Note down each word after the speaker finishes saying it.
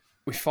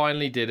We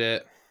finally did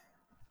it.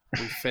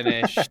 We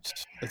finished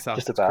Just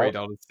Assassin's about. Creed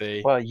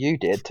Odyssey. Well, you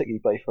did. Took you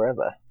by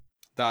forever.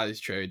 That is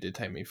true. It did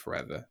take me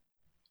forever.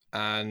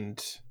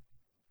 And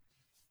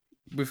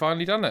we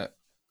finally done it.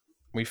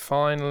 We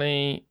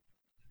finally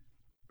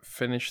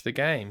finished the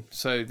game.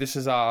 So this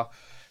is our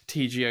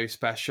TGO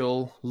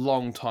special.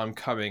 Long time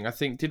coming. I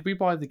think, did we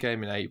buy the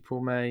game in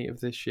April, May of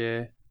this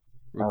year?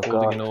 Oh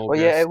Recording god. in Well,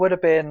 yeah, August. it would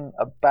have been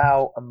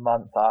about a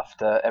month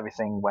after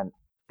everything went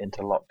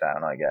into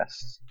lockdown, I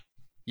guess. I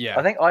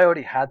Yeah. think I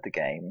already had the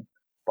game,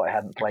 but I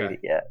hadn't played Okay. it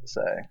yet.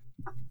 So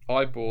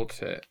I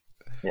bought it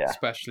yeah.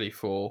 especially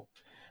for,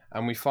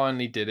 and we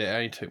finally did it. It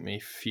only took me a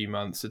few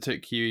months. It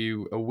took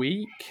you a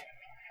week,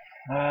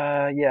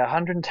 Yeah,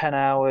 110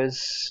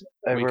 hours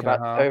over week and a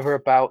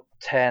about half.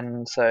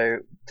 10. So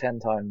 10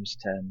 times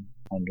 10,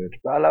 100.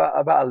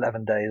 About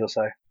 11 days or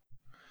so.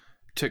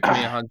 Took me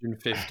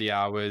 150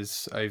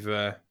 hours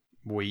over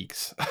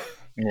weeks.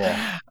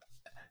 Yeah.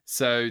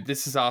 So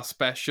this is our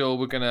special.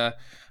 We're going to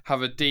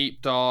have a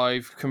deep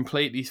dive,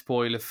 completely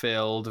spoiler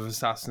filled, of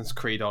Assassin's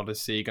Creed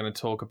Odyssey. Going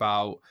to talk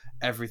about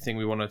everything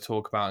we want to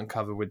talk about and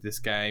cover with this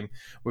game.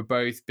 We're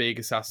both big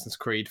Assassin's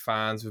Creed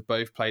fans. We've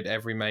both played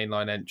every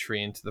mainline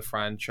entry into the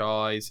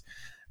franchise.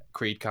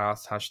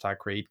 Creedcast, hashtag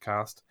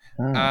Creedcast.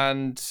 Mm.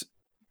 And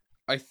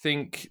I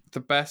think the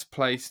best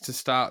place to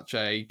start,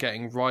 Jay,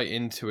 getting right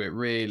into it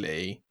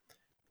really,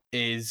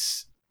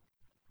 is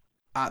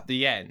at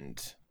the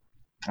end,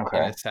 in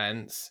Okay. a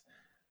sense.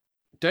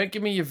 Don't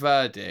give me your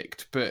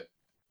verdict, but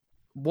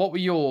what were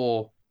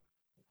your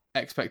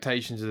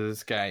expectations of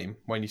this game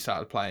when you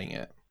started playing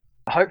it?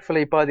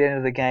 Hopefully, by the end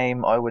of the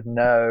game, I would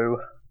know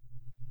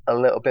a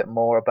little bit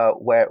more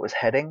about where it was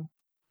heading.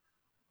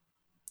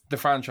 The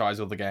franchise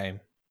or the game?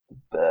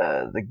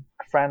 The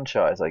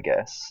franchise, I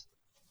guess.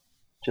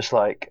 Just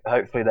like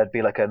hopefully there'd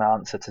be like an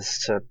answer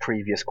to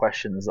previous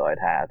questions that I'd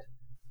had.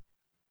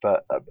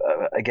 But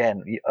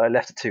again, I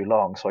left it too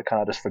long, so I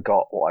kind of just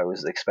forgot what I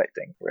was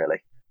expecting,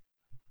 really.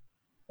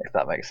 If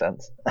that makes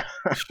sense.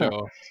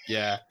 Sure.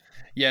 Yeah.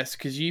 Yes,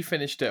 because you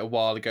finished it a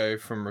while ago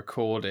from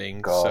recording.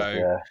 God, So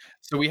yeah.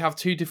 so we have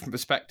two different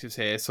perspectives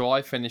here. So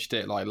I finished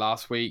it like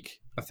last week,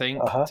 I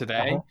think,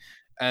 today.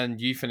 And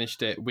you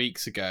finished it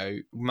weeks ago,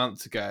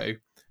 months ago.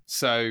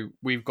 So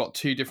we've got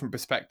two different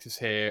perspectives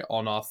here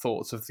on our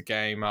thoughts of the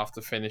game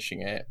after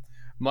finishing it.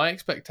 My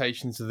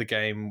expectations of the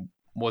game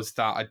was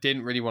that I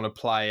didn't really want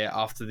to play it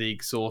after the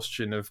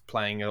exhaustion of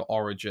playing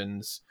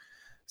Origins.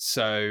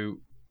 So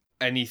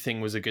anything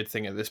was a good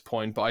thing at this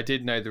point, but I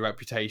did know the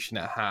reputation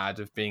it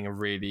had of being a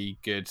really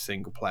good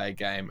single player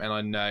game, and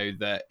I know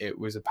that it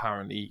was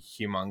apparently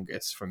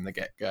humongous from the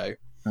get-go.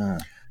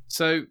 Mm.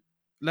 So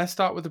let's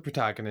start with the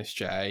protagonist,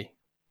 Jay.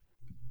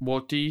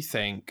 What do you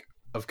think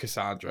of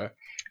Cassandra?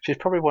 She's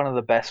probably one of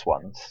the best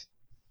ones.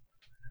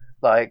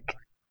 Like,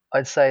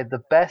 I'd say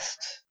the best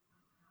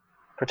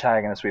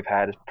protagonist we've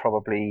had is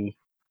probably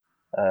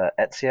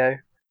Ezio,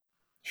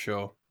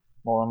 Sure.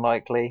 more than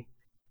likely.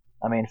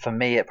 I mean, for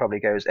me, it probably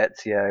goes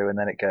Ezio, and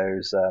then it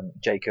goes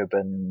Jacob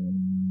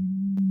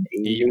and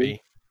Evie,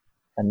 Evie.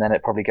 and then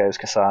it probably goes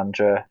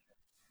Cassandra.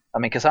 I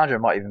mean, Cassandra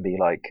might even be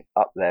like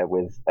up there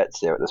with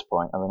Ezio at this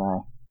point. I don't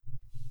know.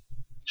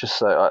 Just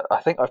so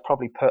I think I've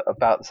probably put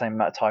about the same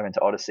amount of time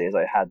into Odyssey as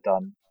I had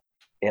done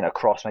in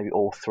across maybe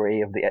all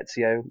three of the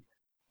Ezio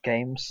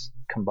games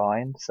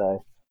combined.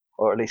 So,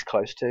 or at least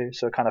close to.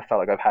 So it kind of felt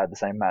like I've had the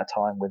same amount of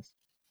time with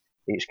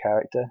each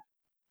character.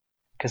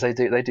 Because they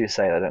do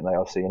say that, don't they?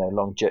 Obviously,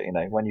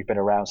 when you've been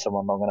around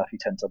someone long enough, you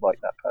tend to like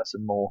that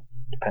person more,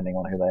 depending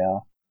on who they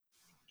are.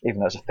 Even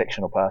though it's a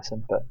fictional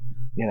person, but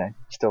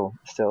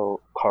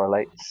still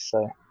correlates.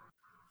 So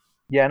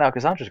yeah, no,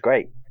 Cassandra's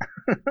great.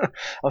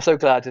 I'm so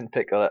glad I didn't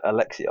pick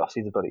Alexios.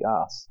 He's a bloody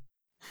ass.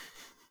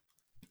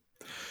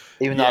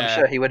 Even though I'm Yeah.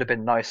 sure he would have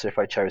been nicer if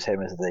I chose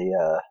him as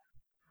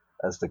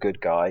the good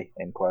guy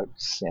in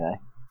quotes. Even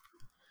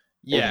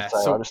Yeah.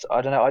 so, So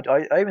I don't know.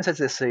 I even said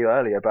this to you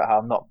earlier about how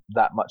I'm not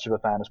that much of a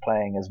fan of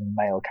playing as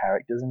male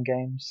characters in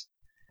games,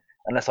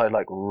 unless I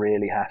like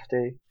really have to.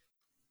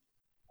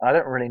 And I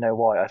don't really know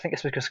why. I think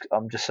it's because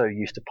I'm just so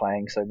used to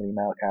playing so many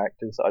male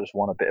characters that I just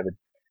want a bit of a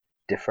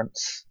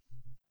difference,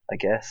 I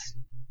guess.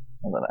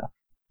 I don't know.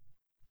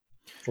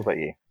 What about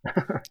you?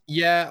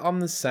 yeah, I'm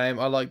the same.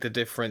 I like the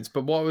difference.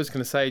 But what I was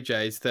going to say,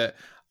 Jay, is that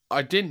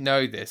I didn't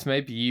know this.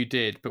 Maybe you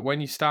did. But when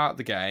you start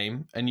the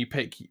game and you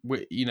pick,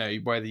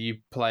 whether you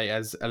play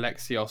as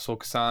Alexios or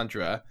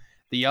Cassandra,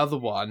 the other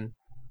one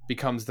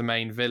becomes the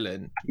main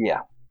villain,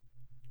 Yeah.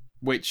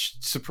 which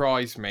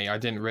surprised me. I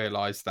didn't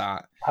realize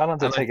that. How long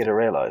did And it take you to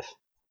realise?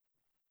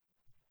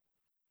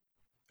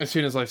 as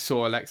soon as I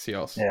saw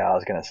Alexios. Yeah, I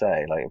was going to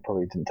say, like, it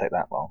probably didn't take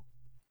that long.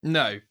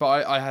 No,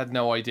 but I had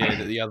no idea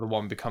that the other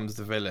one becomes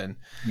the villain.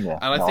 Yeah.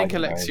 And I No, I think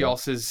didn't know either.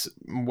 Alexios is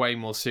way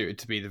more suited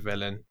to be the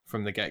villain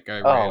from the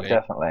get-go, Oh, really.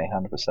 definitely,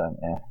 100%.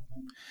 Yeah.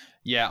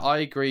 Yeah, I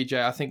agree,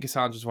 Jay. I think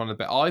Cassandra's one of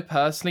the best. I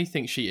personally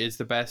think she is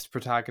the best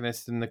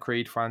protagonist in the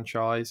Creed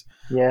franchise.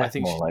 Yeah, I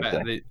think more she's likely.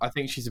 better. I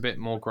think she's a bit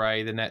more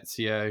grey than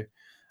Ezio,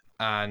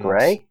 and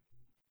Grey?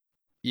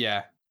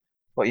 yeah,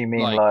 What you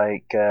mean, like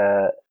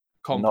like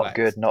not complex.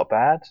 good, not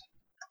bad.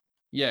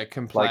 Yeah, Like,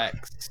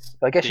 complex.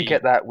 I guess you Deep.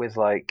 get that with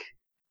like,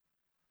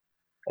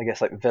 I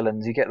guess like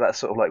villains. You get that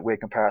sort of like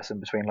weird comparison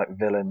between like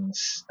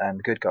villains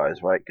and good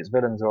guys, right? Because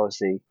villains are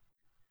obviously,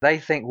 they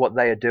think what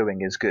they are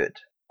doing is good.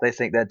 They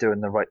think they're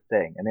doing the right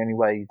thing, and the only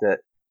way that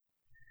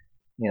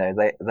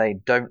they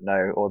don't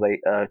know, or they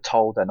are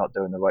told they're not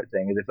doing the right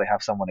thing, is if they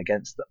have someone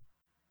against them,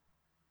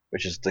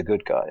 which is the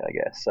good guy, I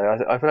guess. So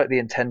I feel like the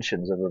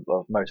intentions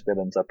of most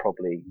villains are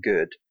probably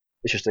good.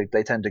 It's just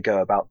they tend to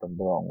go about them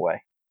the wrong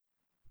way.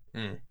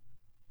 Mm.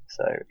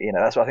 So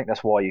I think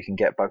that's why you can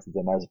get both of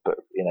them as, but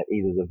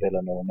either the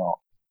villain or not,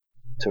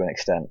 to an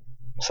extent,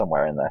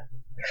 somewhere in there.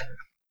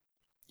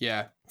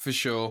 Yeah, for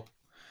sure.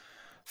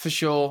 For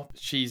sure,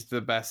 she's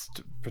the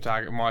best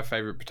protagonist, my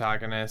favourite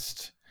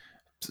protagonist,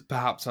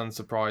 perhaps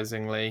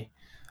unsurprisingly.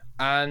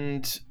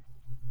 And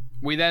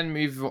we then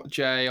move,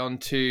 Jay, on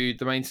to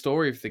the main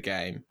story of the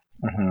game.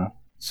 Mm-hmm.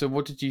 So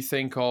what did you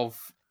think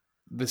of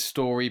the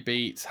story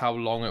beats, how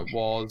long it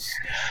was?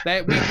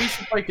 We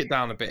should break it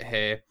down a bit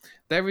here.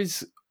 There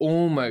is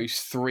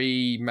almost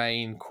 3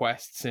 main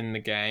quests in the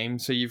game.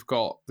 So you've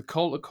got the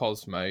Cult of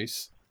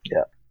Cosmos.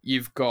 Yeah.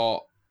 You've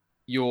got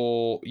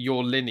your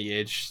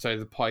lineage, so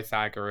the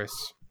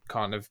Pythagoras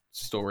kind of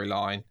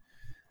storyline.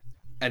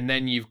 And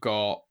then you've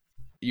got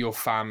your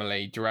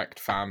family, direct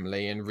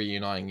family, and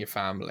reuniting your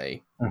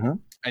family. Mm-hmm.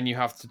 And you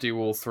have to do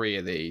all 3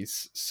 of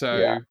these. So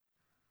Yeah.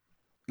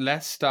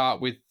 let's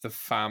start with the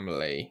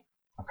family.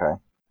 Okay.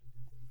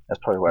 That's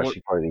probably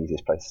the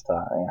easiest place to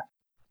start, yeah.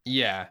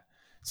 Yeah.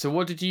 So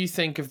what did you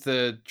think of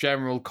the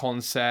general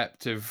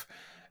concept of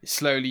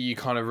slowly you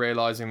kind of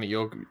realizing that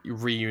you're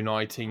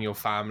reuniting your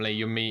family,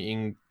 you're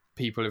meeting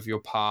people of your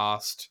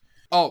past?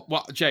 Oh,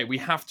 well, Jay, we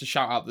have to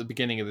shout out the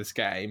beginning of this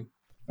game,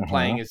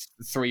 playing as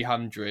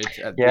 300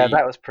 at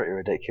that was pretty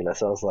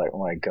ridiculous. I was like, oh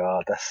my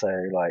god, that's so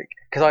like,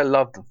 because I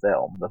love the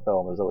film. The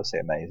film is obviously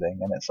amazing,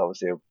 and it's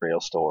obviously a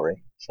real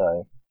story.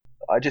 So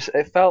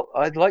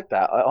I'd like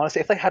that. Honestly,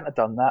 if they hadn't have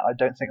done that, I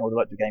don't think I would have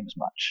liked the game as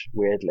much.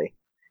 Weirdly,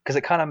 because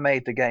it kind of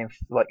made the game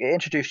like, it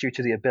introduced you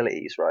to the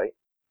abilities, right?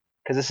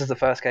 Because this is the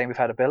first game we've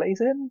had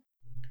abilities in.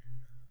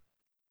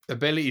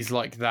 Abilities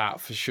like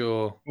that for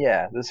sure.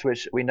 Yeah,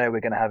 which we know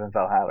we're going to have in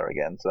Valhalla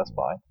again, so that's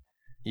fine.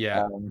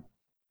 Yeah.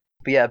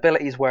 But yeah,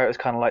 abilities where it was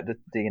kind of like the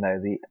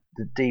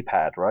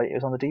D-pad, right? It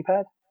was on the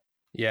D-pad.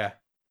 Yeah.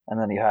 And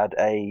then you had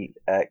A,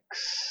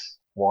 X,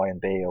 Y, and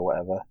B or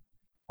whatever.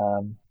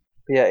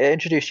 But yeah, it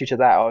introduced you to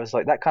that. I was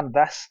like,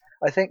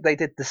 I think they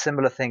did the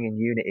similar thing in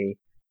Unity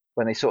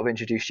when they sort of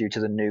introduced you to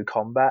the new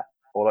combat,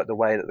 or like the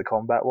way that the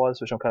combat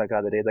was, which I'm kind of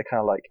glad they did. They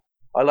kind of like,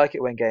 I like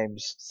it when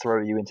games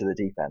throw you into the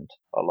deep end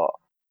a lot,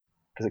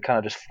 because it kind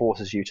of just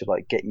forces you to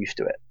like get used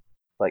to it,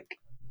 like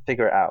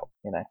figure it out,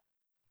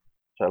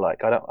 So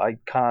like, I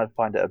kind of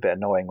find it a bit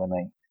annoying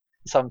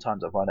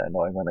sometimes I find it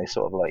annoying when they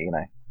sort of like,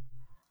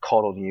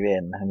 coddle you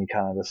in, and you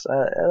kind of just,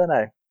 I don't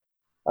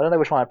know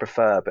which one I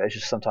prefer, but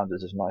sometimes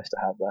it's just nice to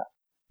have that.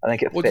 I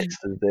think it fits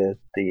the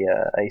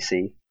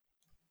AC.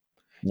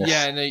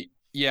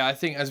 Yeah, I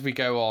think as we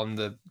go on,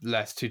 the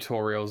less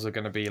tutorials are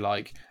going to be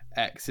like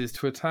X's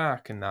to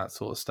attack and that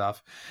sort of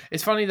stuff.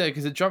 It's funny though,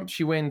 because it jumps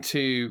you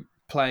into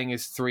playing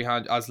as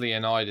 300 as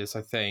Leonidas,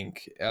 I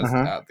think, at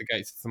the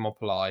Gates of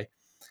Thermopylae,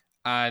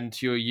 and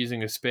you're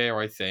using a spear,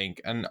 I think,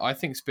 and I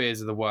think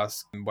spears are the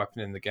worst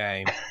weapon in the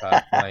game,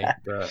 personally.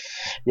 But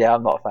yeah,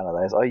 I'm not a fan of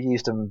those. I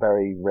used them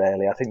very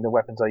rarely. I think the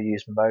weapons I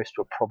used most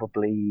were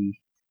probably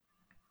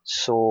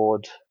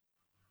sword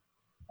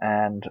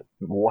and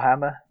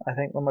warhammer. I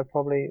think were my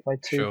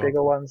two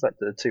bigger ones, like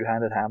the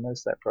 2-handed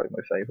hammers. They're probably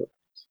my favorite.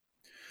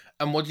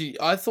 And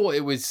I thought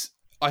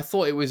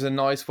it was a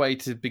nice way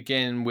to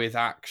begin with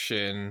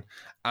action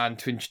and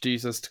to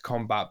introduce us to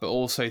combat, but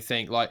also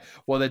think like,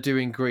 well, they're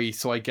doing Greece,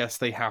 so I guess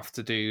they have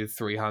to do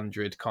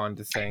 300 kind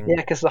of thing. Yeah,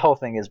 because the whole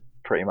thing is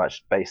pretty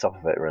much based off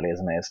of it, really,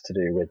 isn't it? It's to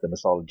do with the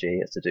mythology.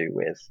 It's to do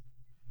with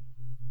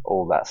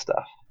all that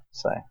stuff.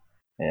 So,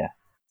 yeah.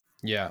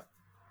 Yeah.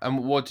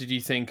 And what did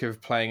you think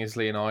of playing as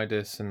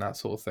Leonidas and that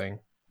sort of thing?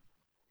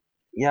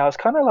 Yeah, I was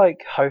kind of like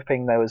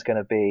hoping there was going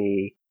to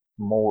be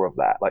more of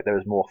that, like there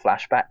was more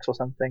flashbacks or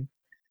something.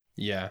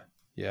 Yeah.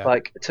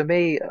 Like, to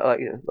me, like,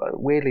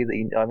 weirdly,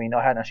 I mean,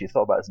 I hadn't actually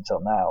thought about this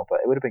until now, but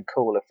it would have been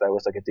cool if there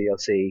was like a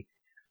DLC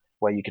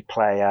where you could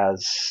play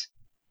as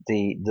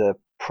the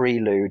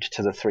prelude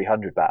to the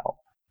 300 battle.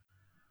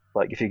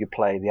 Like, if you could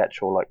play the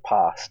actual like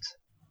past,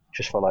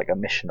 just for like a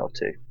mission or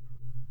two,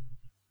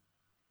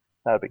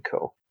 that would be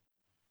cool.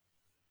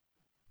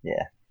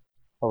 Yeah.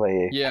 What about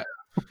you?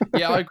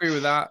 Yeah, I agree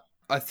with that.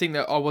 I think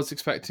that I was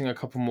expecting a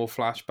couple more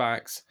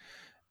flashbacks.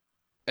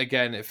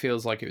 Again, it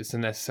feels like it was a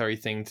necessary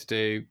thing to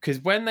do, because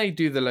when they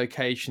do the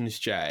locations,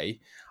 Jay,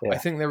 I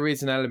think there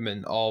is an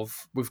element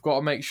of we've got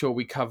to make sure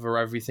we cover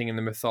everything in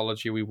the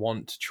mythology we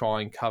want to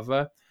try and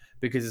cover,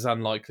 because it's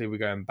unlikely we're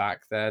going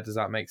back there. Does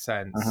that make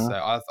sense? So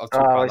I've talked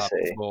about that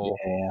before.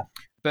 Yeah.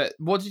 But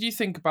what did you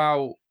think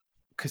about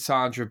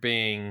Cassandra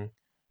being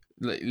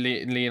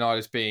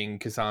Leonidas being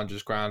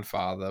Cassandra's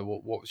grandfather?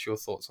 What was your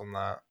thoughts on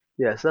that?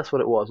 Yeah, so that's what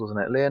it was,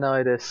 wasn't it?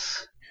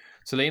 Leonidas.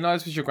 So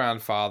Leonidas was your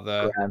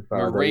grandfather.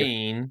 Grandfather,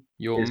 Marine,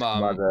 your his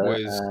mum, mother,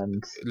 was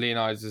and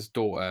Leonidas'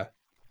 daughter.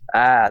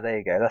 there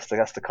you go. That's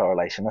the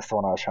correlation. That's the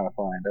one I was trying to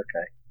find.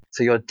 Okay.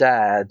 So your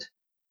dad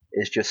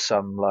is just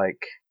some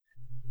like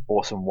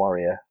awesome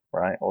warrior,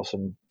 right?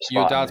 Awesome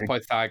Your Spartan dad's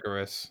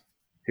Pythagoras.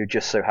 who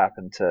just so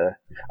happened to.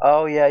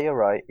 Oh yeah, you're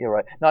right. You're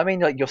right. No, I mean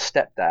like your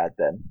stepdad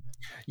then.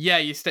 Yeah,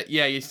 your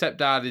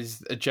stepdad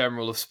is a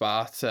general of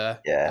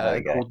Sparta, Yeah, there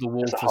you go. called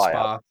the Just a Wolf of high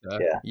up.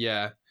 Sparta. Yeah.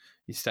 Yeah,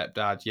 your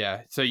stepdad.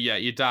 Yeah, so yeah,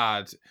 your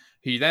dad,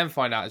 who you then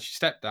find out is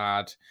your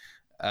stepdad.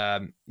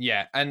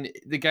 Yeah, and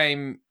the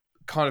game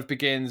kind of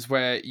begins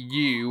where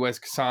you, as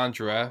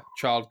Cassandra,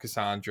 child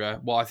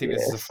Cassandra. Well, I think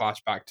this is a Yes.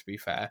 flashback. To be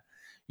fair,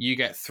 you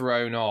get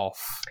thrown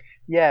off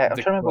Yeah, I'm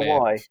the trying to remember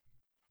cliff. why.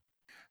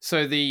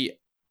 So the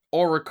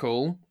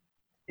Oracle,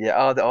 Yeah.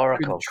 Oh, the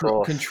Oracle, of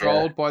course. Yeah.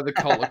 controlled by the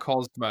Cult of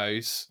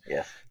Cosmos,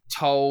 Yes.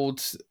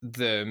 told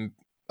them,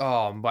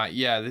 oh but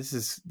yeah, this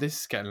is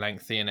getting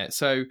lengthy in it.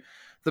 So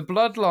the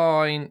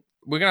bloodline,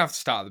 we're gonna have to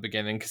start at the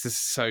beginning because this is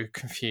so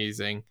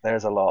confusing.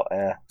 There's a lot.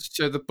 Yeah.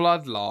 So the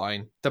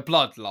bloodline, The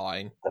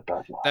bloodline.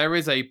 there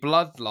is a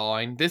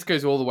bloodline. This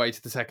goes all the way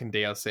to the second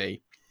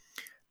DLC.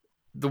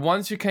 The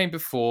ones who came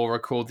before are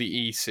called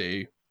the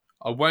Isu.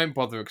 I won't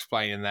bother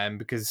explaining them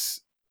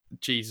because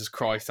Jesus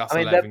Christ, that's I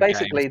mean, they're 11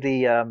 basically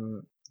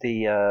games.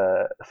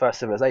 the first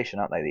civilization,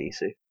 aren't they? The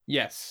Isu,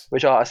 Yes.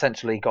 which are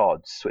essentially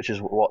gods, which is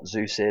what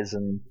Zeus is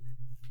and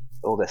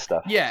all this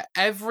stuff. Yeah,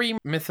 every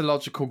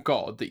mythological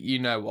god that you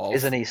know of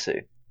Is an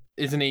Isu.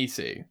 Is an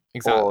Isu, Or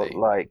exactly.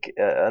 like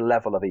a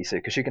level of Isu,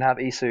 because you can have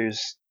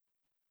Isus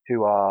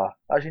who are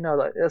actually no,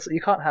 like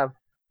you can't have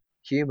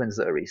humans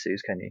that are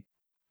Isus, can you?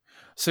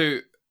 So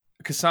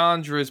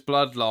Cassandra's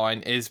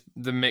bloodline is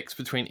the mix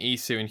between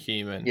Isu and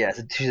human. Yeah,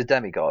 she's a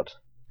demigod.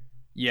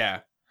 Yeah.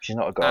 She's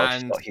not a god.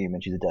 She's not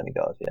human. She's a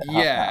demigod.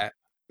 Yeah. Yeah.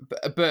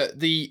 But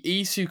the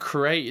Isu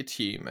created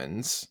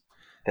humans.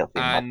 Filthy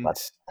And mud.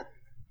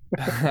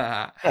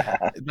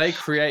 they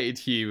created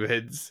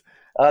humans.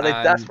 Oh,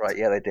 that's right.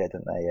 Yeah, they did,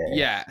 didn't they?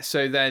 Yeah.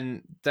 So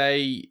then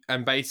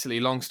basically,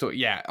 long story.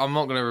 Yeah, I'm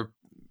not gonna.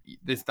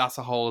 That's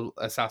a whole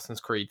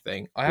Assassin's Creed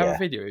thing. I have a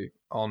video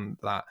on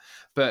that,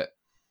 but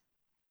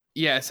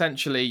yeah,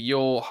 essentially,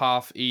 you're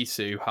half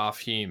Isu, half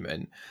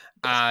human,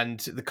 and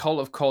the Cult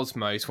of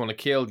Cosmos want to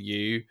kill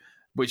you,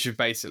 which is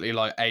basically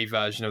like a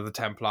version of the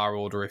Templar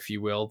Order, if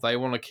you will. They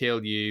want to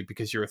kill you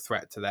because you're a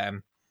threat to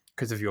them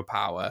because of your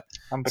power.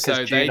 And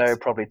because Juno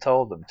probably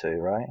told them to,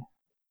 right?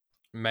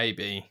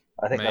 Maybe.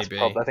 I think I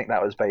think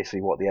that was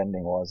basically what the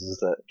ending was, is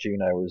that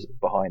Juno was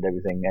behind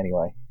everything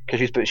anyway,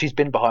 because she's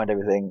been behind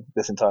everything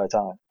this entire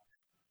time.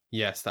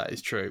 Yes, that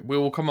is true. We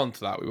will come on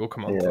to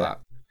that.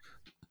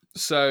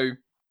 So,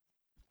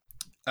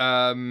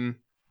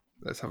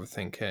 let's have a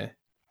think here.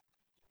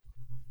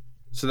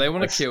 So they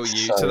want to kill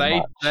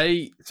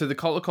you. So the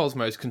Cult of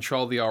Cosmos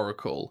control the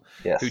Oracle,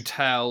 who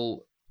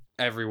tell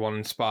everyone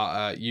in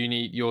Sparta,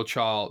 your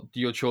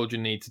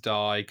children need to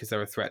die because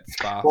they're a threat to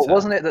Sparta. Well,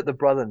 wasn't it that the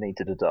brother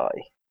needed to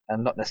die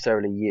and not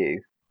necessarily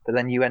you? But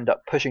then you end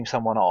up pushing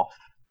someone off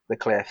the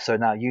cliff, so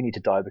now you need to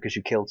die because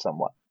you killed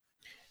someone.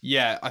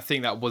 Yeah, I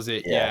think that was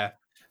it. Yeah.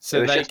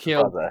 So they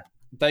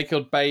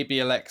killed baby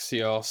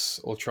Alexios,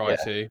 or tried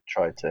to.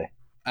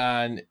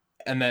 And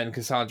then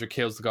Cassandra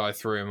kills the guy,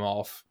 threw him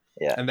off.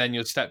 Yeah. And then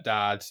your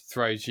stepdad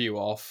throws you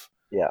off.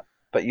 Yeah.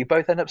 But you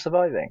both end up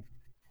surviving.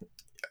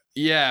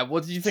 Yeah.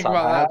 What did you think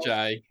about that,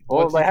 Jay?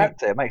 Well, they had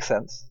to. It makes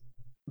sense.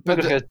 But you're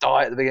just going to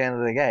die at the beginning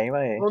of the game,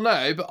 are you? Well,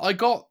 no, but I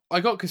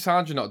got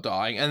Cassandra not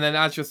dying, and then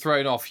as you're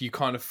thrown off, you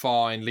kind of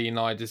find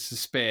Leonidas'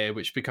 spear,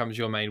 which becomes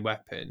your main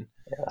weapon.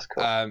 Yeah, that's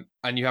cool.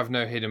 And you have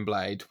no hidden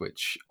blade,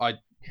 which I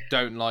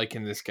don't like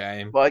in this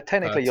game. Well,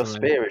 technically, your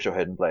spear is your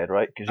hidden blade,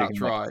 right? Because you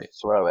can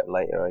throw it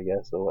later, I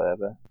guess, or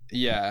whatever.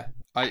 Yeah,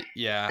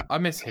 I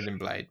miss hidden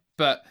blade,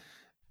 but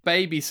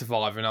baby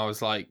survivor, and I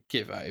was like,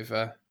 give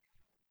over.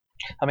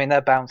 I mean,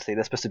 they're bouncy.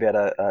 They're supposed to be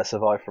able to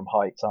survive from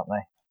heights, aren't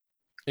they?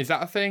 Is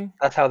that a thing?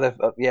 That's how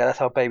that's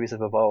how babies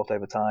have evolved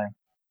over time.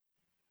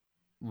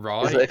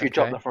 Right. Is that if you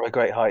drop them from a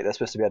great height, they're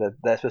supposed to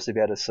be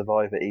able to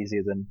survive it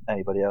easier than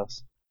anybody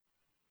else.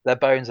 Their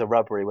bones are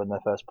rubbery when they're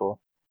first born.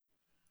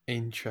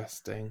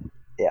 Interesting.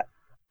 Yeah,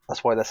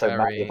 that's why they're so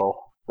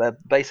malleable. They're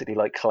basically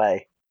like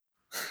clay.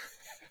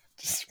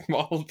 Just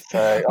mold.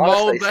 So,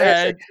 mold the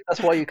head. That's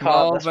why you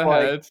can't. That's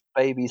why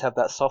babies have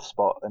that soft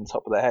spot on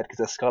top of their head, because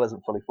their skull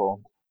isn't fully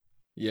formed.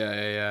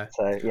 Yeah.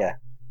 So yeah.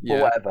 Or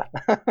whatever.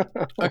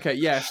 Okay,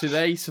 yeah, so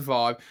they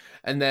survive,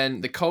 and then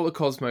the Cult of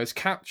Cosmos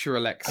capture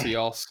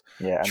Alexios,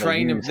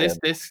 train him.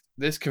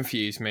 This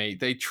confused me.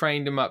 They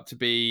trained him up to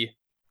be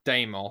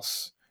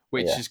Deimos,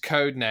 which is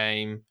code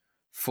name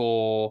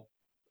for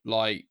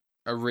like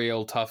a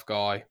real tough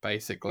guy,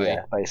 basically.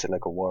 Yeah, basically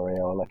like a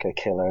warrior or like a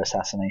killer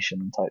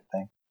assassination type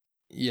thing.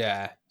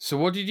 Yeah. So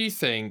what did you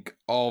think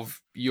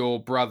of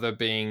your brother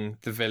being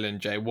the villain,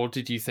 Jay? What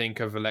did you think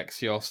of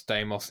Alexios,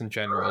 Deimos in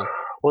general?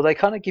 Well, they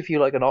kind of give you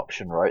like an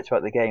option, right,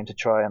 throughout the game to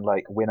try and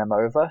like win them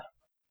over.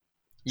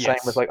 Yes.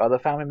 Same with like other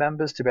family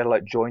members to be able to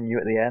like join you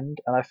at the end.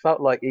 And I felt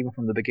like even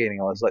from the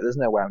beginning, I was like, "There's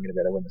no way I'm going to be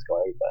able to win this guy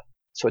over."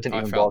 so I didn't I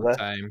even felt the bother.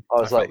 same. I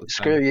I was felt like, the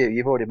screw same. you,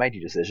 you've already made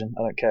your decision.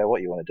 I don't care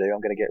what you want to do.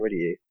 I'm going to get rid of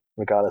you,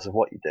 regardless of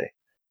what you do.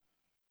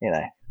 You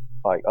know,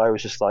 like I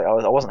was just like,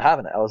 I wasn't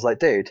having it. I was like,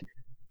 dude,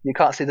 you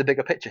can't see the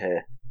bigger picture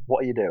here.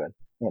 What are you doing?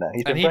 You know,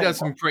 he's And been he does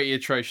some brainwashed. pretty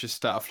atrocious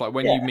stuff. Like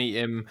when Yeah. you meet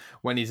him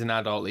when he's an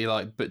adult, he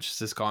like butchers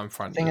this guy in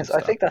front of Thing you is, and I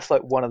stuff. think that's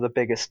like one of the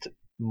biggest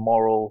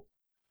moral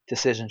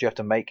decisions you have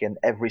to make in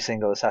every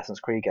single Assassin's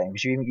Creed game.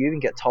 Because you even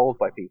get told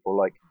by people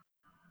like,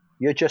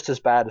 you're just as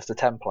bad as the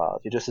Templars.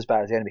 You're just as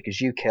bad as the enemy because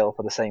you kill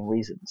for the same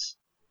reasons,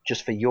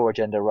 just for your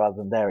agenda rather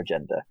than their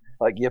agenda.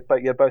 Like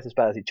you're both as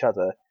bad as each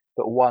other,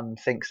 but one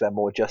thinks they're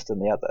more just than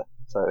the other.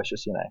 So it's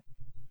just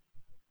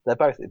they're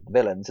both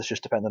villains. It's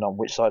just depending on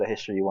which side of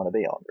history you want to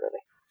be on, really.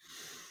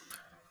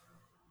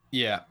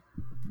 Yeah.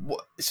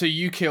 So did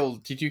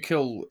you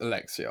kill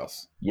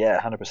Alexios? Yeah,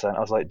 100%. I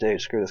was like,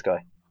 dude, screw this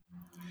guy.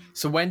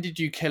 So when did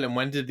you kill him?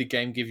 When did the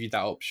game give you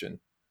that option?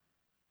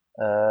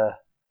 Uh,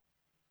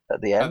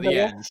 at the At end, I the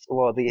guess. end.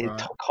 Well,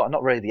 Right.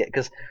 not really the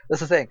because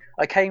that's the thing.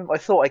 I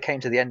thought I came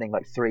to the ending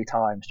like 3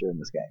 times during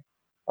this game.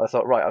 I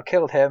thought, right, I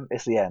killed him.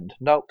 It's the end.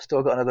 Nope,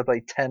 still got another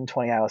like 10,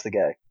 20 hours to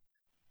go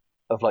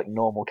of like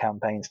normal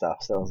campaign stuff.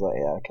 So I was like,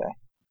 yeah, okay.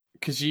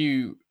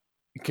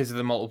 Because of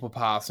the multiple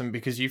paths and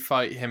because you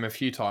fight him a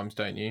few times,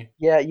 don't you?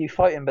 Yeah, you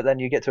fight him, but then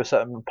you get to a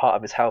certain part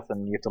of his health,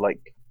 and you have to like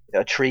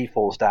a tree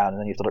falls down, and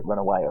then you have to like run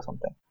away or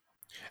something.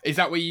 Is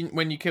that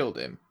when you killed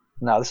him?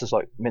 No, this is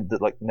like near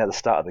the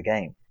start of the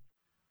game.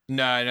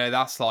 No,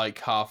 that's like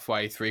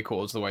halfway,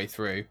 3/4 of the way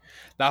through.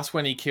 That's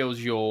when he kills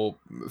your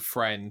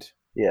friend.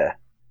 Yeah,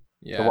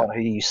 the Yeah. one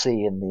who you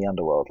see in the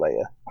underworld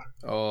later.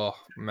 Oh,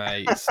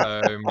 mate,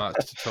 so much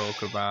to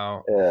talk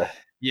about. Yeah,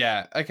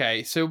 Yeah,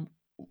 okay, so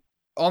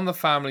on the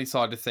family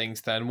side of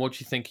things then, what do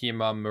you think of your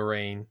mum,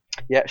 Marine?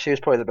 yeah, she was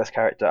probably the best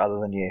character other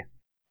than you.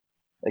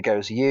 It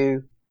goes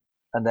you,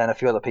 and then a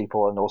few other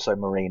people, and also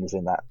Marine is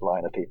in that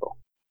line of people.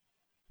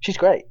 She's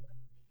great.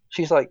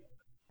 She's like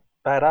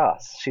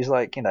badass. She's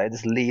like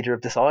this leader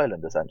of this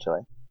island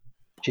essentially.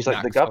 She's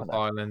like the Naxos governor.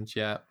 Island,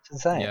 yeah. It's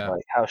insane, Yeah.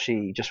 like how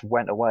she just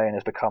went away and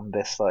has become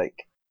this like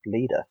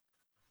leader.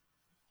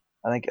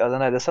 I don't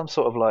know. There's some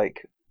sort of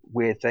like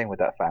weird thing with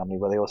that family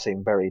where they all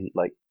seem very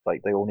like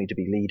they all need to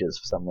be leaders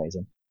for some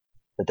reason.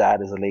 The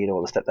dad is a leader,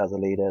 or the stepdad's a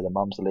leader, the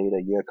mum's a leader.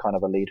 You're kind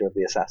of a leader of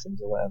the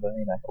assassins or whatever.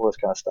 All this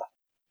kind of stuff.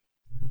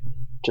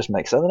 Just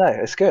makes I don't know.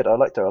 It's good. I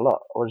liked her a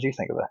lot. What did you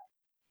think of her?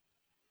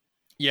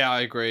 Yeah,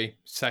 I agree.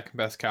 Second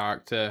best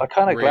character. I'm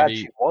kind of glad she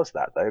Really. was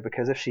that though,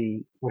 because if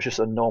she was just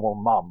a normal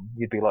mum,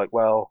 you'd be like,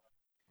 well,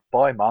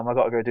 bye, mum. I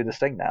got to go do this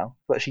thing now.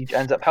 But she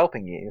ends up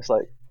helping you. It's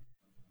like,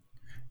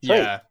 sweet.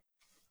 Yeah.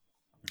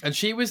 And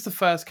she was the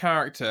first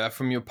character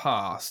from your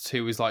past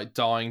who was like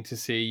dying to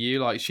see you.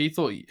 Like she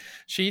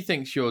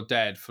thinks you're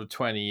dead for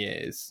 20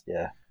 years.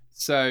 Yeah.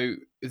 So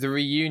the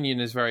reunion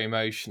is very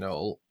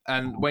emotional.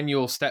 And when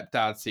your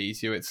stepdad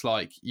sees you, it's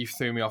like you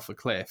threw me off a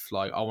cliff.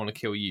 Like I want to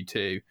kill you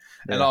too.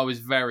 Yeah. And I was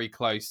very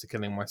close to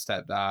killing my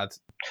stepdad.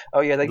 Oh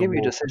yeah, they give you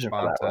a Walk decision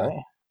for that, Banter.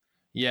 right?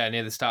 Yeah,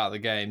 near the start of the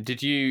game.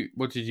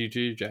 What did you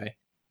do, Jay?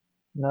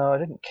 No, I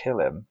didn't kill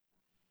him.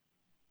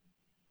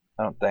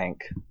 I don't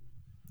think.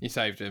 You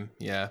saved him,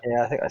 yeah.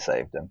 Yeah, I think I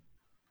saved him.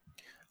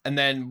 And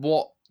then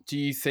what do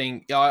you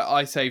think?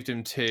 I saved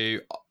him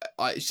too.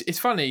 It's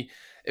funny.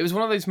 It was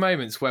one of those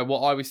moments where what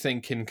I was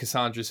thinking,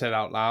 Cassandra said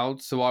out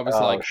loud. So I was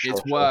like, sure,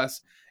 it's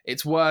worse.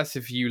 It's worse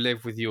if you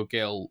live with your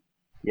guilt.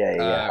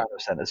 Yeah,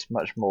 100%. It's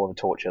much more of a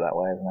torture that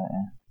way, isn't it?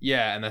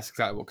 Yeah, and that's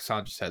exactly what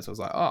Cassandra says. I was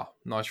like, oh,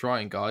 nice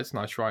writing, guys.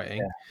 Nice writing.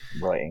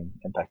 Yeah, writing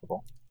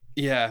impeccable.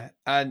 Yeah,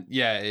 and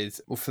yeah, it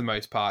is. Well, for the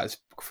most part, it's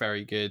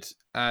very good.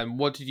 And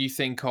what did you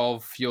think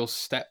of your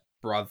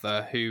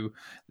stepbrother, who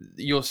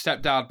your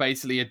stepdad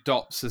basically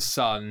adopts a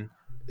son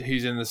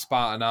who's in the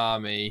Spartan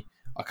army?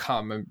 I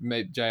can't remember.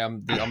 Maybe, Jay,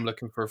 I'm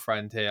looking for a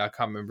friend here. I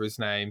can't remember his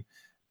name,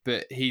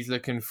 but he's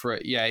looking for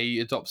it. Yeah, he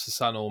adopts a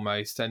son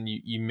almost, and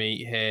you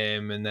meet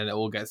him, and then it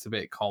all gets a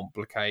bit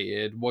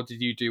complicated. What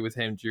did you do with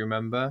him? Do you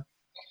remember?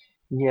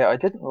 Yeah, I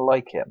didn't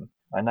like him.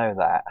 I know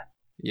that.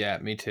 Yeah,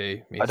 me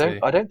too.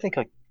 I don't think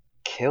I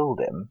killed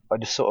him. I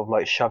just sort of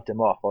like shoved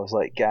him off. I was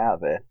like, get out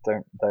of here.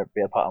 Don't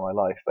be a part of my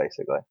life,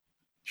 basically.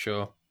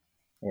 Sure.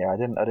 Yeah, I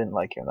didn't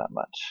like him that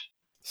much.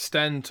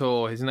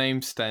 Stentor. His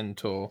name's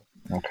Stentor.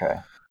 Okay.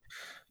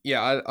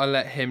 Yeah, I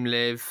let him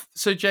live.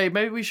 So Jay,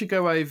 maybe we should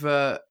go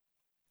over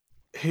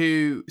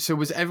who. So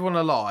was everyone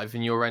alive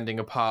in your ending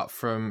apart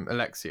from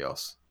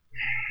Alexios?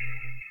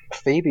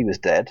 Phoebe was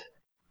dead.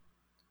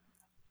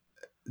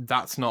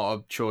 That's not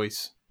a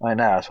choice. I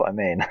know, that's what I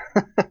mean.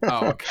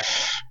 Oh,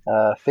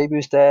 okay. Phoebe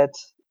was dead.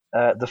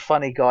 The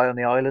funny guy on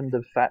the island,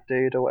 the fat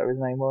dude or whatever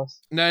his name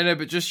was. No,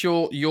 but just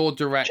your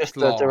direct Just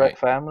line. the direct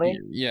family.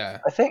 Yeah.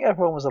 I think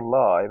everyone was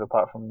alive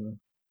apart from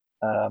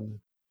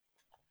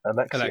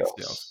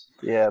Alexios.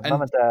 Yeah,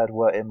 Mum and Dad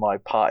were in my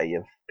party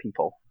of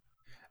people.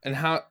 And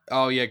how?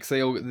 Oh yeah, because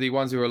the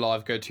ones who are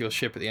alive go to your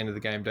ship at the end of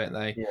the game, don't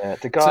they? Yeah,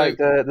 the guy,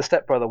 the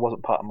stepbrother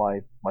wasn't part of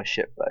my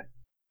ship though.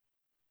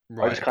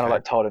 Right, I just kind of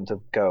like told him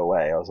to go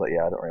away. I was like,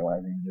 yeah, I don't really want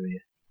anything to do with you.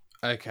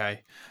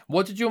 Okay.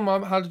 How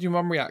did your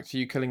mum react to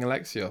you killing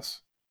Alexios?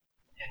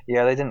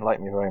 Yeah, they didn't like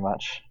me very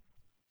much.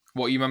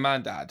 What, you my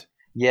man, dad?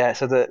 Yeah,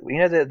 so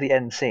the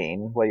end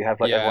scene where you have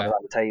like everyone Yeah,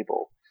 around the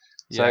table.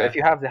 So if yeah.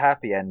 you have the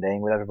happy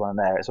ending with everyone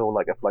there, it's all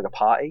like a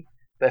party.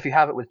 But if you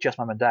have it with just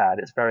mum and dad,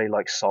 it's very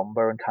like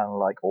somber and kind of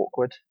like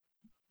awkward. It's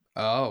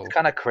Oh,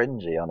 kind of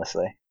cringy,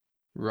 honestly,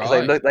 because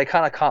right, they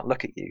kind of can't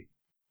look at you.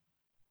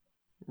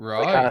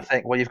 They kind of right.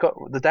 think, well, you've got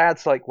the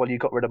dad's like, well, you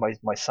got rid of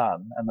my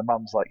son, and the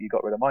mum's like, you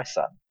got rid of my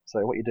son. So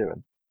what are you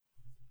doing?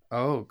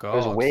 Oh It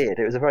was God, weird.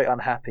 It was a very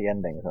unhappy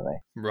ending for me.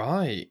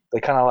 right.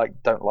 They kind of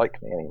like don't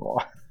like me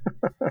anymore.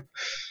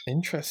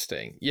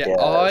 Interesting. Yeah,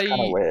 Yeah, it was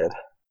kind of I weird.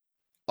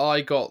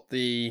 I got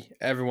the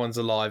everyone's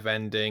alive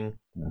ending.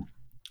 Mm.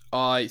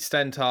 I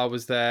Stentar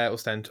was there, or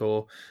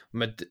Stentor.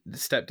 My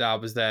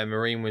stepdad was there.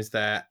 Marine was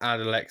there,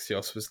 and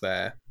Alexios was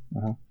there.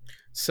 Mhm.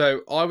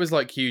 So I was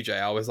like you, Jay.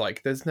 I was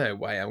like, "There's no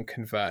way I'm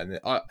converting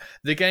it.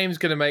 The game's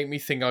gonna make me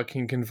think I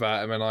can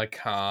convert him, and I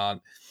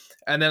can't."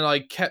 And then I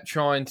kept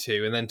trying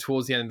to, and then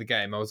towards the end of the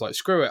game, I was like,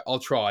 "Screw it, I'll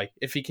try.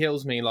 If he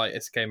kills me, like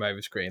it's game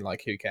over screen.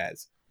 Like who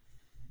cares?"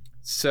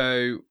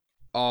 So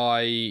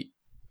I,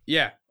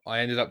 yeah, I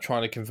ended up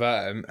trying to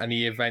convert him, and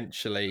he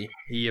eventually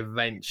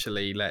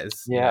let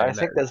his, Yeah, I let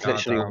think his there's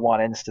guard literally down.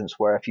 one instance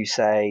where if you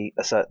say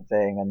a certain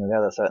thing and then the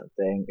other certain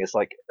thing, it's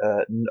like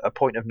a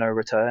point of no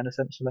return,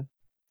 essentially.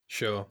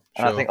 Sure,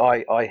 And I think sure.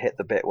 I hit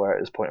the bit where it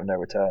was point of no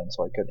return,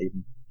 so I couldn't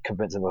even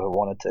convince him if I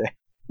wanted to.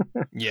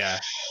 Yeah,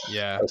 I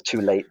yeah. was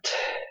too late.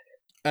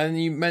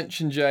 And you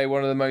mentioned, Jay,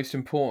 one of the most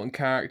important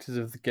characters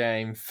of the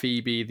game,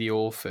 Phoebe the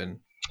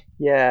orphan.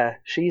 Yeah,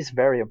 she's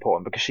very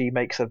important because she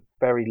makes a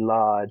very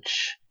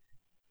large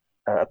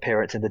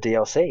appearance in the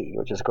DLC,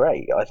 which is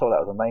great. I thought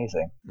that was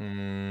amazing,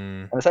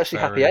 and it's actually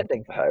a happy Very.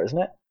 ending for her,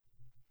 isn't it?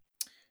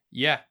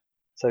 Yeah,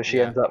 So she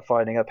yeah. ends up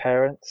finding her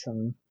parents,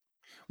 and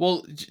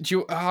Well,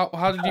 how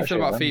I did can't you feel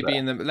actually about remember. Phoebe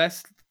in the?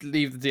 Let's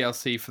leave the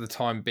DLC for the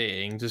time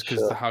being, just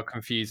because of Sure. how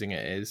confusing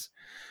it is.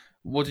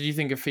 What did you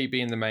think of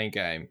Phoebe in the main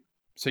game?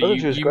 So I thought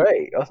she was you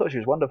great. I thought she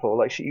was wonderful.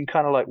 Like you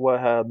kind of like were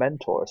her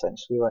mentor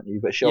essentially, weren't you?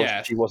 But she obviously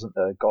yes, she wasn't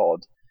a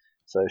god,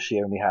 so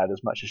she only had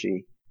as much as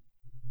she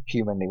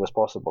humanly was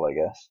possible, I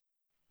guess.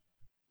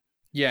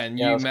 yeah, and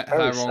Yeah, I you was met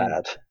very her on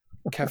sad.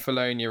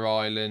 Kefalonia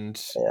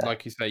Island, Yeah,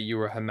 like you say, you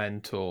were her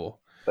mentor,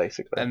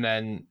 basically. and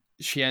then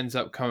she ends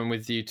up coming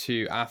with you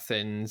to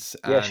Athens,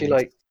 Yeah, she and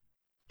like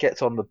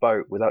gets on the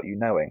boat without you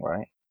knowing,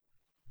 right?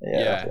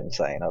 Yeah, that's yeah,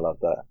 insane. I love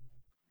that.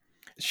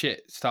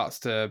 shit starts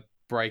to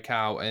break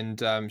out,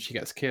 and she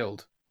gets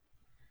killed.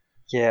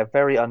 Yeah,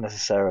 very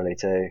unnecessarily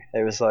too.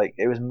 It was like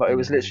it was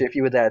Mm. literally if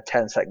you were there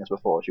 10 seconds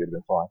before, she would have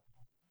been fine.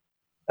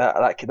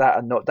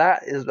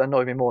 That is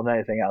annoyed me more than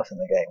anything else in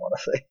the game.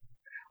 Honestly,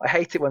 I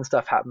hate it when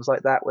stuff happens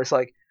like that. Where it's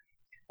like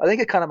I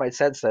think it kind of made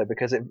sense though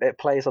because it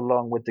plays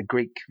along with the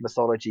Greek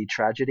mythology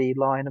tragedy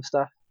line of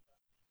stuff.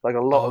 Like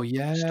a lot Oh of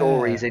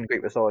stories yeah, in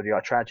Greek mythology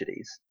are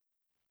tragedies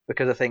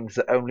because of things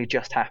that only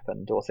just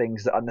happened or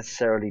things that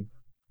unnecessarily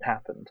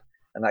happened,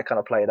 and that kind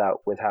of played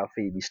out with how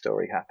Phoebe's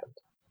story happened.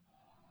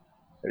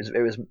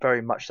 It was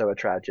very much so a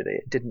tragedy.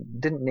 It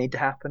didn't need to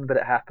happen, but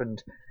it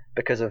happened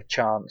because of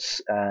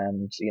chance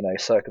and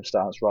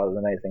circumstance rather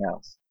than anything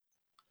else.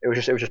 It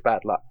was just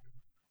bad luck.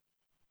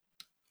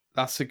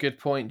 that's a good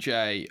point,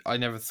 Jay. I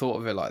never thought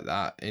of it like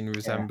that in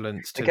Yeah,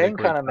 resemblance the to the game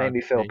kind Greek of made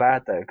me feel tragedy.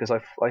 bad though because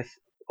I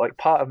like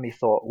part of me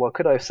thought, well,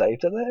 could I have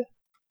saved her there?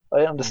 I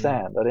didn't Mm.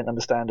 understand. I didn't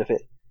understand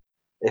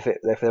if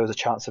there was a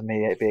chance of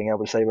me being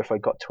able to save her if I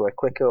got to her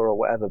quicker or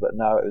whatever. But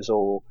no, it was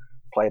all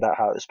played out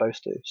how it was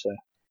supposed to. So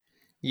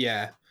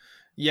Yeah,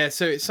 yeah.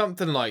 So it's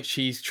something like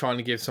she's trying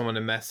to give someone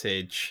a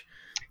message,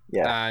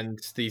 yeah, and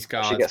these she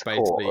guards gets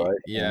caught, basically, right?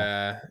 Yeah,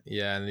 yeah,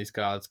 yeah, and these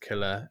guards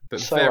kill her. But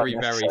so very,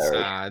 very unnecessary.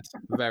 sad.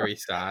 Very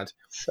sad.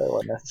 So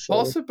unnecessary.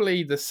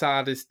 Possibly the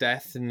saddest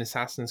death in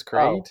Assassin's Oh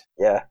Creed.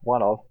 yeah,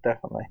 one of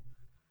definitely.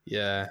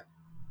 Yeah,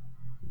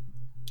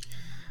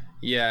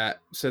 yeah.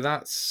 So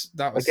that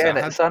was Again,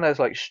 sad. it sounds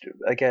like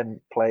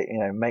again play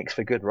makes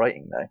for good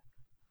writing though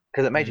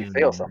because it made you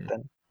feel Mm.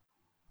 something.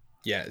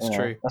 Yeah, it's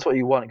true. That's what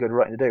you want good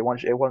writing to do.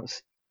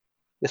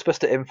 It's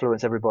supposed to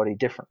influence everybody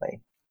differently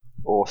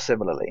or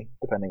similarly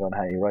depending on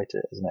how you write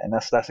it, isn't it? And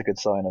that's a good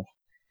sign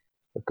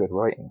of good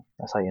writing.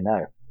 That's how you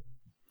know.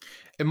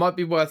 It might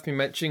be worth me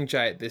mentioning,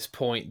 Jay, at this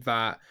point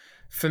that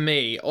for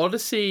me,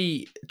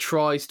 Odyssey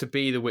tries to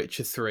be The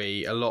Witcher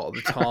 3 a lot of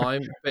the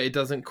time, but it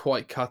doesn't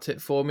quite cut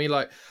it for me.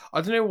 Like,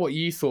 I don't know what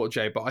you thought,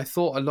 Jay, but I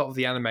thought a lot of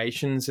the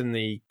animations and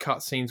the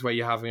cutscenes where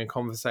you're having a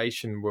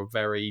conversation were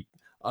very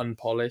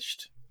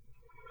unpolished.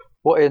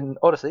 What in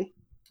Odyssey?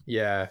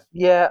 Yeah.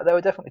 Yeah, there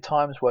were definitely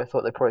times where I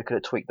thought they probably could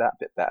have tweaked that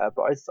bit better,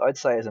 but I'd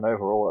say as an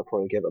overall, I'd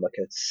probably give it like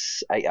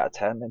a 8 out of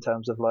 10 in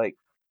terms of like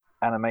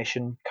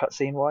animation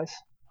cutscene wise.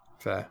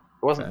 Fair.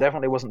 It wasn't Fair.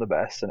 definitely wasn't the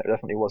best, and it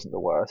definitely wasn't the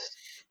worst.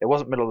 It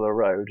wasn't middle of the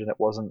road, and it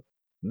wasn't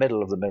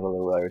middle of the middle of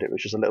the road. It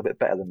was just a little bit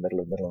better than middle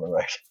of the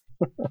road.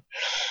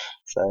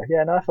 So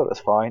yeah, no, I thought it was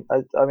fine.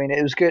 I mean,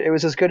 it was good. It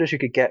was as good as you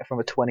could get from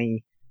a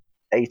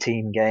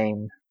 2018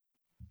 game,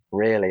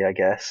 really. I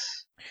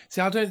guess.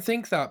 See, I don't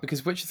think that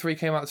because Witcher 3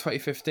 came out in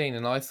 2015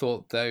 and I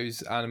thought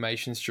those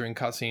animations during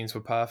cutscenes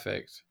were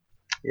perfect.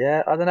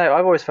 Yeah, I don't know.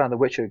 I've always found the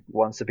Witcher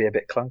ones to be a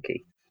bit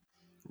clunky.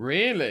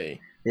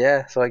 Really?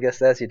 Yeah, so I guess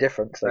there's your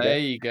difference. I There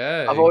guess you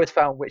I've go. always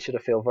found Witcher to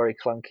feel very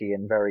clunky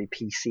and very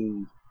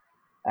PC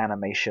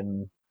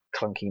animation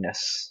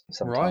clunkiness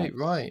Right, sometimes.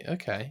 right.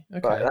 Okay,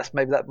 But okay.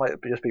 that might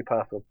just be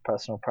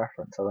personal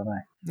preference. I don't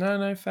know. No,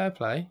 no, fair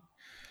play.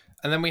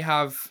 And then we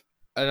have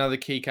another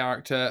key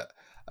character,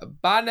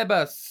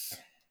 Barnabas.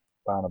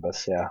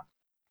 Barnabas, yeah.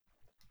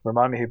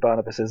 Remind me who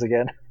Barnabas is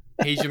again.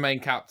 He's your main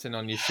captain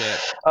on your ship.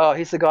 Oh,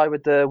 he's the guy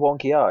with the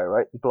wonky eye,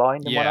 right? The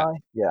blind in one Yeah, eye.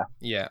 Yeah,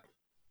 yeah,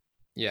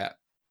 yeah.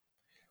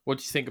 What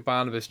do you think of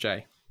Barnabas,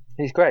 Jay?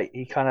 he's great.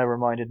 He kind of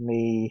reminded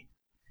me.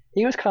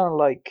 He was kind of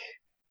like,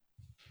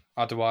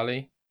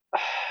 Adewale?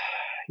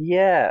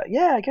 yeah,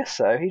 I guess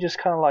so. He just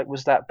kind of like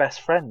was that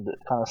best friend that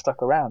kind of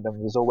stuck around and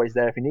was always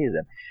there if you needed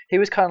him. He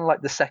was kind of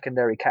like the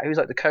secondary cat. He was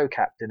like the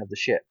co-captain of the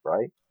ship,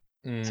 right?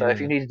 So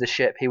if you Mm, needed the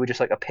ship, he would just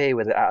like appear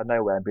with it out of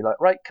nowhere and be like,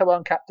 "Right, come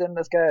on, Captain,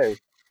 let's go."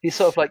 He's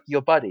sort of like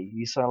your buddy.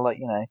 He's sort of like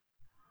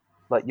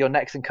like your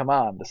next in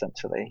command,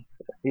 essentially.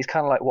 He's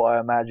kind of like what I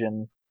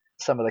imagine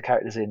some of the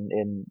characters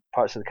in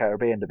Pirates of the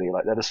Caribbean to be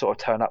like. They just sort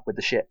of turn up with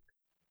the ship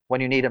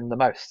when you need them the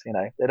most.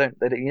 They don't.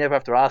 You never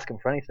have to ask them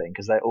for anything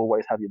because they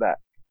always have your back.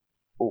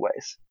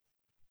 Always.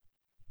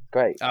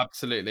 Great.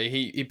 absolutely.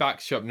 He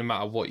backs you up no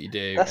matter what you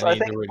do, That's. and I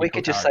he's think a really we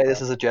cool could just say character.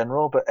 this as a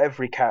general, but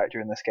every character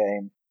in this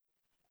game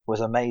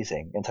was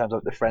amazing in terms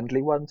of the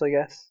friendly ones, I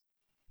guess,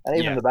 and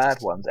even the bad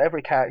Yes, ones.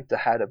 Every character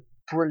had a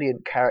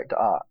brilliant character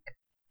arc.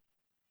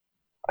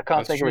 I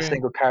can't that's think of a true.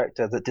 single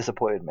character that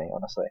disappointed me,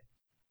 honestly.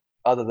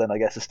 Other than I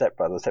guess the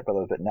stepbrother. The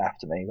stepbrother was a bit naff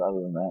to me, but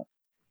other than that,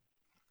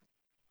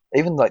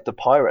 even like the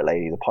pirate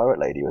lady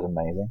was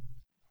amazing.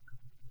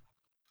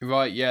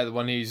 Right, yeah, the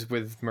one who's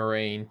with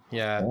Marine.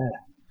 Yeah, Yeah,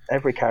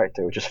 every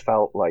character just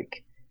felt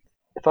like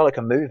it felt like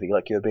a movie,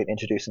 like you were being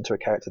introduced into a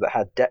character that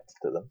had depth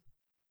to them,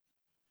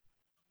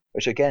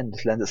 which again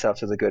just lends itself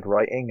to the good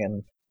writing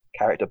and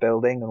character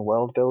building and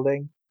world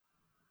building.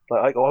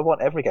 Like I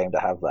want every game to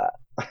have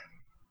that.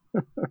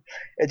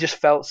 It just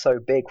felt so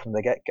big from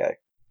the get go,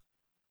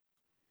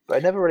 but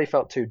it never really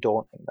felt too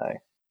daunting, though.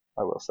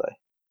 I will say,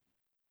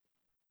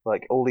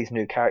 like all these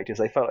new characters,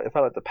 it felt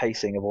like the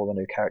pacing of all the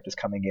new characters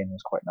coming in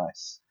was quite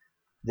nice.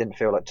 It didn't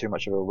feel like too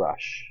much of a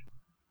rush.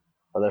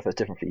 I don't know if it's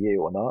different for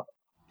you or not.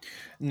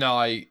 no,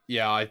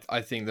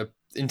 I think that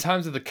in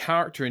terms of the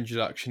character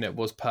introduction, it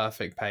was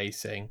perfect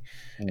pacing.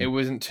 It Mm.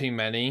 wasn't too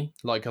many,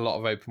 like a lot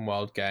of open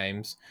world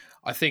games.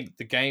 I think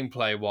the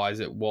gameplay wise,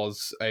 it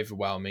was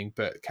overwhelming,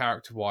 but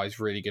character wise,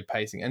 really good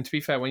pacing. And to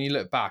be fair, when you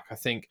look back, I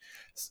think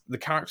the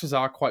characters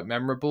are quite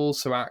memorable.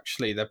 So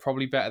actually, they're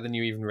probably better than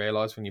you even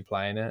realize when you're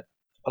playing it.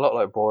 A lot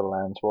like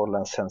Borderlands.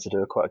 Borderlands tends to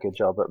do quite a good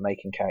job at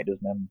making characters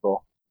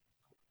memorable.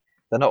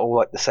 They're not all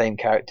like the same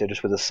character,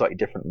 just with a slightly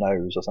different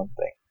nose or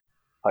something.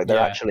 Like they're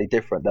Yeah, actually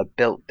different. They're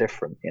built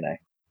different.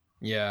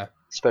 yeah,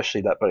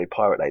 Especially that bloody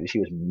pirate lady. She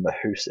was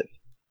mahoosive.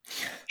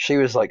 She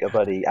was like a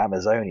bloody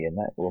Amazonian.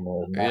 That woman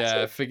was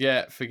yeah. massive.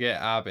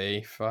 Forget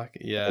Abby. Fuck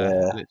yeah,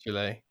 Yeah,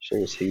 literally. she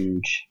was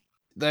huge.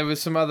 There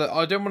was some other.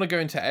 I don't want to go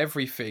into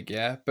every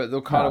figure, but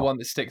the kind of No. one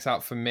that sticks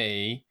out for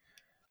me.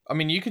 I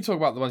mean, you can talk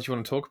about the ones you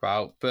want to talk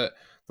about, but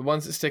the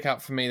ones that stick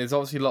out for me, there's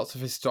obviously lots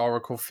of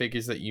historical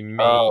figures that you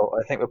meet. Oh,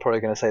 I think we're probably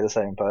going to say the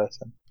same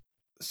person.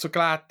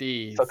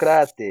 Socrates,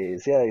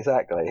 Socrates. Yeah,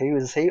 exactly.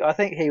 He. I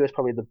think he was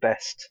probably the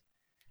best.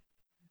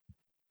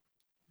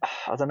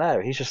 I don't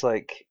know. He's just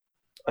like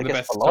I the guess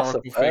best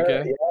historical philosopher.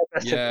 figure. Yeah,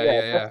 Yeah,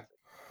 yeah, yeah.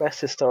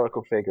 best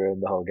historical figure in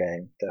the whole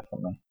game,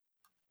 definitely.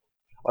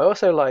 I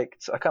also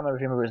liked. I can't remember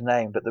if you remember his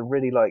name, but the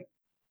really like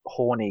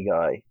horny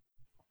guy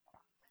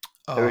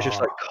who was just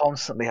Oh, like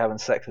constantly having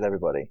sex with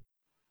everybody,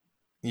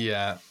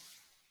 yeah.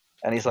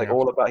 and he's like Yeah.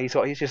 all about. He's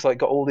just like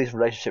got all these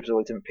relationships with all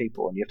these different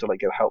people, and you have to like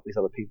go help these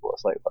other people.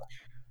 It's like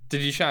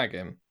Did you shag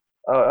him?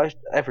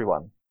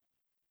 everyone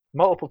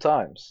multiple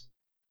times.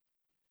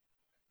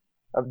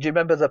 Do you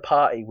remember the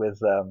party with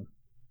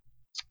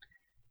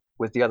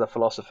the other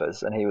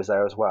philosophers, and he was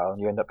there as well, and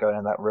you end up going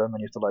in that room,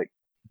 and you have to like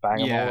bang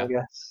them all, I Yeah,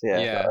 guess.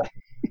 Yeah, yeah.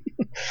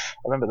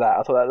 I remember that.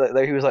 I thought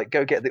that he was like,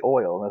 "Go get the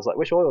oil," and I was like,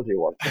 "Which oil do you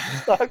want?"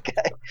 It's like,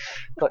 okay,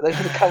 like they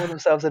just cover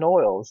themselves in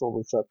oils all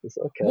of a sudden. It's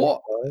okay,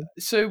 What?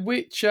 So,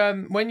 which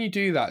when you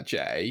do that,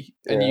 Jay,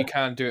 and yeah, you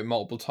can do it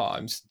multiple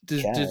times,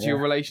 does can your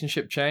yeah.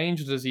 relationship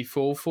change? Or does he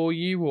fall for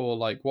you, or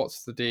like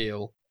what's the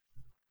deal?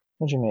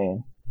 What do you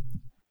mean?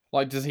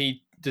 Like,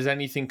 does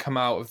anything come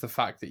out of the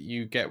fact that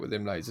you get with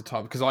him loads of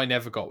time? Because I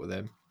never got with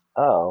him.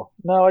 Oh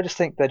no, I just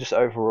think they're just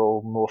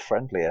overall more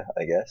friendlier.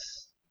 I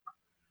guess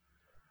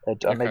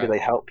maybe Okay. they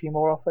help you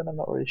more often. I'm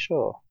not really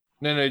sure.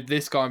 No, no,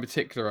 this guy in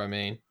particular. I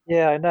mean,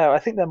 Yeah, I know. I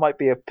think there might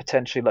be a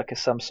potentially like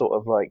some sort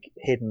of like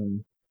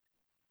hidden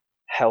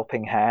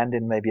helping hand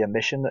in maybe a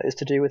mission that is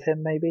to do with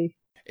him. Maybe.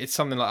 it's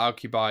something like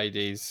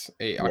Alcibiades.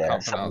 I Yeah,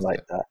 can't something pronounce like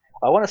it. that.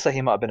 I want to say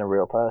he might have been a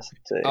real person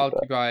too,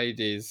 but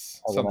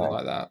Alcibiades, I don't something know.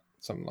 like that.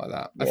 Something like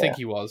that. I Yeah, think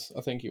he was.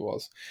 I think he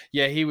was.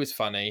 Yeah, he was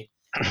funny.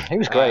 he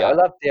was great. I Uh,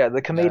 loved the yeah,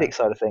 comedic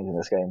side of things in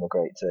this game were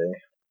great too.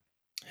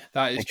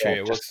 that is true. Again,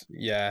 It just was.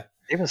 Yeah,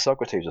 even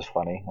Socrates was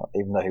funny,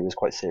 even though he was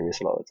quite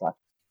serious a lot of the time.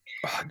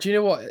 Do you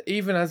know what?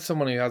 Even as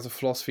someone who has a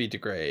philosophy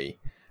degree,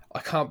 I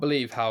can't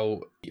believe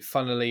how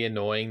funnily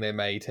annoying they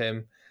made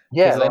him.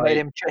 Yeah, Because they made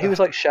him. He was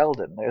like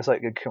Sheldon. It was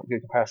like a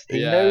good comparison.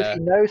 He knows. yeah, He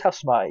knows how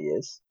smart he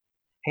is.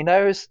 He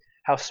knows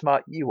how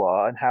smart you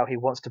are and how he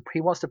wants to.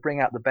 He wants to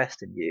bring out the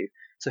best in you.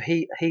 So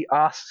he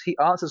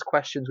answers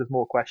questions with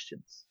more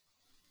questions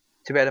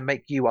to be able to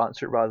make you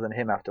answer it rather than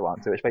him have to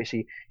answer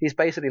it. He's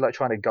basically like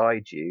trying to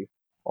guide you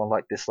on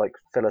like this like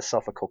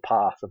philosophical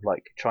path of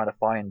like trying to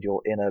find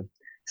your inner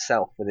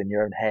self within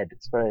your own head.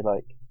 It's very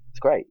like it's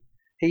great.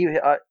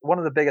 One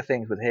of the bigger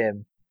things with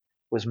him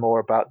was more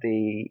about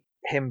the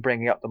him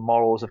bringing up the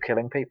morals of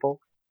killing people.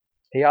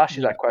 He asked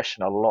you yeah, that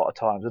question a lot of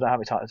times. I don't know how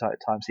many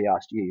times he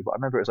asked you, but I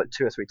remember it was like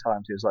 2 or 3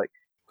 times. He was like,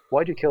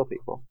 "Why do you kill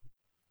people?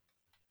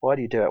 Why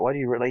do you do it? Why do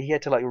you really?" He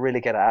had to like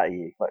really get it out of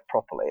you like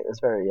properly. It was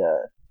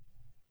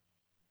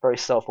very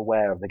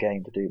self-aware of the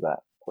game to do that.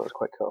 So it was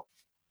quite cool.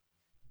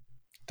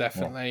 Yeah,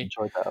 definitely.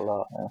 enjoyed that a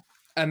lot. Yeah.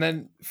 And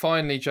then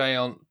finally, Jay,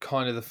 on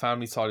kind of the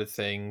family side of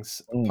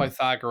things,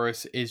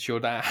 Pythagoras is your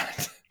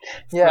dad.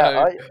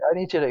 Yeah, So, I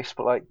need you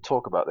to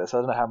talk about this. I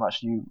don't know how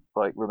much you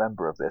like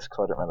remember of this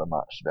because I don't remember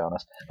much, to be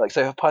honest. Like,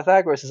 so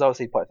Pythagoras is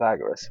obviously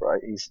Pythagoras,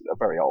 right? He's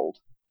very old,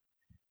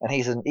 and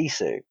he's an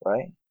Isu,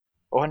 right?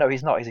 Or no,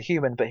 he's not. He's a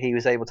human, but he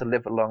was able to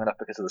live long enough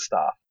because of the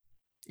staff.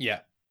 yeah.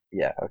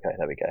 Yeah. Okay.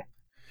 There we go.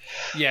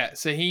 Yeah,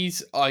 so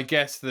I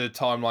guess the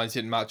timelines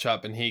didn't match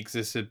up and he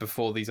existed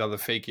before these other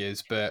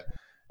figures, but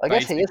I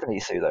guess he basically,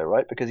 is an Isu though,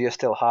 right? Because you're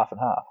still half and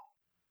half.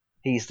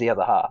 He's the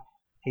other half.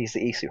 He's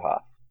the Isu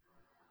half,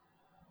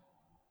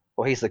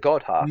 or he's the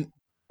god half,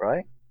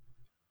 right?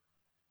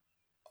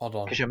 hold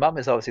on, Because your mum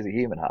is obviously the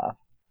human half.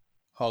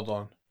 hold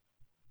on.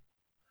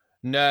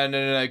 No,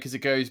 because it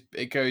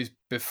goes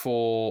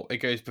before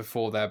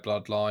their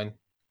bloodline.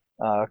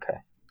 Oh, okay.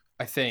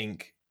 I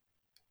think.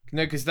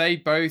 No, because they're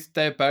both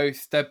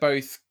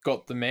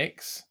got the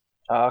mix.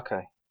 Oh,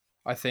 okay.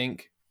 I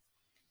think.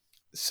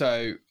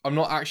 So I'm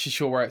not actually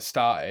sure where it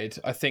started.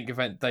 I think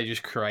they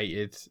just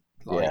created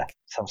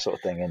some sort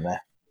of thing in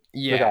there.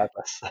 Yeah.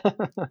 Regardless.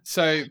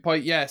 So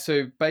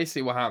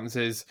basically what happens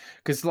is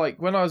because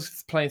like when I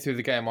was playing through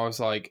the game, I was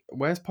like,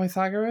 "Where's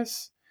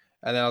Pythagoras?"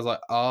 And then I was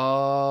like,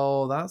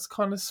 "Oh, that's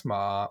kind of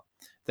smart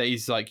that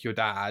he's like your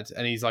dad,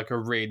 and he's like a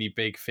really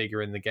big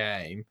figure in the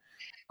game."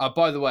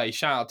 By the way,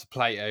 shout out to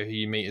Plato, who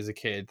you meet as a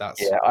kid.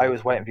 That's awesome. I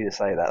was waiting for you to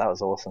say that. That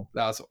was awesome.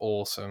 That's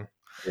awesome.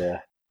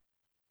 Yeah.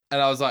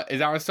 And I was like, "Is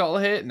Aristotle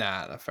here?"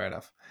 Nah, no, fair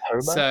enough.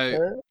 Homer?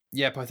 So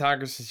yeah,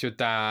 Pythagoras is your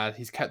dad.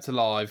 He's kept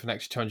alive for an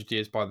extra 200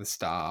 years by the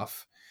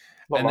staff.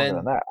 Not longer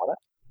than that, was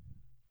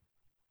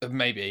it?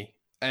 Maybe.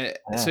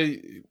 So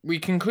we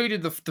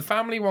concluded the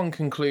family one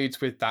concludes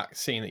with that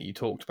scene that you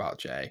talked about,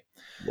 Jay.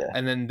 Yeah.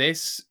 And then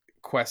this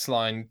quest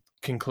line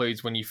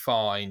concludes when you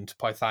find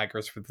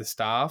Pythagoras with the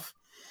staff.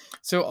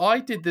 So I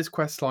did this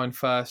quest line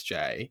first,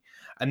 Jay,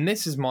 and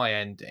this is my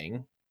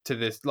ending to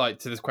this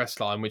quest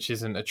line, which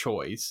isn't a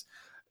choice.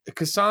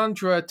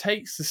 Cassandra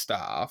takes the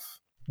staff.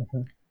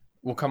 Mm-hmm.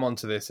 We'll come on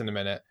to this in a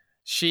minute.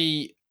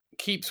 She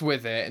keeps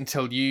with it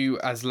until you,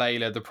 as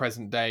Layla, the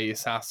present day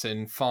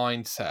assassin,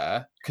 finds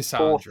her,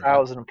 Cassandra.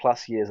 4,000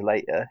 plus years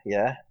later,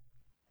 yeah.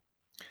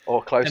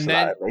 Or close to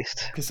that, at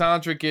least.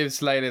 Cassandra gives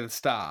Layla the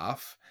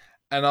staff,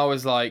 and I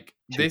was like,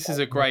 this is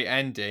a great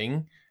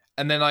ending.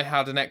 And then I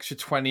had an extra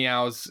 20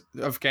 hours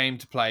of game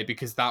to play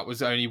because that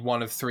was only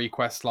one of 3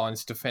 quest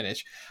lines to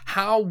finish.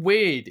 How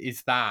weird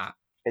is that?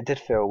 It did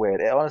feel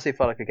weird. It honestly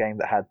felt like a game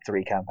that had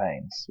 3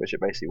 campaigns, which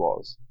it basically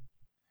was.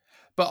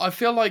 But I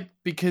feel like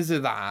because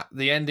of that,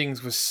 the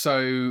endings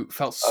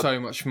felt so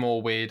much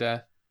more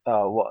weirder.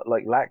 What,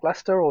 like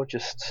lackluster or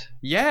just...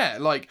 Yeah,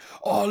 like,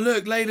 oh,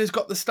 look, Layla's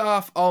got the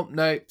staff. Oh,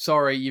 no,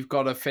 sorry, you've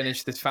got to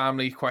finish this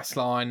family quest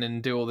line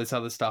and do all this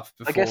other stuff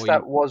before. I guess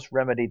that was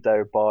remedied,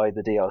 though, by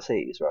the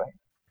DLCs, right?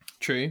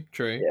 True.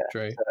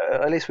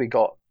 At least we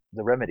got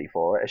the remedy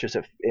for it. It's just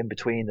in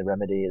between the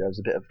remedy, there was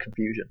a bit of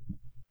confusion.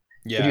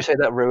 Yeah. Would you say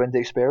that ruined the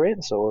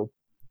experience, or...?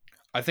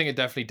 I think it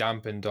definitely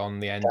dampened on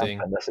the ending.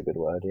 Dampened, that's a good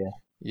word, yeah.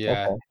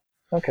 Yeah.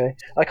 Okay.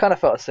 I kind of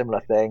felt a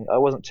similar thing. I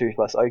wasn't too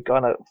fussed. I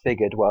kind of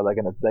figured, well, they're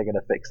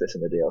gonna fix this in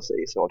the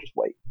DLC, so I'll just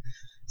wait.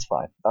 It's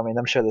fine. I mean,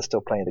 I'm sure there's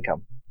still plenty to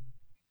come.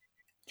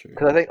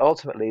 Because I think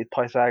ultimately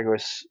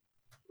Pythagoras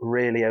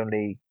really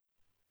only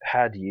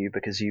had you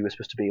because you were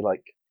supposed to be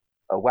like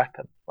a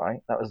weapon, right?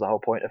 That was the whole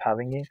point of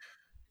having you.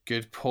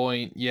 Good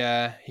point.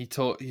 Yeah,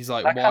 he's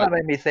like, that kind of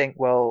made me think,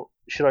 well,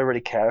 should I really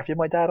care if you're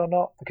my dad or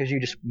not? Because you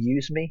just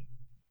used me,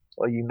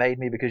 or you made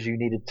me because you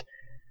needed,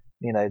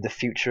 the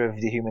future of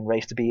the human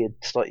race to be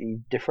slightly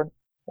different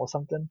or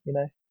something.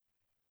 It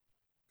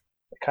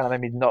kind of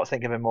made me not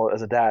think of him more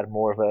as a dad,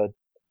 more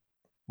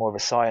of a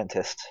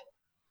scientist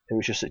who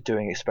was just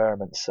doing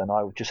experiments, and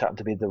I just happened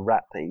to be the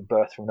rat that he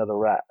birthed from another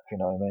rat. If you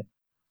know what I mean?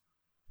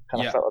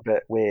 Kind of felt a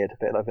bit weird, a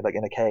bit like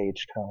in a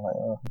cage. Kind of like,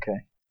 oh, okay.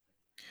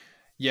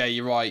 Yeah,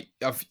 you're right.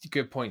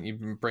 Good point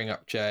you bring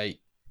up, Jay.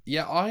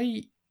 Yeah,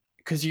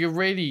 because you're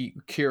really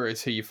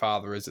curious who your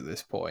father is at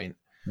this point.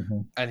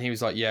 Mm-hmm. And he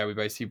was like, yeah, we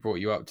basically brought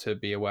you up to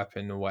be a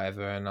weapon or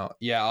whatever. And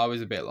I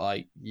was a bit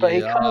like, yeah. But he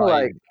kind of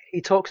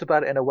he talks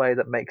about it in a way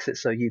that makes it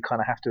so you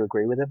kind of have to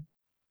agree with him.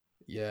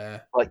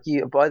 Yeah. Like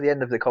by the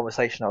end of the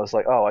conversation, I was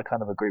like, oh, I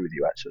kind of agree with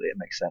you. Actually, it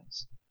makes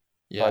sense.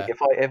 Like Yeah.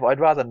 if I'd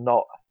rather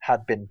not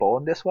had been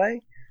born this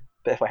way,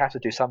 but if I have to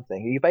do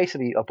something, you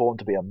basically are born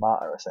to be a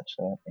martyr,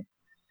 essentially, aren't you?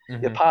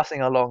 You're Hmm.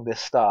 passing along this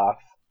staff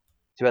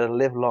to be able to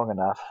live long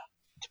enough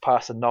to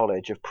pass the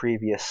knowledge of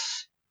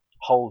previous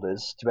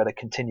holders to be able to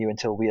continue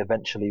until we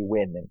eventually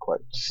win, in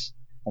quotes,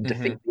 and Hmm.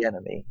 defeat the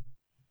enemy.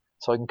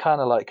 So I can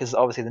kind of like, because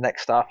obviously the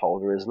next staff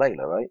holder is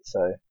Layla, right?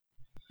 So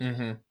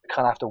Hmm. we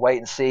kind of have to wait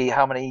and see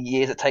how many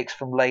years it takes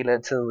from Layla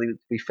until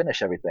we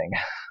finish everything.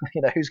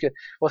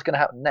 What's going to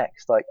happen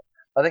next? Like,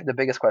 I think the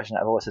biggest question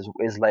out of all this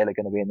is Layla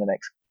going to be in the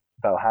next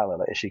Valhalla?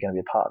 Like, is she going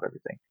to be a part of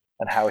everything?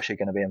 And how is she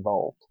going to be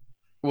involved?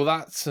 Well,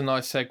 that's a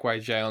nice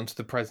segue, Jay, onto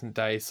the present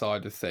day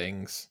side of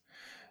things.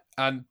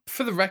 And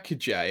for the record,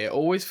 Jay, it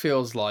always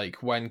feels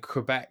like when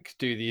Quebec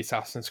do the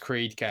Assassin's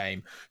Creed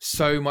game,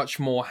 so much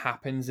more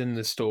happens in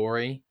the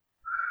story.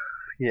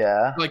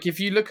 Yeah. Like, if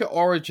you look at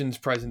Origin's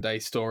present day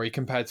story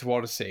compared to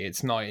Odyssey,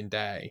 it's night and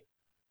day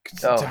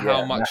Oh to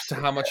how yeah,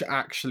 much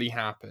actually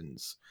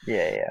happens.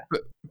 yeah.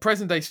 But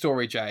present day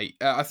story, Jay,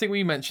 I think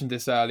we mentioned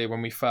this earlier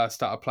when we first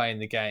started playing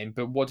the game,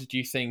 but what did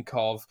you think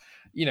of,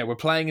 we're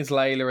playing as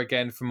Layla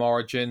again from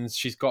Origins.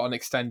 She's got an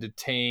extended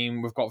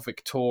team. We've got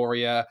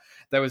Victoria.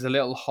 There was a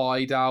little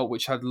hideout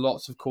which had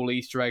lots of cool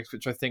Easter eggs,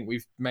 which I think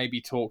we've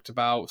maybe talked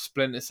about.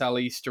 Splinter Cell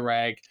Easter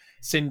egg,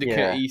 Syndicate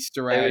Yeah.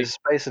 Easter It egg. was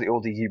basically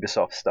all the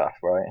Ubisoft stuff,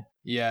 right?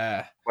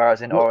 Yeah.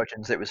 Whereas in What?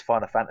 Origins, it was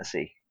Final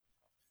Fantasy.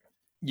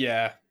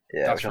 Yeah,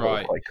 Yeah, which that's I thought was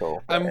right. quite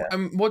cool. But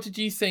yeah. What did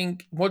you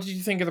think? What did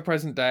you think of the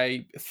present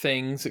day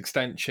things,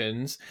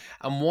 extensions,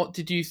 and what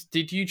did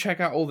you check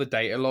out all the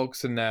data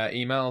logs and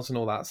emails and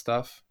all that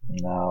stuff?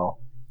 No,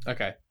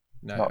 Okay,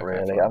 no, not okay,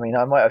 really. I fine. mean,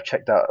 I might have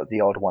checked out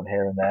the odd one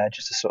here and there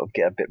just to sort of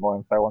get a bit more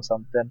info on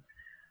something.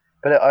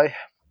 But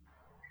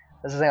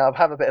that's the thing. I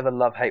have a bit of a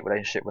love-hate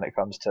relationship when it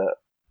comes to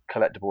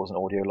collectibles and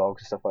audio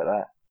logs and stuff like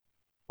that.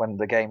 When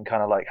the game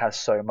kind of like has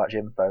so much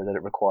info that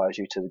it requires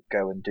you to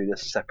go and do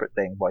this separate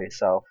thing by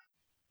yourself.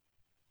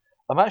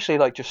 I'm actually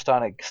like just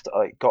starting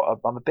like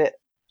I'm a bit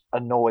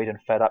annoyed and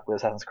fed up with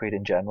Assassin's Creed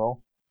in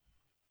general,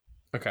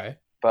 Okay,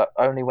 but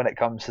only when it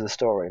comes to the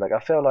story. Like I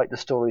feel like the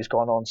story's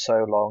gone on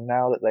so long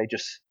now that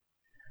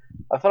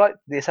I feel like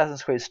the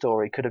Assassin's Creed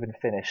story could have been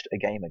finished a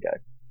game ago.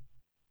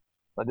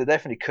 Like they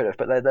definitely could have,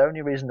 but the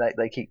only reason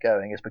they keep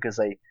going is because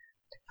they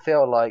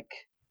feel like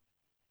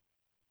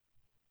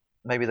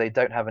maybe they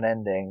don't have an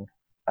ending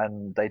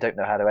and they don't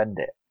know how to end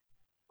it,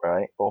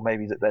 right? Or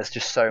maybe that there's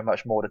just so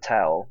much more to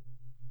tell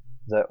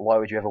that why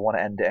would you ever want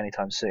to end it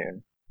anytime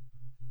soon?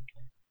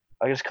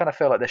 I just kind of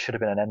feel like there should have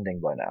been an ending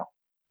by now.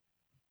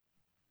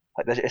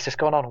 Like it's just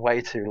gone on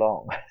way too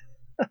long.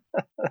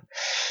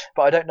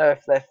 But I don't know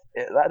if that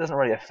doesn't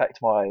really affect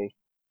my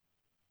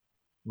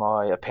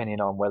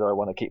opinion on whether I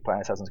want to keep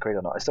playing Assassin's Creed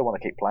or not. I still want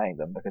to keep playing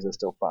them because they're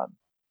still fun.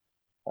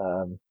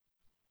 Um,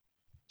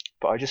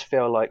 but I just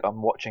feel like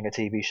I'm watching a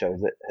TV show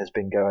that has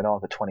been going on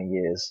for 20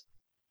 years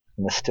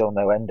and there's still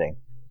no ending.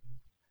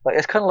 Like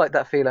it's kind of like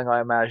that feeling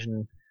I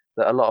imagine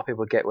that a lot of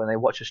people get when they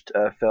watch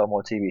a film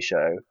or TV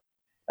show,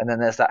 and then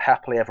there's that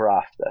happily ever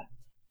after,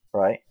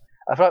 right?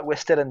 I feel like we're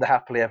still in the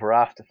happily ever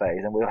after phase,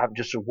 and we haven't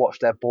just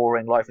watched their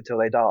boring life until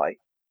they die.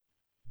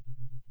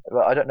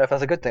 But I don't know if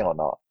that's a good thing or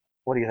not.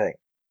 What do you think?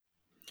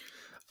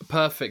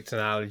 perfect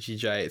analogy,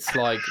 Jay. It's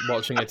like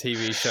watching a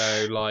TV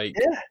show like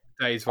Yeah,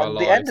 Days of Our and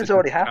the end Lives. has It just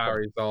already happened,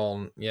 carries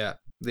on. Yeah,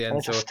 the and end.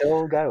 it's just So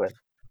still going.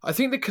 I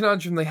think the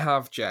conundrum they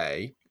have,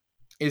 Jay,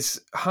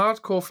 is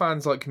hardcore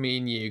fans like me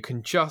and you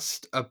can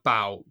just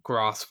about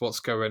grasp what's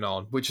going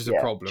on, which is a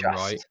Yeah, problem,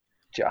 right?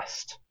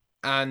 just.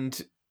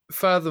 And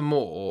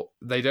furthermore,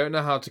 they don't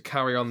know how to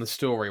carry on the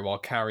story while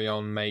carrying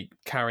on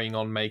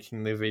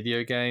making the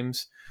video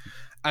games.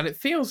 And it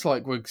feels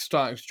like we're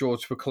starting to draw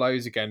to a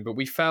close again, but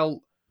we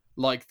felt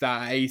like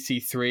that at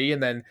AC3,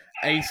 and then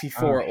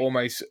AC4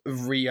 almost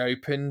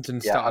reopened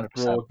and Yeah, started 100%,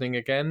 broadening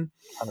again.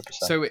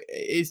 100%. So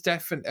it's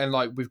definitely, and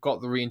like we've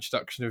got the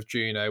reintroduction of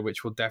Juno,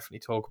 which we'll definitely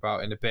talk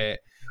about in a bit.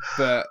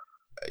 But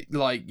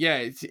like,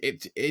 yeah,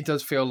 it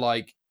does feel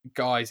like,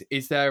 guys,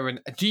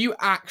 do you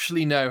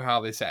actually know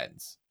how this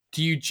ends?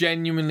 Do you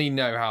genuinely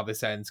know how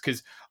this ends?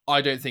 Because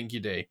I don't think you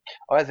do.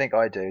 I think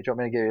I do. Do you want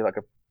me to give you like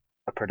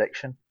a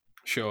prediction?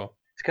 Sure,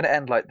 It's going to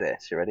end like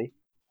this. You ready?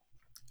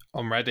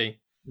 I'm ready.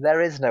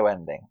 There is no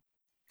ending.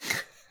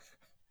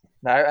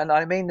 No, and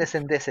I mean this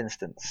in this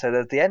instance. So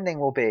that the ending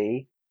will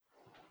be,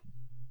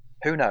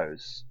 who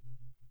knows?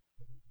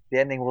 The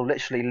ending will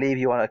literally leave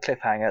you on a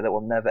cliffhanger that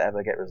will never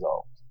ever get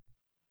resolved.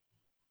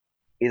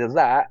 Either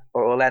that,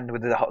 or it will end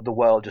with the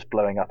world just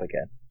blowing up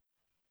again.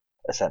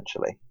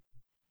 Essentially,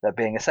 there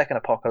being a second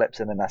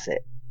apocalypse, and then that's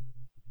it.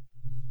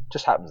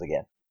 Just happens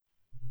again.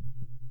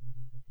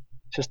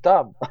 It's just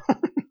dumb.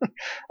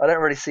 I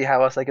don't really see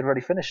how else they could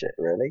really finish it.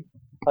 Really,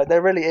 like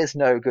there really is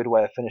no good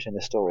way of finishing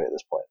this story at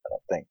this point. I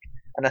don't think,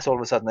 unless all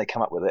of a sudden they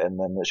come up with it and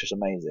then it's just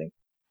amazing.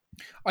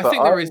 I But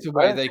think there is a I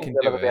way don't they think can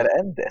they'll do ever be able it. to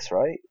end this,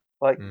 right?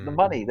 Like the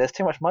money, there's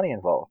too much money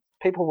involved.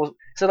 People will.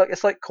 So like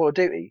it's like Call of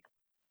Duty.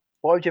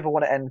 Why would you ever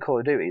want to end Call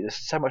of Duty? There's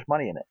so much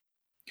money in it.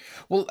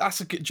 Well,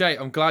 that's a good, Jay.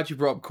 I'm glad you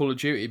brought up Call of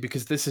Duty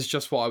because this is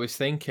just what I was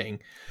thinking.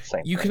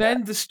 You can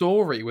end the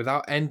story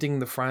without ending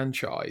the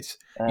franchise.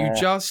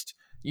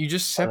 You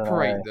just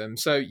separate them.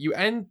 So you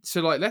end.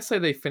 So like, let's say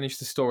they finish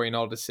the story in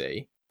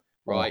Odyssey,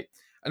 right?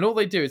 And all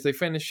they do is they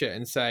finish it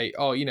and say,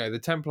 oh, you know, the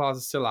Templars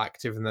are still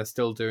active and they're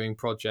still doing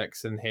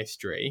projects and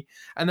history.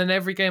 And then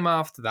every game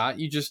after that,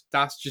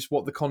 that's just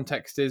what the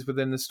context is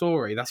within the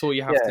story. That's all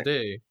you have to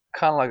do.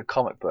 Kind of like a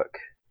comic book.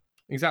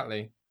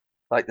 Exactly.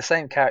 Like the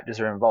same characters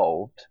are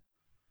involved.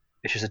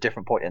 It's just a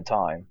different point in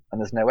time, and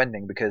there's no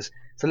ending because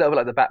it's a little bit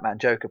like the Batman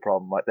Joker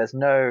problem. Like there's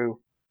no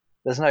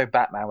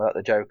Batman without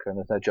the Joker, and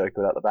there's no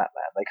Joker without the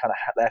Batman. They kind of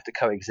they have to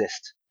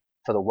coexist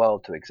for the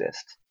world to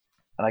exist.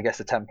 And I guess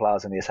the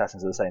Templars and the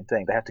Assassins are the same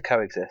thing. They have to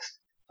coexist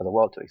for the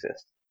world to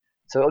exist.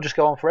 So it'll just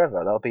go on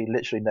forever. There'll be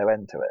literally no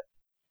end to it.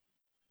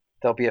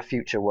 There'll be a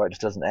future where it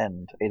just doesn't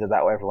end. Either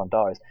that or everyone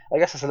dies. I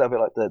guess it's a little bit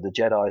like the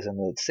Jedis and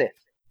the Sith.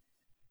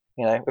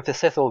 You know, if the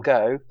Sith all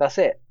go, that's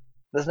it.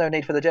 There's no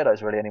need for the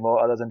Jedis really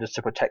anymore, other than just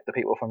to protect the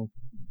people from,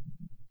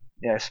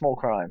 you know, small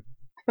crime.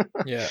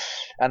 Yeah.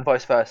 And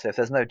vice versa. If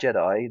there's no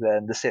Jedi,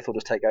 then the Sith will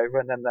just take over,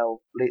 and then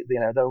they'll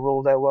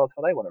rule their world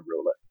how they want to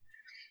rule it.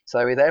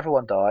 So either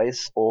everyone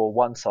dies, or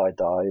one side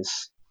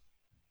dies,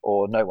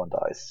 or no one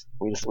dies.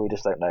 We just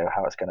don't know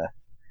how it's gonna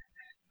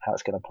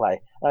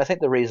play. And I think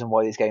the reason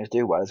why these games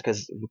do well is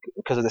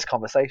because of this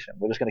conversation.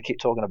 We're just going to keep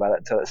talking about it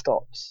until it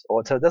stops,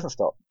 or until it doesn't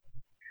stop.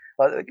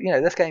 Like, you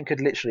know, this game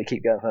could literally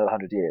keep going for another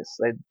 100 years.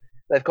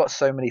 They've got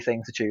so many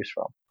things to choose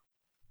from.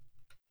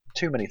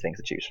 Too many things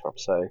to choose from.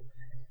 So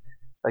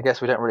I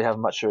guess we don't really have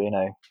much, you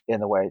know, in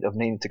the way of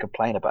needing to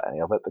complain about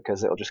any of it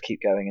because it'll just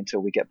keep going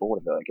until we get bored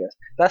of it, I guess.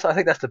 I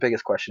think that's the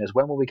biggest question is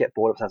when will we get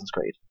bored of Assassin's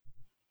Creed?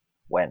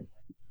 When?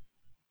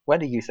 When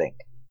do you think?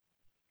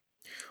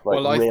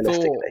 Like, well,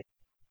 realistically.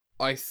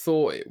 I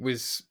thought it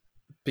was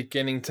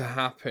beginning to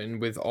happen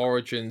with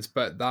Origins,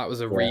 but that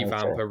was a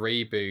revamp, a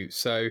reboot.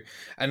 So,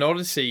 and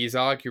Odyssey is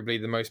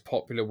arguably the most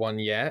popular one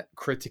yet,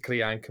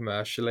 critically and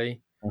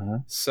commercially.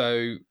 Mm-hmm.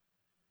 So,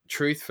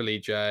 truthfully,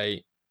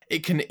 Jay,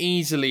 it can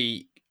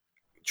easily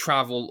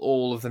travel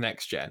all of the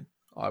next gen,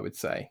 I would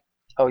say.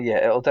 Oh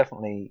yeah, it'll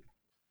definitely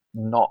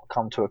not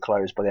come to a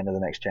close by the end of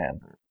the next gen.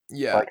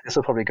 Yeah, like this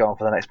will probably go on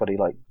for the next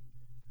like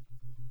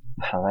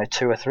I don't know,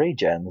 2 or 3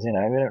 gens. You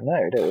know, we don't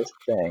know. That's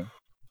the thing.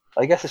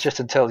 I guess it's just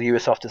until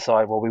Ubisoft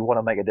decide, well, we want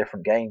to make a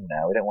different game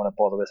now. We don't want to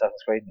bother with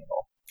Assassin's Creed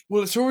anymore.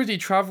 Well, it's already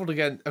travelled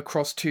again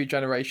across 2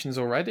 generations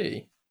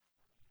already.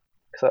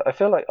 So I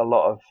feel like a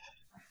lot of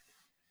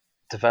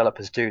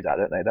developers do that,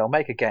 don't they? They'll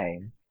make a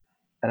game,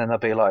 and then they'll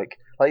be like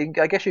I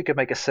guess you could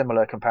make a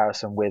similar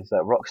comparison with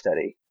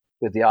Rocksteady,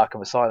 with the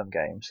Arkham Asylum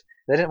games.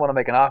 They didn't want to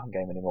make an Arkham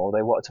game anymore.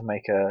 They wanted to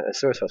make a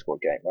Suicide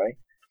Squad game, right?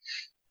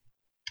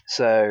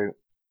 So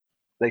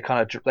they're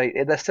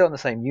still in the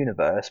same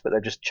universe, but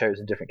they've just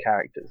chosen different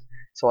characters.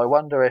 So I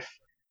wonder if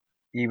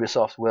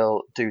Ubisoft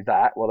will do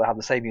that, or they'll have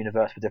the same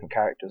universe with different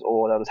characters,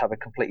 or they'll just have a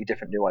completely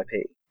different new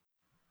IP.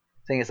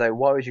 Thing is, though,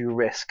 why would you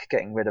risk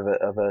getting rid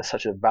of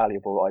such a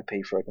valuable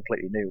IP for a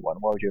completely new one?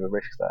 Why would you ever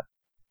risk that?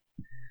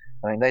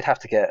 I mean, they'd have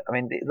to get. I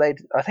mean,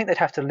 I think they'd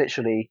have to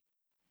literally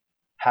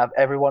have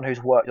everyone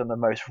who's worked on the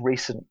most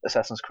recent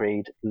Assassin's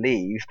Creed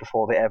leave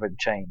before they ever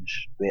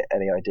change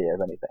any idea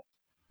of anything,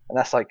 and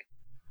that's like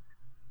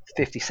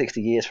 50,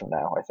 60 years from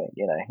now, I think.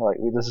 You know, like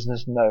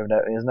there's no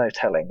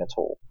telling at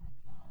all.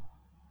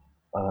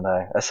 I don't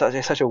know.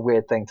 It's such a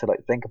weird thing to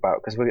like think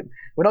about because we're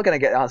not going to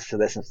get the answer to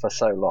this for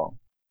so long.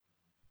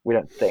 We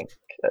don't think,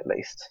 at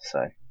least. So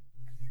I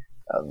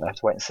don't know. Have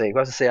to wait and see. We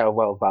have to see how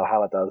well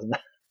Valhalla does.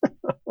 I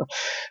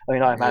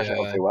mean, I imagine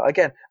it'll do well.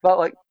 Again, but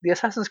like the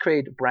Assassin's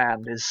Creed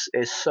brand is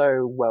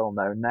so well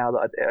known now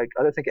that I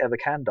don't think it ever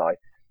can die.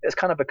 It's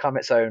kind of become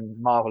its own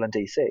Marvel and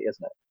DC,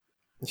 isn't it?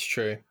 It's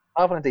true.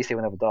 Marvel and DC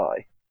will never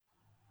die.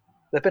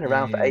 They've been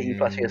around for 80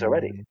 plus years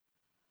already.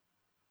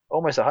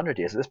 Almost 100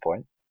 years at this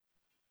point.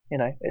 You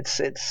know,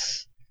 it's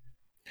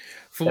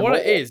for what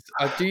it is.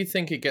 I do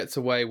think it gets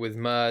away with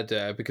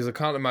murder because I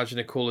can't imagine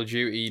a Call of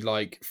Duty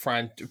like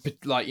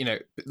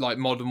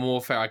Modern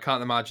Warfare. I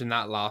can't imagine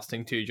that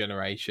lasting 2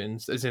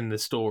 generations, as in the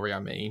story. I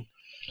mean,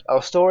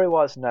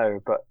 story-wise, no,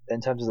 but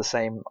in terms of the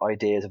same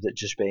ideas of it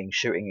just being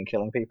shooting and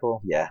killing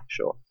people, yeah,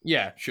 sure.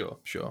 Yeah, sure.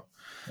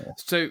 Yeah.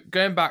 So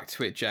going back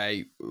to it,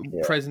 Jay,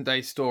 present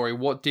day story.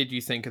 What did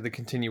you think of the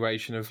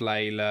continuation of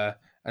Layla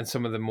and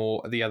some of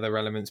the other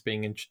elements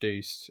being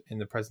introduced in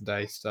the present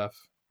day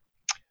stuff?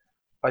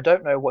 I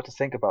don't know what to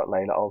think about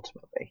Layla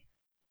ultimately.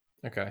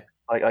 Okay.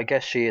 I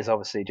guess she is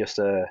obviously just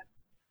a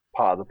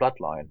part of the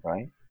bloodline,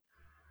 right?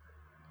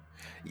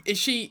 Is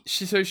she?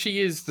 So she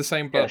is the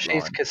same bloodline. Yeah,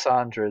 she's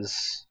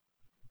Cassandra's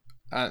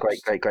great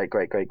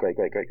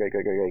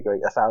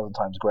 1,000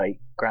 times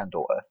great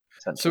granddaughter.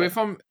 So if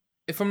I'm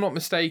not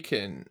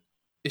mistaken,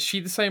 is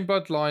she the same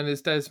bloodline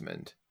as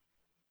Desmond?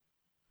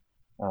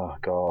 Oh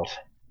God,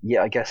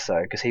 yeah, I guess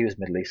so because he was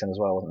Middle Eastern as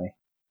well, wasn't he?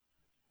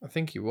 I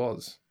think he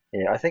was.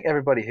 Yeah, I think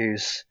everybody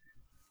who's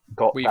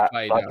got that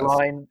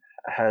bloodline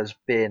has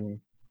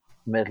been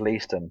Middle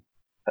Eastern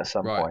at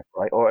some point,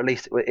 right? Or at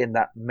least in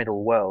that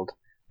middle world.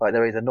 Like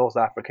they're either North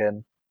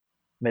African,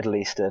 Middle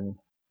Eastern,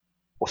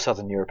 or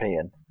Southern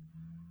European.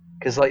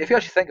 Because like if you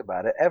actually think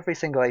about it, every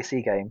single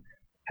AC game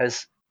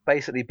has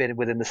basically been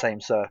within the same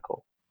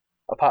circle,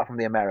 apart from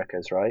the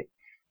Americas, right?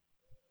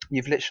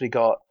 You've literally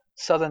got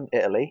Southern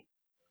Italy,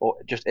 or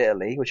just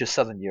Italy, which is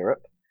Southern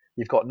Europe.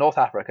 You've got North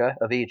Africa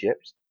of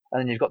Egypt, and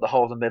then you've got the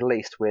whole of the Middle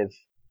East with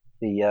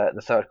the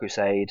Third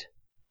Crusade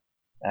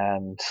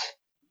and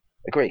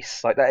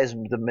Greece. Like that is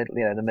the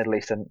Middle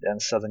East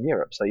and Southern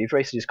Europe. So you've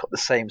basically just got the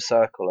same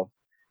circle of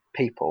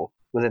people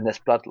within this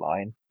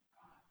bloodline,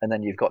 and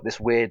then you've got this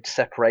weird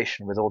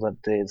separation with all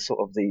the sort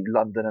of the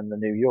London and the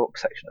New York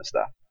section of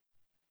stuff,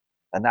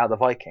 and now the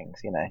Vikings,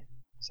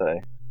 So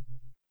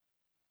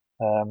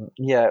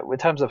yeah, in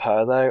terms of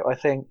her though,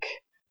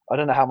 I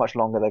don't know how much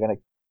longer they're going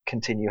to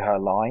continue her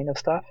line of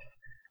stuff.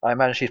 I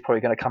imagine she's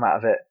probably going to come out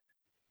of it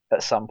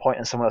at some point,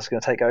 and someone else is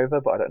going to take over,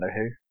 but I don't know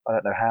who. I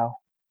don't know how.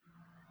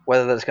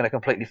 Whether that's going to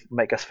completely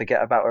make us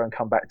forget about her and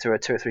come back to her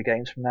 2 or 3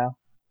 games from now,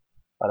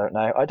 I don't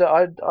know. I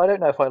don't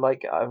know if I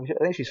like. I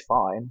think she's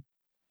fine,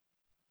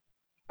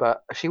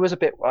 but she was a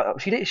bit.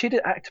 She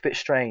did act a bit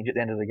strange at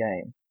the end of the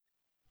game.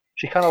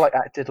 She kind of like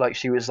acted like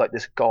she was like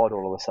this god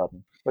all of a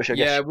sudden, which I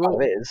guess she kind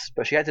of is.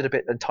 But she acted a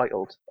bit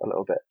entitled, a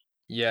little bit.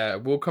 Yeah,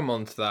 we'll come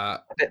on to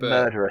that. A bit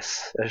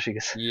murderous, as she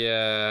gets.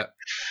 Yeah.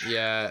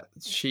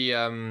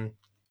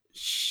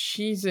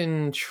 She's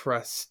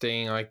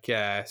interesting, I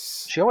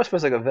guess. She almost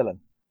feels like a villain.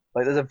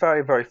 Like there's a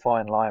very, very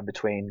fine line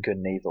between good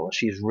and evil, and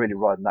she's really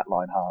riding that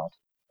line hard.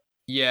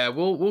 Yeah,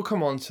 we'll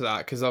come on to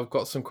that because I've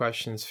got some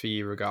questions for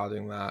you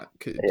regarding that.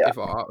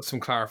 Some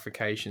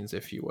clarifications,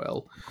 if you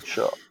will.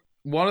 Sure.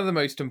 One of the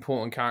most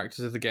important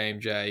characters of the game,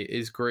 Jay,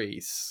 is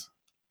Greece.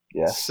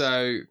 Yes.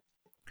 So,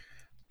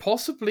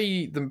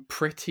 possibly the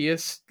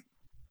prettiest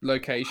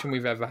location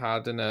we've ever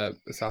had in a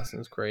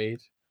Assassin's Creed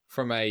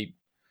from a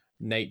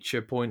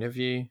nature point of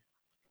view.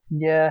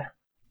 Yeah.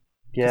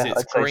 Yeah, it's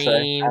I'd green,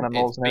 say so.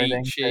 Animals it's and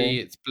everything. beachy,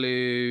 it's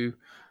blue.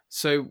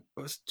 So,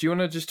 do you want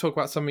to just talk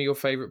about some of your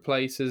favourite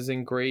places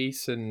in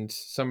Greece and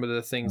some of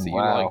the things that you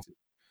liked?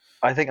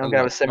 I think I'm going to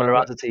have a similar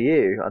answer to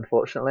you,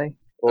 unfortunately.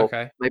 Or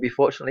maybe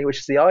fortunately, which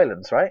is the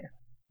islands, right?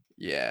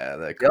 Yeah,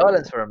 they're cool. The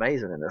islands were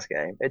amazing in this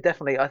game. I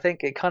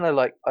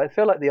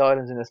feel like the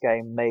islands in this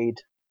game made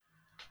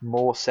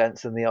more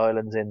sense than the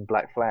islands in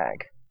Black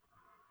Flag.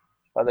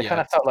 Like they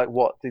kind of felt like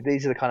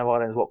these are the kind of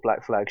islands what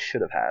Black Flag should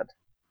have had.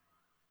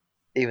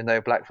 Even though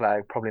Black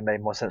Flag probably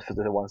made more sense for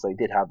the ones they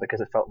did have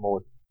because it felt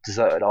more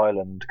deserted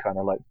island, kind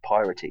of like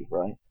piratey,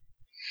 right?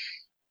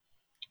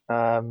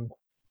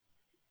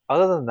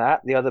 Other than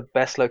that, the other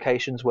best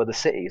locations were the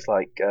cities,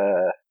 like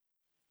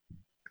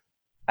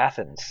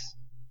Athens,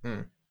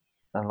 and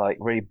like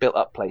really built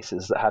up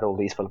places that had all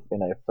these,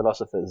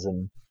 philosophers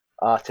and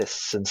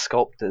artists and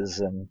sculptors,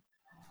 and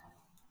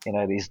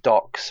these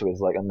docks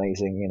with like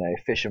amazing,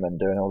 fishermen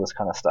doing all this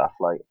kind of stuff.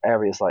 Like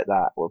areas like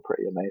that were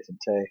pretty amazing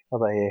too. How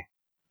about you?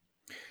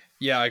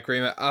 Yeah, I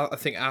agree. I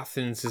think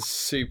Athens is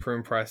super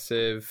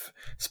impressive.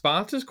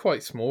 Sparta's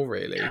quite small,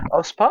 really.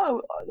 Oh, Sparta,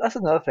 that's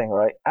another thing,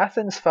 right?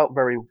 Athens felt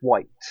very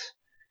white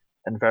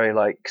and very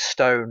like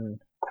stone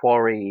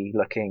quarry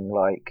looking,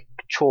 like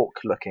chalk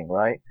looking,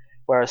 right?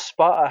 Whereas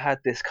Sparta had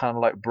this kind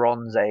of like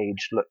Bronze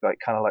Age look, like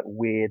kind of like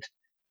weird,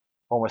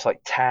 almost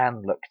like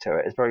tan look to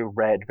it. It's very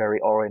red,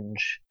 very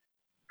orange,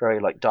 very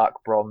like dark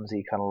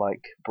bronzy, kind of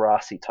like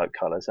brassy type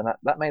colors, and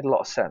that made a lot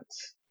of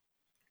sense.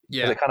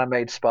 Yeah, it kind of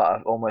made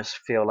Sparta almost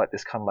feel like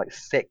this kind of like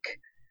thick,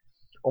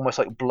 almost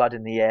like blood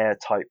in the air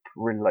type,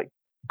 really like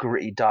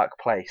gritty, dark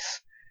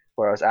place.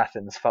 Whereas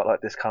Athens felt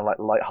like this kind of like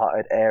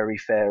light-hearted, airy,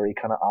 fairy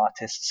kind of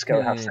artists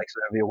go have sex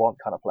whenever you want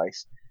kind of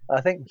place. And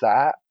I think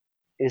that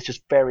is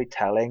just very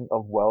telling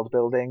of world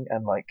building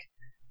and like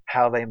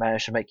how they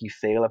managed to make you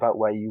feel about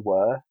where you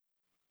were,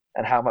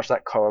 and how much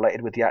that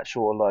correlated with the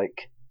actual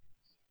like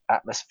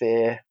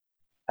atmosphere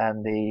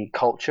and the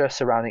culture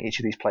surrounding each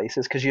of these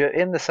places, because you're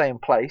in the same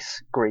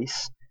place,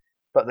 Greece,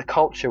 but the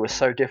culture was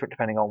so different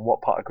depending on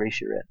what part of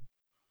Greece you're in.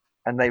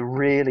 And they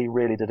really,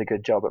 really did a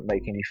good job at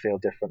making you feel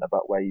different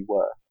about where you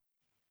were.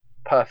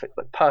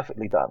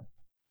 Perfectly done.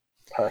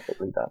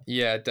 Perfectly done.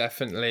 Yeah,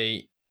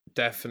 definitely.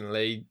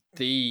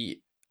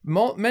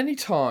 Many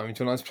times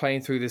when I was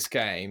playing through this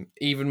game,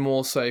 even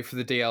more so for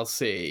the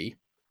DLC,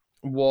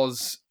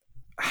 was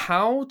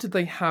how did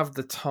they have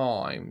the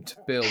time to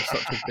build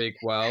such a big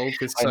world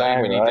with so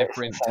many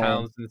different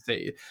towns and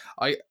cities?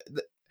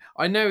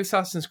 I know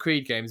Assassin's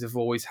Creed games have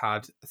always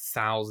had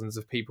thousands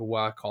of people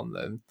work on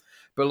them,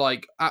 but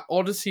like at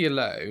Odyssey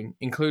alone,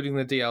 including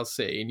the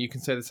DLC, and you can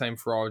say the same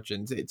for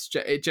Origins,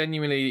 it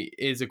genuinely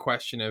is a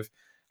question of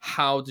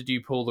how did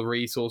you pull the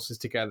resources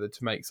together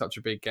to make such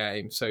a big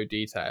game so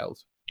detailed?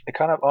 It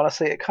kind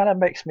of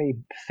makes me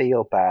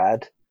feel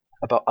bad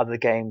about other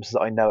games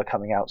that I know are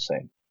coming out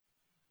soon.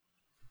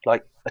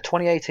 Like a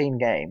 2018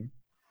 game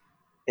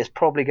is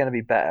probably going to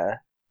be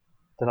better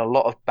than a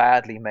lot of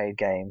badly made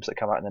games that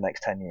come out in the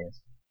next 10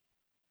 years.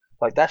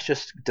 Like that's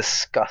just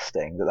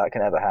disgusting that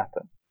can ever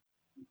happen.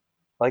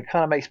 Like it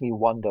kind of makes me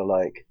wonder,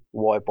 like,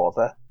 why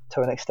bother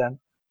to an extent?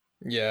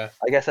 Yeah.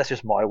 I guess that's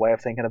just my way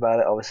of thinking about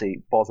it.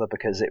 Obviously, bother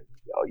because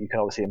you can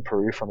obviously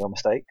improve from your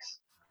mistakes.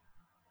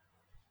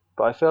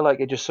 But I feel like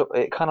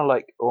it kind of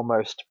like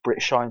almost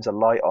shines a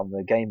light on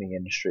the gaming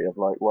industry of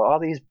like, well, are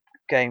these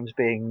games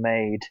being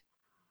made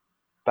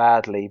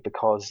badly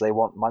because they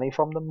want money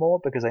from them more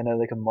because they know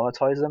they can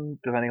monetize them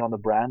depending on the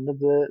brand of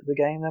the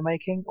game they're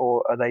making,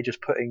 or are they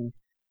just putting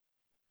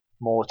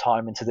more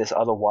time into this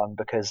other one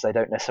because they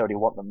don't necessarily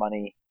want the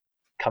money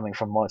coming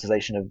from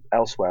monetization of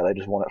elsewhere? They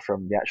just want it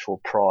from the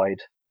actual pride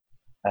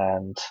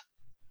and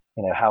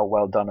how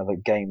well done of a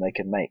game they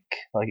can make.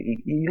 Like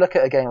you look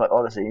at a game like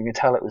Odyssey, you can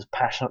tell it was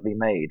passionately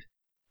made.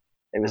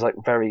 It was like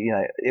very,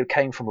 it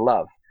came from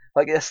love.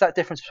 Like it's that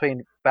difference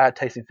between bad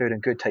tasting food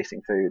and good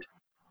tasting food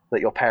that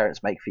your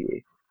parents make for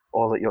you,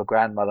 or that your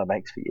grandmother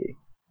makes for you.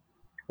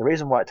 The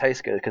reason why it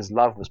tastes good is because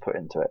love was put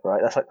into it, right?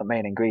 That's like the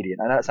main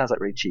ingredient. I know it sounds like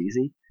really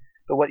cheesy,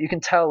 but what you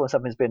can tell when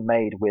something's been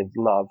made with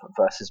love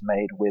versus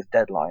made with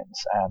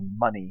deadlines and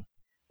money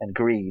and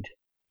greed.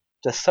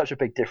 There's such a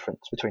big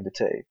difference between the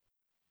two,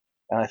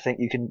 and I think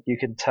you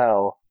can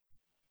tell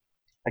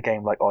a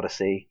game like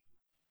Odyssey,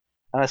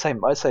 and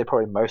I'd say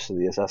probably most of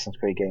the Assassin's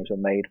Creed games were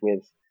made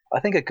with, I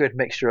think, a good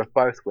mixture of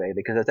both, really,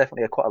 because there's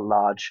definitely quite a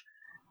large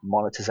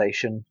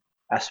monetization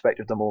aspect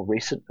of the more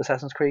recent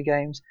Assassin's Creed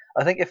games.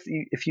 I think if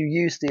you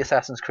use the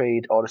Assassin's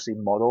Creed Odyssey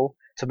model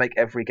to make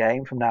every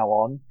game from now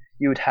on,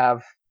 you would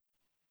have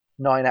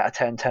 9 out of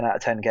 10, 10 out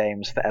of 10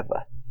 games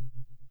forever.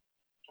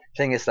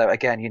 Thing is, though,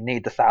 again, you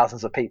need the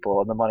thousands of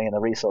people and the money and the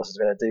resources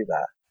to be able to do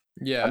that.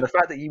 Yeah. And the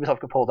fact that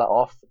Ubisoft could pull that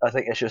off, I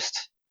think, is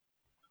just,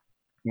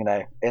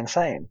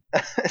 insane.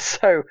 It's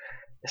so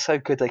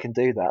good they can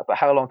do that, but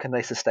how long can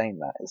they sustain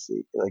that?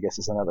 I guess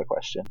is another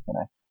question.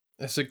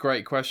 That's a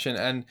great question.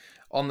 And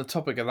on the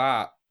topic of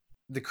that,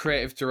 the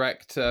creative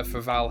director for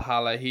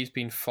Valhalla, he's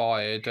been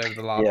fired over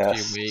the last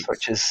Yes, few weeks.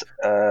 which is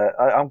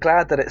I'm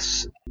glad that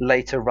it's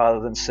later rather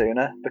than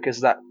sooner,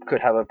 because that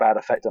could have a bad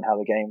effect on how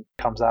the game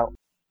comes out.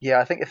 Yeah,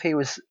 I think if he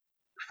was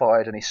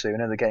fired any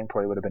sooner, the game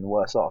probably would have been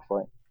worse off,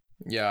 right?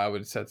 Yeah, I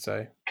would have said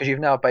so. Because you've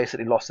now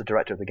basically lost the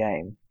director of the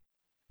game,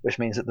 which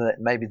means that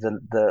maybe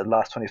the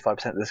last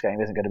 25% of this game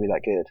isn't going to be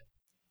that good.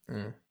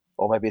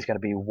 Or maybe it's going to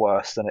be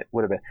worse than it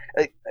would have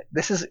been.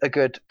 This is a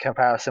good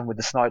comparison with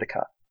the Snyder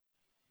Cut.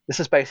 This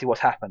is basically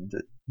what's happened.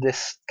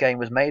 This game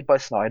was made by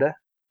Snyder,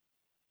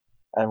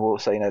 and we'll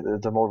say,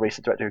 the more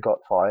recent director who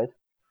got fired,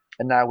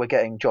 and now we're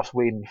getting Joss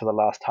Whedon for the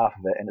last half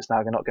of it, and it's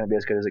now not going to be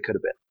as good as it could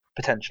have been,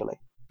 potentially.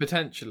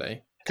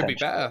 Could be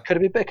better. Could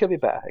be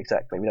better,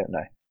 exactly. We don't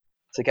know.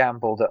 It's a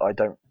gamble that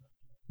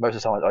most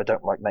of the time I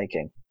don't like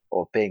making,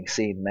 or being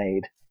seen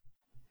made.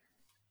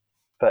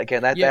 But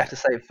again, they have to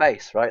save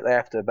face, right? They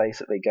have to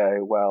basically go,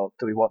 well,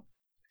 do we want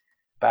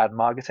bad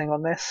marketing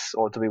on this,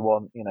 or do we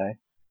want, the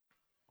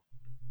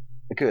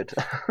good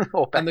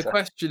or better? And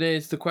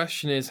the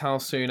question is, how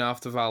soon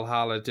after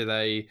Valhalla do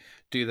they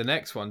do the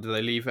next one? Do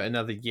they leave it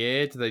another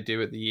year? Do they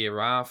do it the year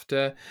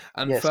after?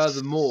 And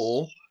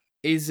furthermore,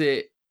 is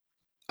it?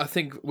 I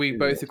think we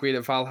both agree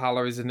that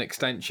Valhalla is an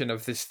extension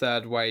of this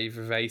third wave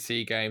of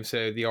AC games,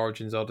 so the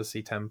Origins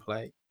Odyssey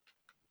template.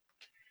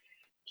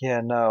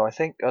 Yeah, no, I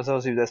think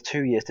there's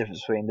 2 years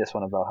difference between this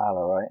one and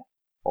Valhalla, right?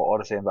 Or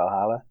Odyssey and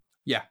Valhalla.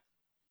 Yeah.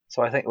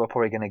 So I think we're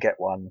probably going to get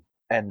one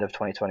end of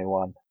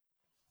 2021,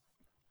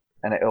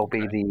 and it'll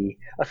be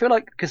I feel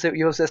like because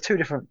there's 2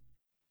 different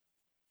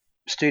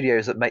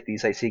studios that make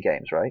these AC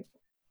games, right?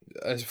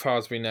 As far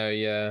as we know,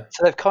 yeah.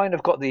 So they've kind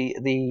of got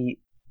the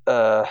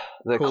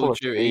Call of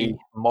Duty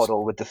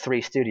model with the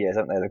 3 studios,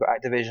 haven't they? They've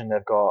got Activision,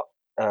 they've got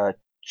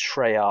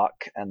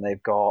Treyarch, and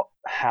they've got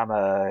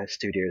Hammer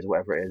Studios,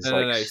 whatever it is.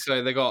 No.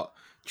 So they got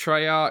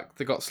Treyarch,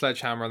 they got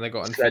Sledgehammer, and they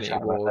got Infinity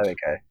Ward.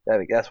 There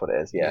we go. That's what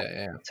it is.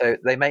 Yeah. So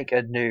they make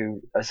a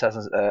new a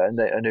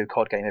new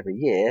COD game every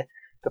year,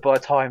 but by the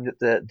time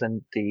that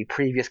the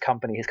previous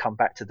company has come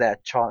back to their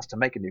chance to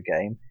make a new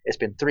game, it's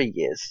been 3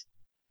 years.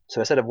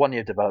 So instead of 1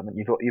 year of development,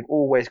 you've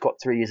always got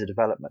 3 years of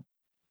development,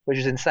 which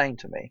is insane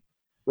to me.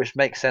 Which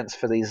makes sense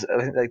for these. I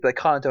think they're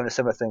kind of doing a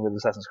similar thing with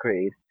Assassin's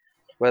Creed,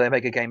 where they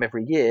make a game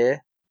every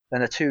year,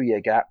 then a 2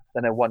 year gap,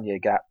 then a 1 year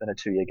gap, then a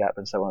 2 year gap,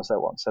 and so on and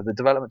so on. So the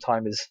development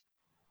time is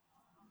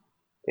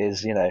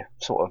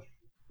sort of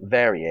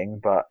varying.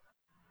 But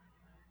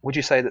would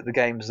you say that the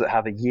games that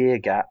have a year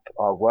gap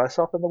are worse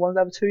off than the ones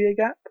that have a 2 year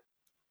gap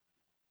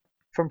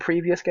from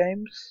previous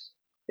games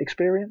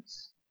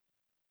experience?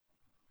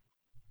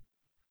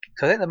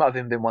 So I think there might have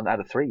even been one that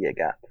had a 3 year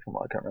gap, from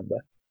what I can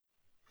remember.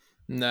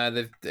 No,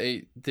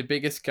 the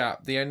biggest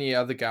gap, the only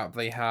other gap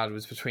they had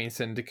was between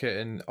Syndicate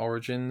and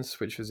Origins,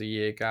 which was a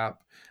year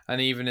gap. And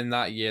even in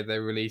that year, they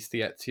released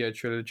the Ezio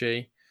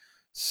trilogy.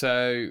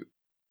 So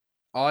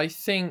I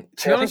think,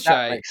 I think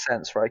that makes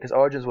sense, right? Because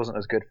Origins wasn't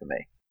as good for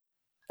me.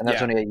 And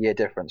that's only a year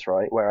difference,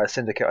 right? Whereas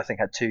Syndicate, I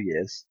think, had 2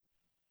 years.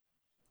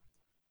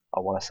 I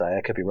want to say. I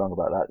could be wrong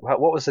about that.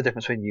 What was the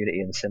difference between Unity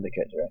and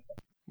Syndicate, do you reckon?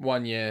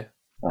 1 year.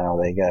 Oh,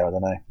 there you go. I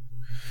don't know.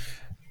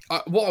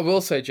 What I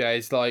will say, Jay,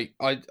 is I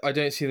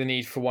don't see the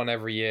need for one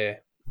every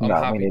year. I'm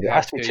happy to have it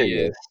has to be 2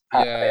 years.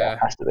 Yeah, it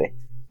has to be.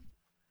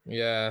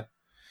 Yeah.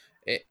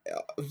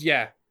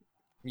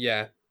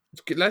 Yeah.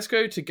 Let's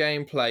go to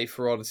gameplay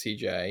for Odyssey,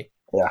 Jay.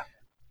 Yeah.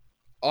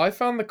 I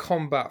found the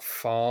combat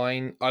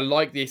fine. I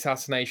like the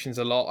assassinations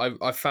a lot.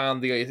 I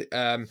found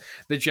the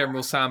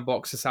general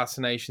sandbox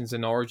assassinations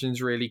in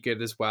Origins really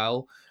good as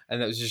well,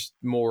 and it was just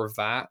more of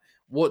that.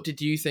 What did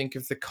you think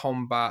of the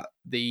combat,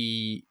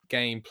 the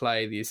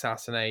gameplay, the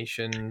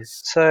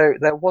assassinations? So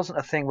there wasn't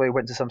a thing where we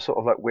went to some sort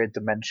of like weird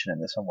dimension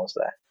in this one, was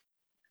there?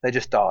 They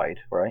just died,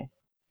 right?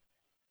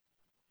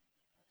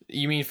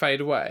 You mean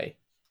Fade Away?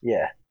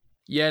 Yeah.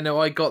 Yeah, no,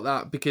 I got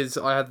that because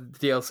I had the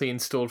DLC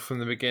installed from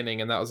the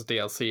beginning, and that was a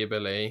DLC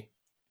ability.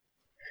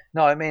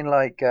 No, I mean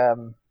like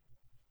do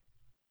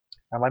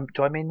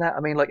I mean that?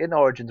 I mean like in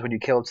Origins when you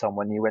killed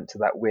someone, you went to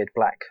that weird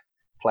black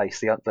place,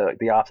 the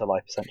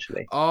afterlife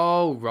essentially.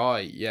 Oh,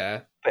 right,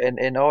 yeah. But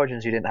in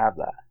Origins you didn't have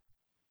that,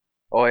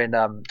 or in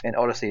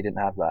Odyssey you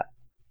didn't have that.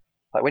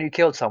 Like when you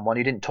killed someone,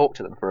 you didn't talk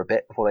to them for a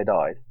bit before they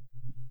died.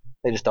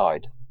 They just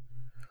died.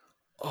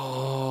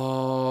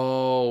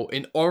 Oh,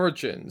 in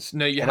Origins.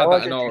 No, you In had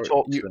that in Origins you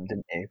talked to them,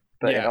 didn't you?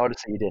 But in Yeah.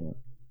 Odyssey you didn't.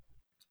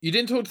 You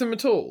didn't talk to them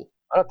at all?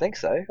 I don't think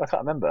so. I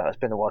can't remember. It's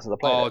been a while since I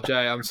played Oh, it.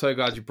 Jay, I'm so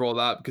glad you brought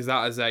that up because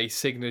that is a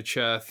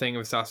signature thing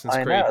of Assassin's I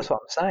know, Creed. that's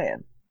what I'm saying.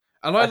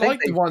 And I I think like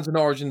the ones in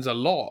Origins a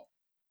lot.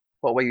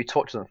 Well, where you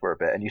talk to them for a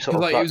bit and you sort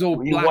Because of like, it was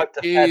all you black wiped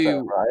a feather,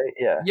 goo. right?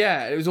 Yeah.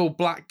 Yeah, it was all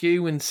black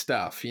goo and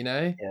stuff, you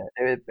know?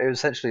 Yeah. It was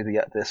essentially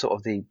the sort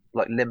of the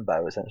like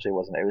limbo, essentially,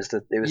 wasn't it? It was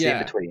the in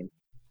Yeah, between.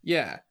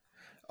 yeah.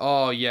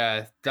 Oh,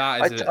 yeah,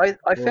 that is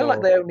I feel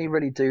like they only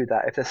really do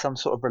that if there's some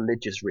sort of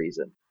religious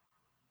reason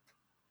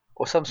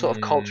or some sort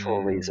of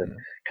cultural reason, Mm.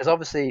 because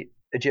obviously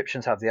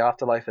Egyptians have the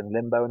afterlife and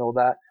limbo and all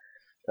that.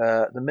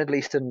 The Middle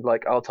Eastern,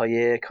 like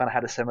Altair, kind of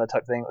had a similar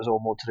type thing. It was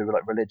all more to do with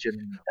like religion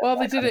and Well,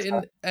 they that did kind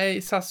of it stuff. in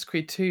Assassin's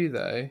Creed 2,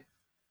 though.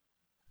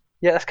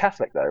 Yeah, that's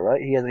Catholic though,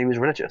 right? He was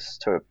religious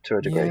to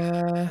a degree.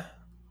 Yeah.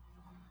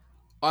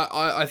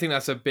 I think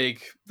that's a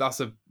big... That's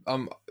a...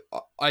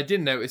 I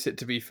didn't notice it,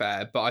 to be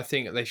fair, but I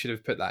think they should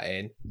have put that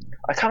in.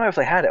 I can't remember if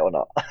they had it or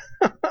not.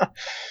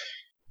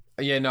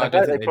 Yeah, no, I I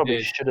don't bet they think they probably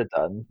did. should have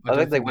done. I I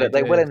don't think they think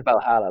they will. They will did. in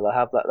Valhalla. They'll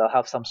have that. They'll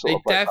have some sort They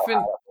of like definitely...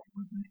 Valhalla.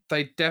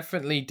 They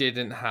definitely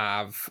didn't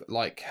have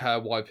like her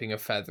wiping a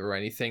feather or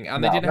anything,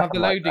 and they No, didn't have the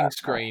nothing like loading that. No.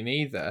 screen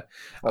either.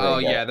 Well, there Oh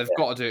you go. yeah, they've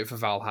got to do it for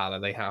Valhalla.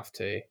 They have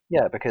to.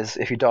 Yeah, because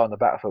if you die on the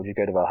battlefield, you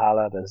go to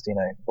Valhalla. There's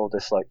all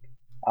this like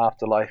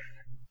afterlife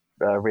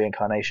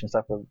reincarnation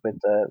stuff with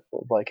the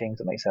Vikings.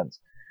 That makes sense.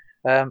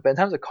 But in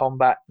terms of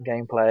combat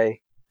gameplay,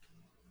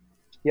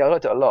 yeah, I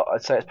liked it a lot.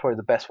 I'd say it's probably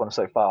the best one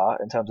so far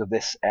in terms of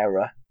this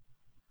era.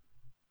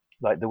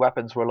 Like the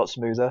weapons were a lot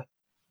smoother.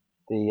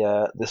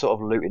 The sort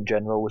of loot in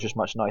general was just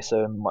much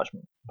nicer and much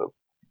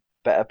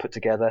better put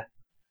together.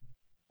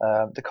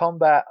 The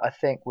combat I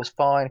think was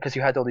fine because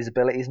you had all these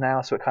abilities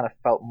now, so it kind of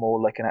felt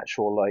more like an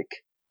actual like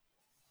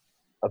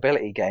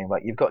ability game.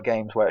 Like you've got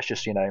games where it's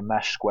just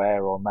mash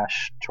square or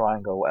mash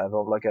triangle, or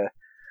whatever, like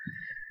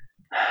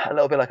a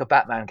little bit like a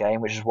Batman game,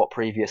 which is what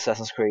previous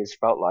Assassin's Creed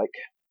felt like.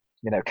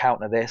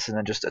 Counter this and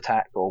then just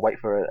attack or wait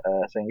for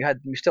a thing.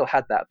 You still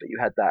had that, but you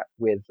had that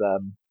with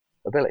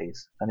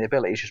abilities, and the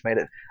abilities just made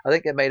it. I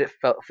think it made it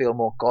feel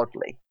more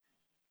godly.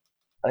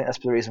 I think that's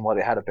the reason why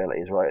they had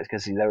abilities, right? It's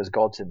because there was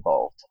gods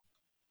involved,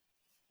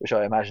 which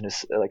I imagine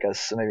is like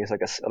maybe it's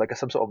like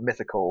some sort of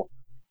mythical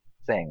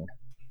thing,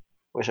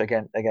 which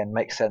again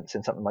makes sense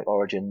in something like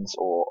Origins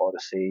or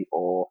Odyssey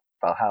or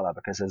Valhalla,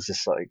 because there's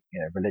this like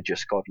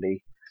religious,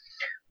 godly,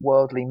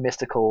 worldly,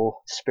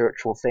 mystical,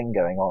 spiritual thing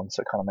going on.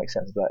 So it kind of makes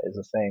sense that is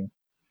a thing.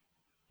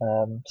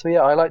 So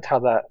yeah, I liked how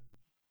that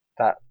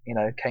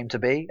came to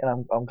be,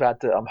 and I'm glad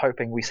that I'm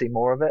hoping we see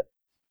more of it.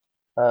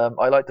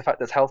 I like the fact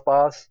there's health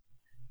bars,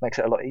 makes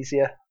it a lot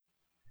easier.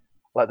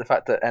 I like the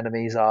fact that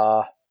enemies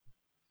are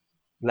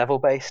level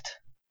based,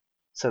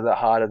 so they're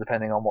harder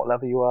depending on what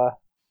level you are.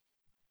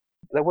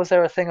 Was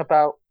there a thing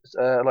about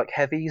like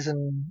heavies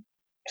and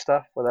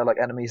stuff? Were there like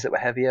enemies that were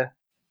heavier,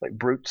 like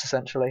brutes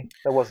essentially?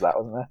 There was that,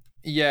 wasn't there?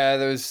 Yeah,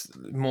 there was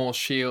more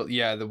shield.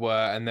 Yeah, there were,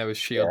 and there was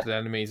Yeah. shielded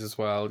enemies as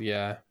well.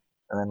 Yeah.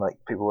 And then like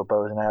people with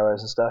bows and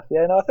arrows and stuff.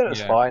 Yeah, no, I thought it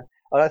was fine.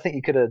 I don't think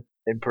you could have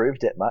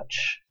improved it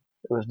much.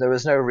 There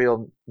was no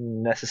real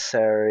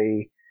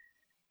necessary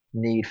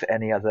need for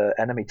any other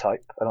enemy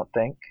type. I don't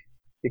think.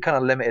 You're kind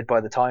of limited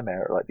by the time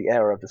era, like the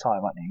era of the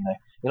time, aren't you?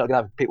 You're not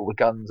gonna have people with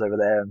guns over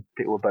there and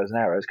people with bows and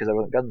arrows because there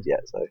wasn't guns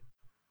yet. So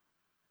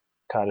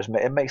kind of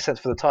it makes sense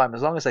for the time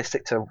as long as they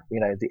stick to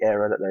the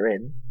era that they're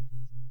in.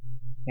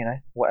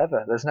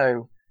 Whatever.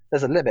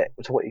 There's a limit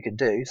to what you can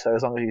do. So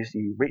as long as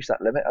you reach that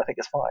limit, I think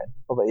it's fine.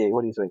 What about you?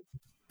 What do you think?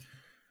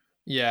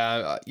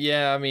 Yeah.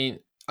 I mean,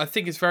 I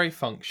think it's very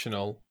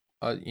functional.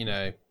 I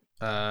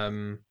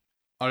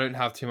don't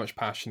have too much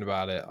passion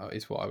about it.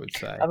 Is what I would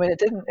say. I mean, it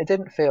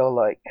didn't feel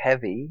like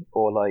heavy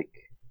or like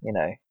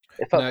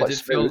it felt quite it did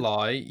smooth. feel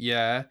light.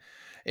 Yeah,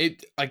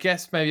 I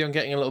guess maybe I'm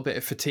getting a little bit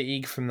of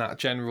fatigue from that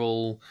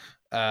general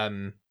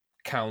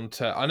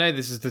counter. I know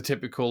this is the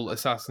typical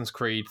Assassin's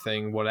Creed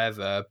thing,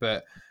 whatever,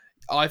 but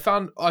I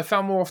found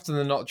more often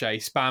than not, Jay,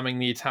 spamming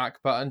the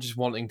attack button, just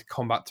wanting the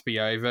combat to be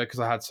over because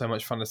I had so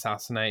much fun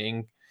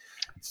assassinating.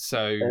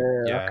 So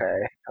yeah,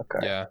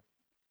 Okay. yeah.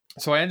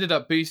 So I ended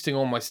up boosting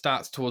all my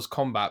stats towards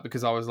combat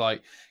because I was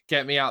like,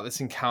 get me out this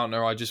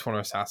encounter. I just want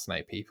to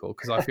assassinate people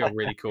because I feel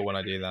really cool when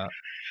I do that.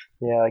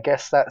 Yeah, I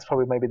guess that's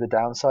probably maybe the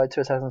downside to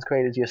Assassin's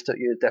Creed is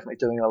you're definitely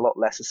doing a lot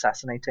less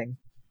assassinating.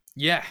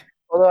 Yeah.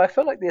 Although I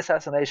feel like the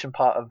assassination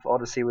part of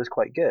Odyssey was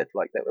quite good.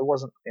 Like it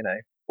wasn't,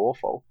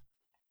 awful.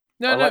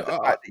 No, I no. like the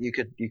fact that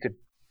you could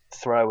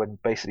throw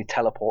and basically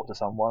teleport to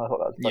someone. I thought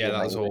that was bloody Yeah,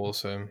 that was amazing.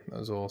 awesome. That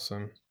was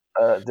awesome.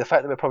 The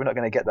fact that we're probably not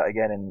going to get that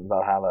again in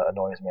Valhalla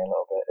annoys me a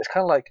little bit. It's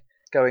kind of like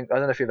going. I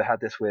don't know if you ever had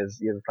this with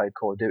you ever played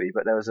Call of Duty,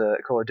 but there was a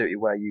Call of Duty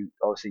where you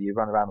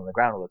run around on the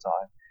ground all the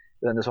time.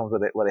 But then there's one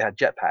where they had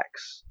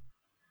jetpacks.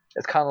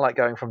 It's kind of like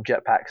going from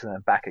jetpacks and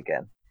then back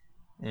again.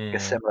 Like a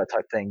similar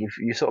type thing.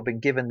 You've sort of been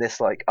given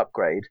this like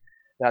upgrade.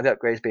 Now the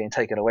upgrade's being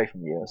taken away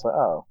from you. It's like,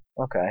 oh,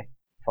 okay,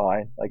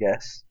 fine, I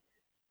guess.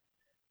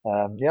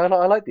 Yeah,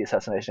 I like the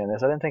assassination in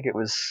this. I don't think it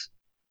was.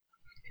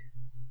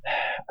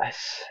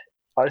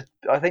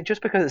 I think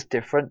just because it's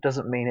different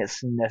doesn't mean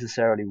it's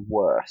necessarily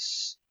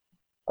worse.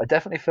 I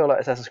definitely feel like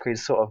Assassin's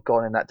Creed's sort of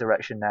gone in that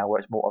direction now, where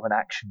it's more of an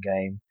action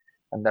game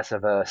and less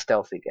of a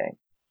stealthy game.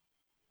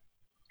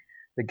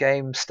 The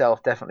game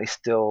stealth definitely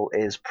still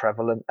is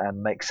prevalent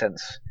and makes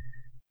sense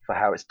for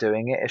how it's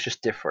doing it. It's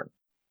just different.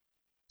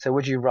 So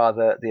would you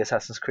rather the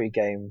Assassin's Creed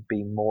game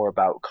be more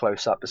about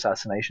close-up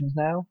assassinations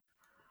now?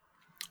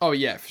 Oh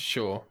yeah, for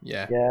sure.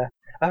 Yeah. Yeah,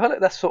 I feel like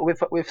that's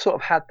we've sort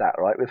of had that,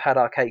 right? We've had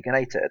our cake and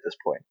ate it at this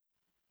point.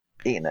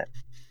 Eaten it,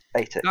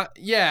 ate it.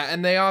 Yeah,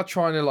 and they are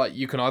trying to like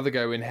you can either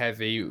go in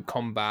heavy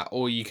combat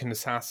or you can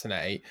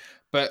assassinate.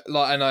 But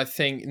like, and I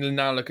think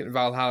now look at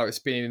Valhalla, it's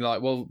being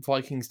like, well,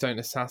 Vikings don't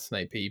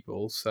assassinate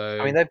people, I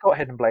so mean, they've got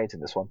hidden blades in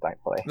this one,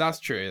 thankfully. that's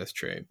true. That's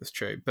true. That's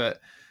true. But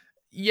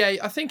yeah,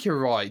 I think you're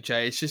right,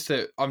 Jay. It's just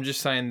that I'm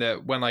just saying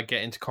that when I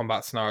get into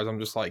combat scenarios, I'm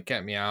just like,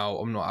 get me out.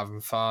 I'm not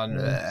having fun.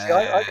 See,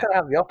 I kind of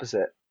have the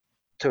opposite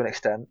to an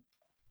extent.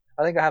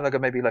 I think I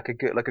have maybe like a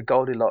good like a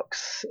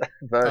Goldilocks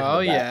version Oh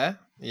of that. yeah,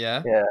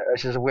 yeah. Yeah,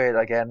 which is weird.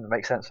 Again,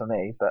 makes sense for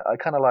me. But I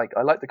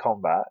like the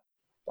combat.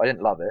 I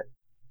didn't love it.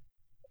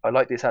 I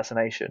liked the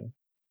assassination.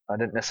 I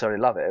didn't necessarily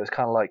love it. It was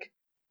kind of like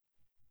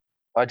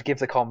I'd give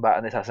the combat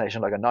and the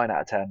assassination like a 9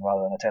 out of 10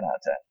 rather than a 10 out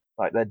of 10.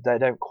 Like they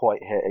don't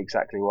quite hit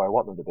exactly where I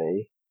want them to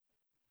be,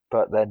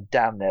 but they're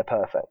damn near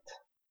perfect.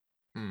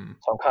 Hmm.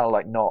 So I'm kind of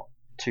like not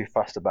too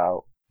fussed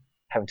about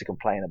having to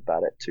complain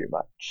about it too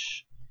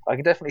much. I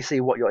can definitely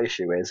see what your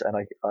issue is, and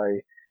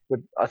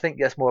I think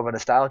that's more of a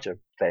nostalgia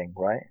thing,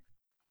 right?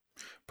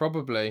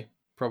 Probably, Like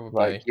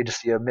probably.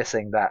 you're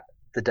missing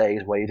the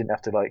days where you didn't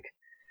have to like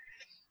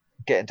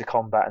get into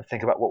combat and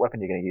think about what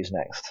weapon you're going to use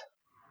next.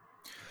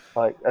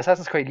 Like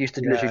Assassin's Creed used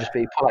to literally Yeah, just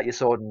be pull out your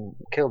sword and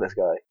kill this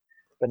guy,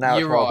 but now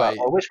it's you're more about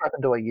right. which weapon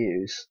do I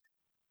use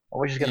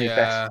and which is going to be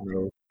best Yeah. for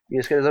me.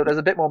 There's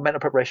a bit more mental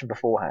preparation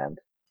beforehand.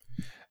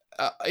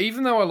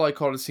 Even though I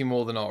like Odyssey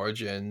more than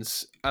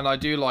Origins, and I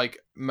do like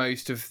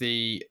most of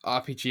the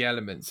RPG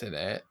elements in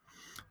it,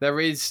 there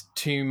is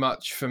too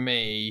much for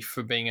me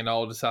for being an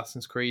old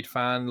Assassin's Creed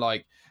fan.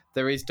 Like,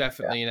 there is Yeah,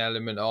 definitely an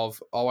element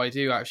of, oh, I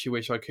do actually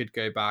wish I could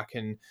go back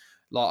and,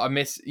 like, I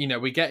miss,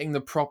 we're getting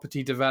the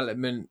property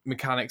development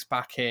mechanics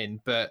back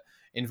in, but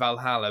in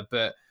Valhalla,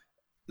 but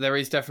there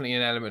is definitely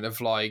an element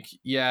of like,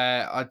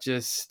 yeah, I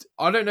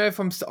don't know if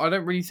I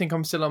don't really think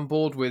I'm still on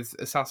board with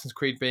Assassin's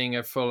Creed being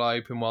a full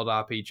open world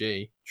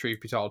RPG.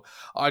 Truth be told,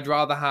 I'd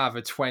rather have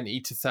a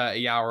 20 to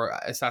 30 hour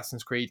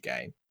Assassin's Creed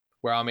game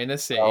where I'm in a oh, I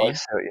city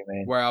see what you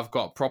mean. where I've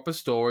got proper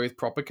story with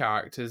proper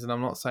characters, and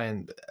I'm not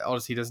saying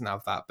Odyssey doesn't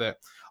have that, but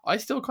I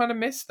still kind of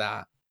miss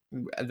that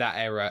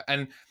era.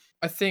 And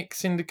I think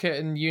Syndicate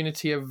and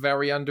Unity are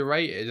very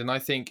underrated, and I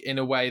think in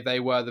a way they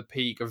were the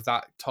peak of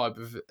that type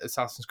of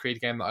Assassin's Creed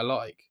game that I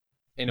like.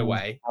 In a Mm.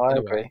 way, Oh, in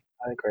a way.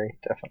 I agree,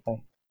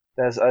 definitely.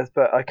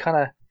 But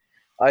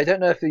I don't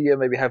know if you're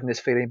maybe having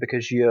this feeling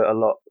because you're a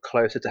lot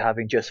closer to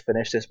having just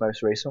finished this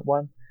most recent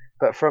one.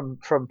 But from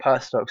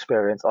personal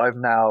experience, I've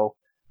now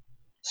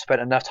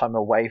spent enough time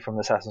away from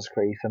Assassin's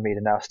Creed for me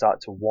to now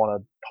start to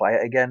want to play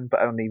it again,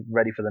 but only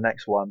ready for the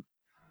next one.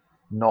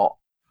 Not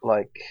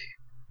like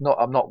not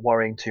I'm not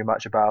worrying too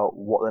much about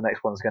what the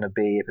next one's going to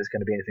be, if it's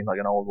going to be anything like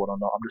an old one or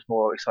not. I'm just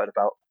more excited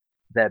about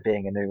there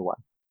being a new one.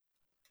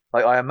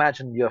 Like I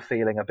imagine you're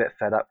feeling a bit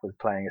fed up with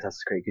playing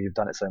Assassin's Creed because you've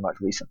done it so much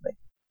recently.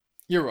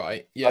 You're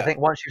right. I Yeah. think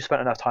once you've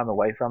spent enough time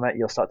away from it,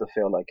 you'll start to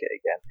feel like it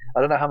again.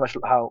 I don't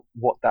know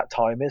what that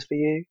time is for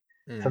you.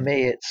 For Mm.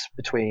 me, it's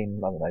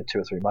between I don't know 2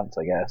 or 3 months,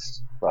 I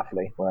guess,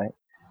 roughly, right?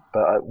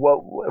 But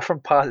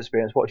from past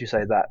experience, what would you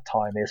say that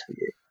time is for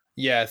you?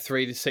 Yeah,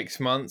 3 to 6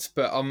 months,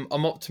 but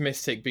I'm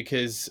optimistic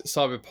because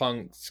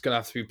Cyberpunk's gonna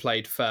have to be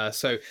played first.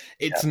 So Yeah,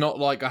 it's not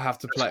like I have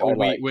to that's play, what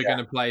or I like. we're Yeah,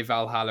 gonna play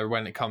Valhalla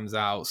when it comes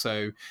out.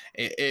 So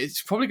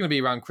it's probably gonna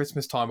be around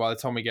Christmas time by the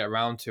time we get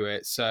around to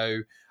it. So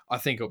I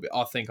think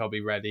I'll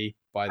be ready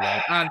by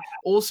then. And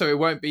also it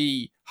won't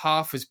be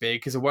half as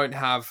big because I won't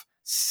have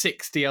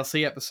 6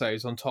 DLC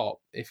episodes on top,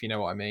 if you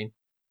know what I mean.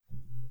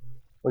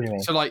 What do you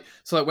mean? So like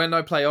when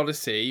I play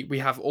Odyssey, we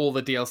have all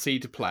the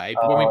DLC to play,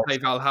 but when we play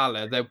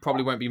Valhalla, there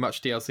probably won't be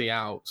much DLC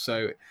out,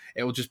 so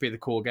it will just be the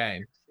core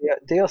game. Yeah,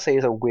 DLC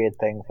is a weird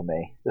thing for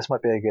me. This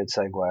might be a good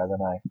segue, I don't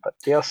know, but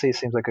DLC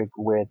seems like a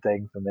weird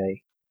thing for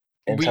me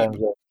in terms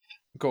of.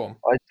 Go on.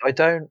 I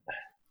don't.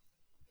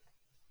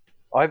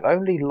 I've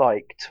only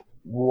liked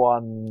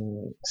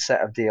one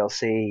set of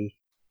DLC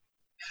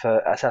for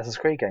Assassin's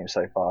Creed games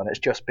so far, and it's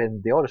just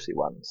been the Odyssey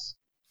ones.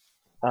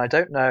 And I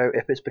don't know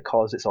if it's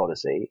because it's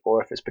Odyssey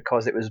or if it's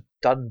because it was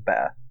done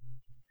better.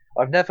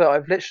 I've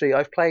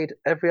played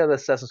every other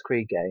Assassin's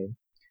Creed game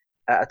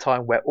at a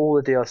time where all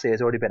the DLC has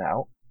already been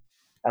out,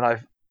 and I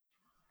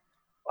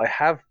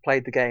have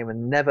played the game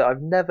and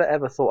I've never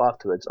ever thought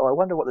afterwards, oh, I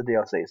wonder what the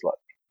DLC is like,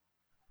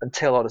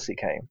 until Odyssey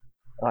came,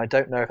 and I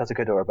don't know if that's a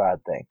good or a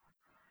bad thing,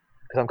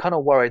 because I'm kind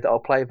of worried that I'll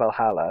play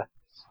Valhalla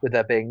with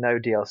there being no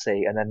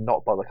DLC and then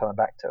not bother coming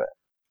back to it.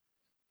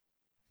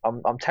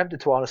 I'm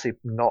tempted to honestly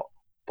not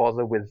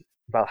bother with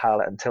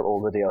Valhalla until all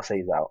the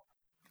DLC's out.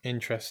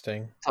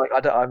 Interesting. It's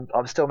like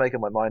I'm still making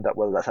my mind up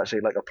whether that's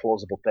actually like a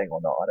plausible thing or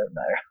not. I don't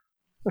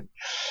know.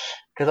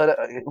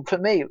 Because for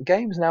me,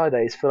 games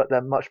nowadays feel like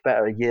they're much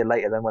better a year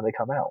later than when they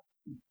come out.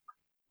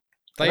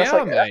 They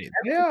are, mate.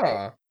 They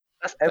are.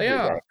 That's every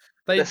game.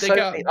 There's so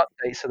many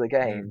updates to the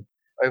game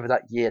over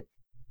that year,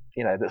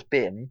 that's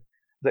been,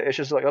 that it's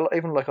just like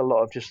even like a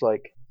lot of just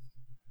like,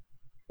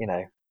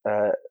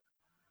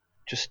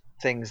 just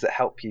things that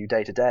help you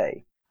day to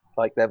day.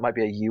 Like there might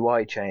be a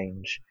UI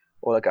change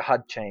or like a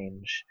HUD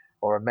change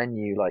or a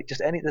menu, like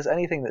there's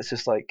anything that's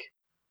just like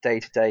day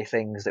to day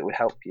things that would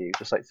help you,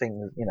 just like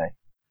things,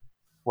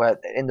 where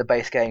in the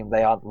base game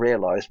they aren't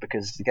realised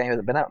because the game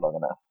hasn't been out long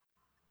enough.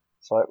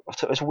 So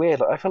it's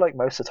weird. Like, I feel like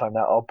most of the time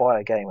now I'll buy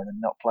a game and then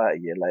not play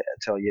it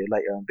until a year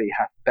later and be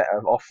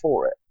better off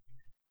for it.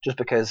 Just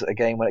because a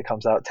game when it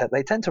comes out,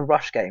 they tend to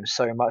rush games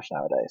so much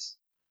nowadays.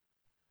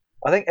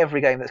 I think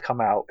every game that's come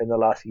out in the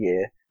last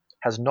year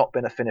has not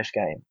been a finished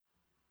game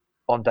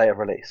on day of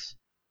release.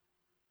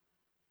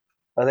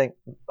 I think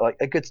like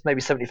a good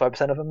maybe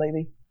 75% of them,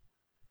 maybe.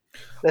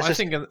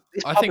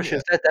 These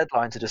publishers, their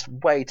deadlines are just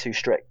way too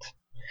strict.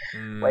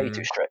 Way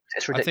too strict.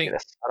 It's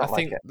ridiculous. I don't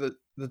like it.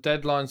 The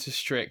deadlines are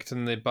strict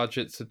and the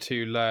budgets are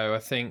too low. I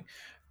think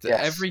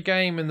that every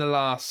game in the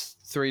last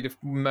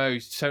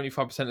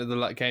 75% of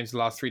the games in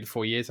the last 3 to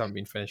 4 years haven't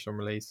been finished on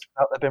release.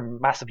 They've been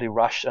massively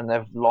rushed and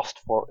they've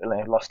lost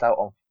out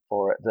on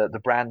for it. The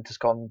brand has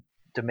gone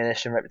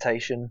diminished in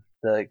reputation.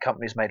 The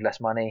company's made less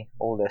money.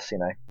 All this,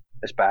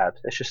 it's bad.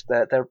 It's just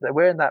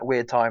we're in that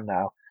weird time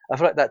now. I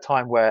feel like that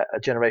time where a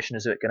generation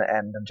is going to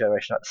end and a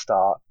generation at the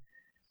start,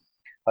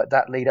 like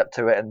that lead up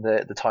to it and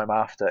the time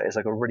after is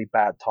like a really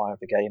bad time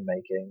for game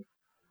making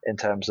in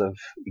terms of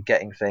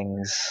getting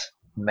things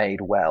made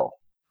well.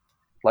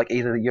 Like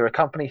either you're a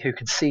company who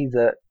can see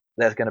that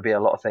there's going to be a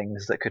lot of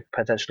things that could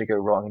potentially go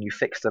wrong and you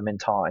fix them in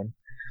time,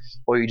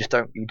 or you just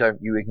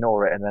you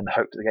ignore it and then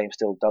hope that the game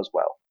still does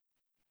well.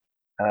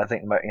 And I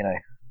think I'm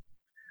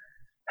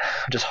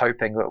just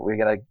hoping that we're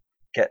going to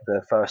get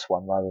the first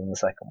one rather than the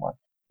second one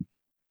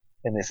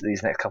in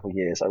these next couple of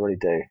years. I really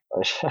do.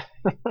 I'm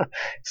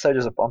so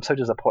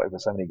disappointed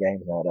with so many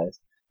games nowadays.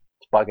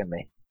 It's bugging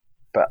me.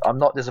 But I'm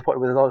not disappointed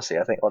with Odyssey.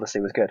 I think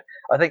Odyssey was good.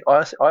 I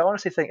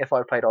honestly think if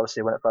I played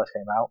Odyssey when it first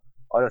came out,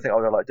 I don't think I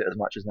would have liked it as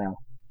much as now,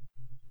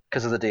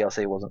 because of the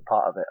DLC wasn't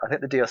part of it. I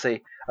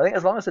think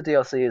as long as the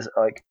DLC is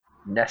like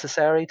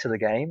necessary to the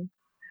game,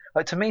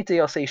 like to me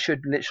DLC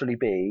should literally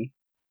be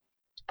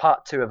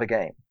part 2 of a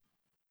game.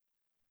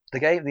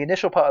 The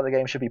initial part of the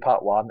game should be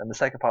part 1, and the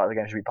second part of the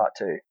game should be part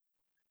 2.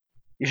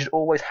 You should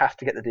always have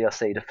to get the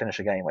DLC to finish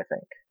a game, I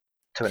think,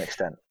 to an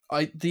extent.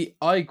 I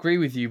agree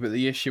with you, but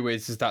the issue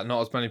is that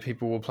not as many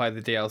people will play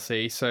the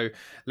DLC. So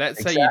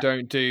let's say you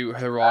don't do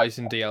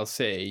Horizon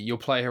DLC, you'll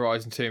play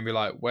Horizon 2 and be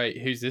like,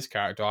 wait, who's this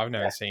character? I've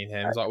never seen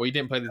him. It's like, well, you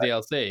didn't play the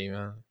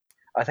DLC.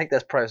 I think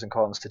there's pros and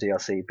cons to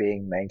DLC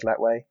being made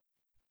that way.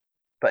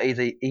 But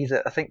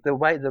either I think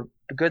the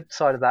good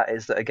side of that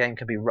is that a game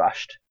can be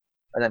rushed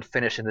and then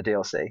finish in the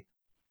DLC,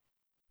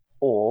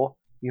 or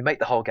you make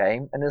the whole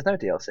game and there's no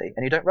DLC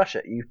and you don't rush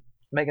it. You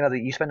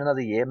spend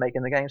another year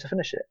making the game to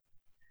finish it.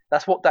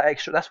 That's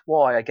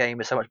why a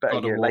game is so much better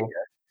a year later,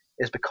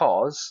 is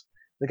because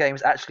the game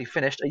is actually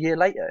finished a year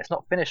later. It's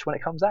not finished when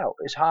it comes out.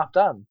 It's half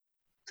done.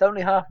 It's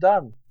only half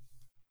done.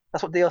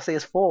 That's what DLC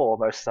is for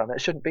most of the time.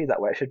 It shouldn't be that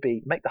way. It should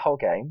be make the whole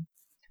game.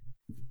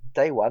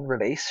 Day one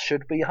release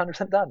should be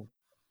 100% done.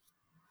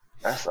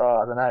 I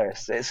don't know.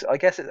 I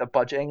guess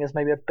budgeting is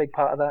maybe a big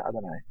part of that. I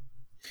don't know.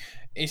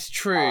 It's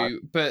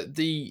true, but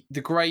the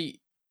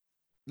great.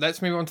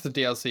 Let's move on to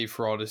the DLC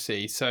for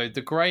Odyssey. So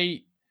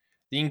the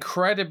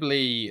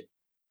incredibly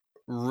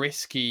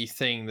risky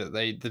thing that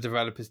the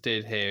developers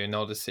did here in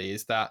Odyssey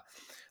is that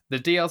the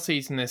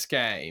DLCs in this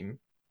game,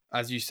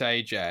 as you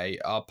say, Jay,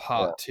 are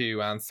part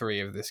 2 and 3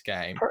 of this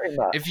game. Pretty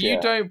much, if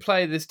you don't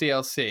play this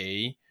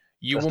DLC,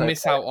 you will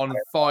miss out on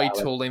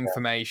vital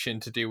information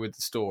to do with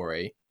the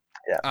story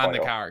and the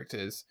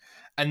characters.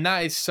 And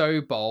that is so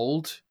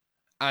bold.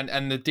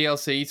 And the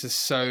DLCs are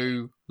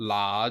so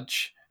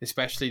large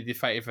especially the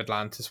Fate of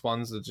Atlantis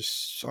ones, are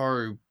just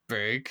so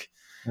big.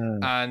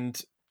 Mm.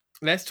 And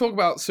let's talk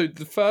about, so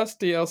the first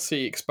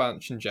DLC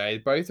expansion, Jay,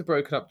 both are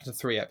broken up into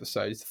 3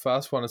 episodes. The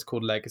first one is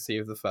called Legacy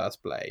of the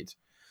First Blade.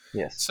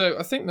 Yes. So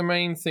I think the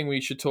main thing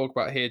we should talk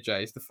about here,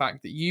 Jay, is the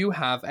fact that you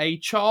have a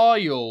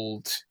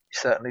child. You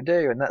certainly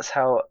do, and that's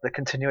how the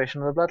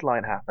continuation of the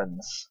bloodline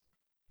happens.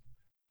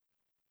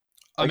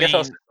 I guess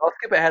I'll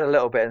skip ahead a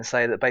little bit and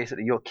say that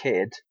basically your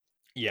kid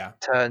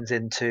turns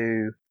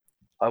into,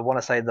 I want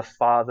to say, the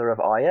father of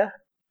Aya.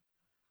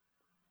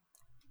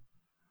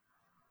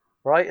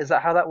 Right? Is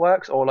that how that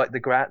works? Or like the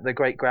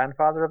great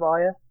grandfather of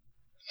Aya?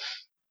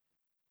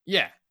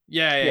 Yeah.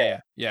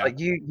 Like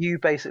you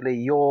basically,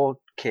 your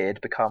kid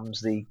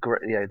becomes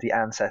the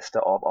ancestor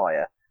of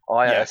Aya.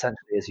 Aya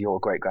essentially is your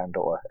great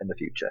granddaughter in the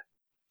future.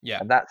 Yeah.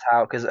 And that's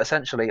how, because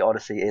essentially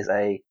Odyssey is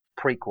a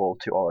prequel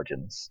to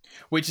Origins.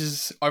 Which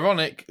is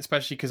ironic,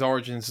 especially because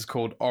Origins is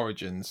called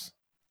Origins.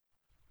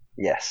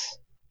 Yes.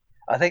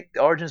 I think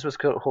Origins was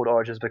called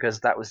Origins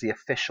because that was the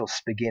official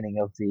beginning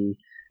of the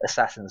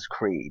Assassin's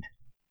Creed.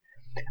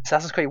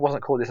 Assassin's Creed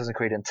wasn't called the Assassin's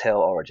Creed until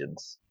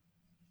Origins.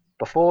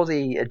 Before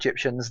the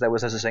Egyptians, there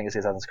was no such thing as the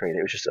Assassin's Creed.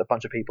 It was just a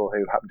bunch of people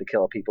who happened to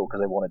kill people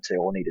because they wanted to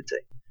or needed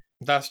to.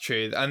 That's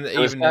true. And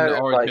even in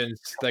Origins,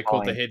 they're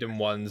called the Hidden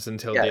Ones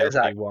until the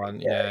exactly. one.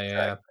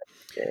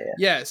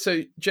 Yeah.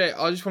 So, Jay,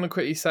 I just want to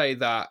quickly say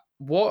that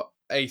what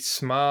a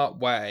smart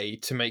way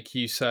to make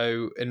you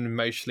so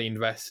emotionally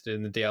invested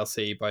in the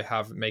DLC by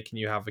making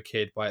you have a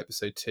kid by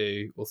episode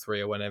 2 or 3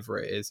 or whenever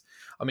it is.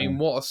 I mean,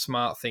 what a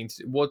smart thing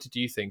to do. What did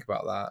you think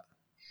about that?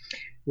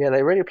 Yeah,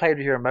 they really played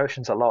with your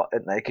emotions a lot,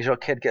 didn't they? Because your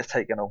kid gets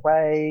taken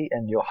away,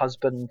 and your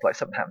husband, like,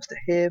 something happens to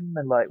him,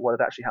 and like what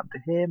had actually happened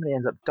to him, and he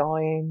ends up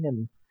dying,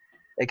 and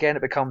again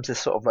it becomes this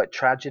sort of like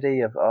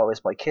tragedy of, oh,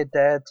 is my kid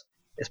dead?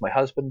 Is my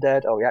husband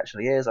dead? Oh, he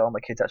actually is. Oh,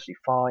 my kid's actually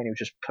fine. He was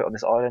just put on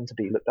this island to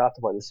be looked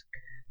after by this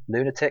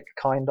lunatic,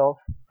 kind of.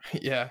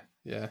 Yeah.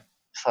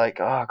 It's like,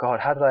 oh god,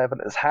 how did I ever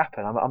let this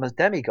happen? I'm a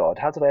demigod.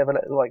 How did I ever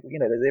let, like, you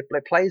know,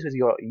 it plays with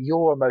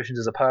your emotions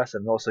as a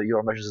person, and also your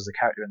emotions as a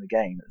character in the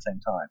game at the same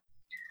time.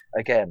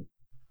 Again,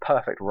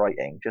 perfect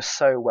writing, just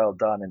so well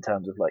done in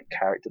terms of like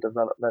character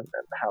development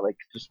and how they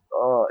just,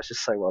 it's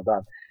just so well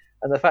done.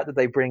 And the fact that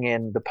they bring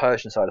in the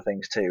Persian side of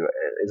things too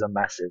is a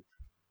massive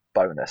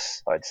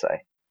bonus, I'd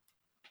say.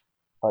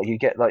 Like you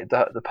get like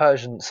the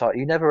Persian side,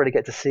 you never really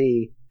get to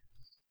see,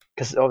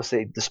 because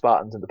obviously the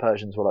Spartans and the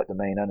Persians were like the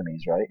main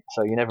enemies, right?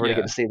 So you never really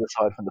get to see the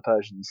side from the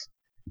Persians,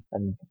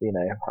 and you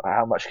know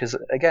how much, because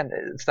again,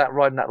 it's that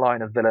riding that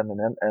line of villain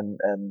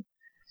and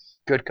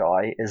good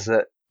guy, is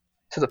that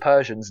to the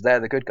Persians they're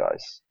the good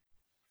guys,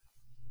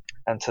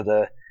 and to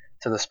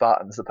the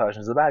Spartans the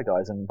Persians are the bad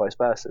guys, and vice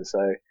versa.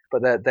 So,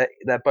 but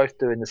they're both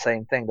doing the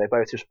same thing. They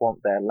both just want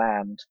their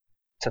land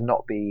to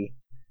not be,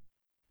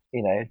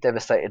 you know,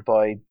 devastated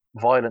by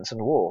violence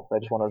and war. They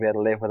just want to be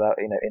able to live without,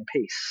 you know, in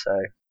peace. So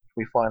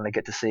we finally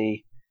get to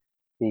see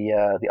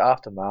the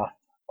aftermath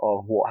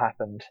of what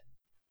happened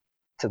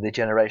to the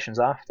generations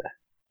after.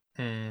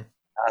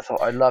 I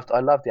thought I loved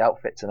the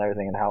outfits and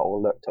everything and how it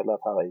all looked. I love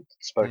how they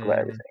spoke about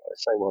everything. It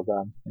was so well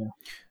done.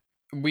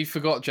 Yeah. We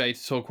forgot, Jay,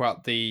 to talk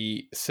about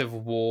the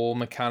Civil War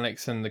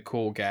mechanics in the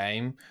core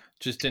game.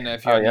 Just didn't know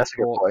if you had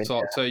any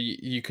thoughts. So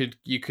you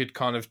could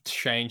kind of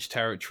change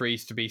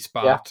territories to be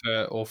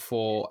Sparta or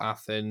for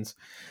Athens.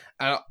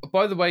 And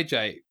by the way,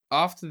 Jay,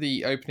 after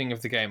the opening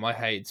of the game, I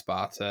hated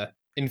Sparta.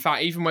 In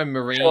fact, even when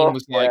Marine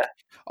was like,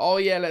 "Oh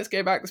yeah, let's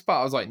go back to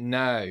Sparta," I was like,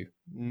 "No." I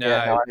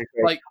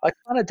agree. Like, I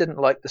kind of didn't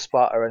like the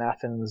Sparta and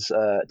Athens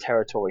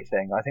territory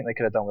thing. I think they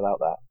could have done without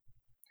that.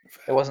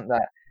 It wasn't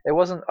that. It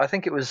wasn't. I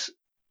think it was.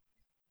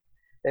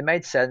 It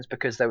made sense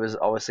because there was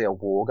obviously a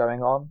war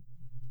going on.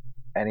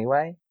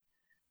 Anyway,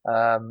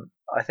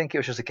 I think it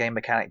was just a game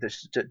mechanic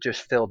that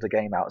just filled the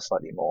game out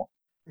slightly more.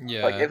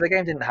 Yeah. Like if the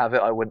game didn't have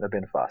it, I wouldn't have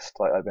been fussed.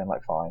 Like I'd been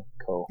like, fine,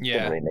 cool. Yeah.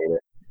 Didn't really need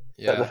it.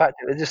 Yeah. But the fact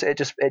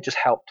that it just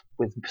helped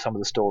with some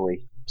of the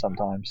story.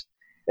 Sometimes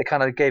it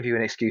kind of gave you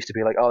an excuse to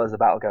be like, oh, there's a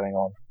battle going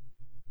on.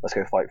 Let's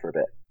go fight for a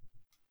bit.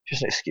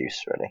 Just an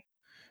excuse, really.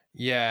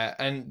 Yeah,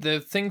 and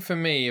the thing for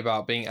me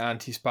about being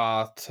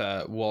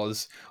anti-Sparta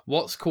was,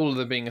 what's cooler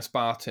than being a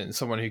Spartan?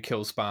 Someone who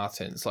kills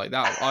Spartans. Like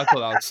that, I thought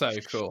that was so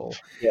cool.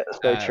 Yeah, that's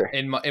very true.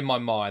 In my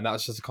mind, that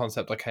was just a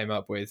concept I came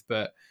up with.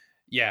 But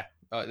yeah,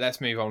 let's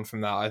move on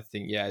from that. I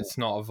think it's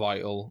not a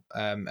vital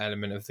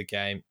element of the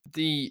game.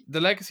 The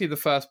legacy of the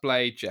First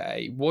Blade,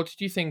 Jay. What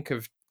did you think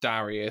of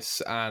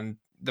Darius and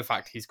the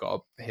fact he's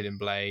got a hidden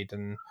blade?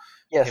 And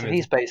so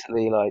he's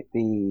basically like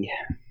the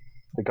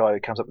guy who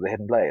comes up with the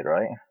hidden blade,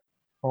 right?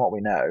 From what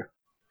we know.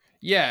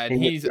 Yeah, and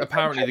he's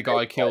apparently the guy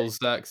who kills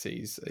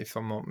Xerxes, if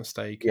I'm not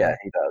mistaken. Yeah,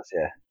 he does,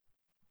 yeah.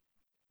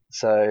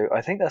 So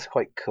I think that's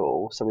quite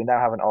cool. So we now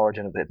have an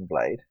origin of the hidden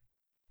blade.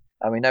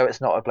 And we know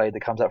it's not a blade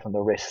that comes out from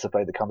the wrist, it's a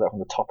blade that comes out from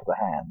the top of the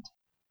hand.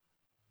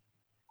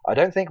 I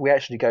don't think we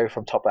actually go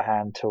from top of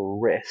hand to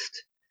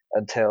wrist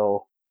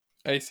until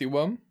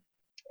AC1?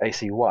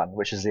 AC1,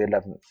 which is the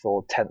 11th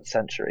or 10th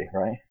century,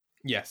 right?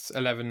 Yes,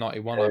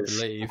 1191, I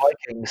believe.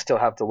 Vikings still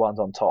have the ones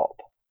on top.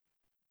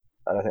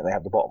 I don't think they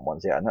have the bottom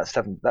ones yet, and that's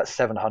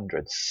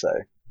 700s. So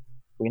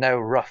we know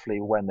roughly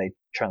when they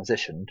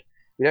transitioned.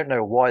 We don't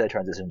know why they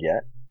transitioned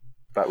yet,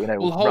 but we know.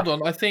 Well, hold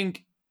on. I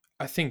think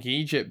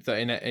Egypt, that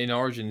in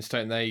Origins,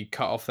 don't they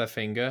cut off their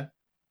finger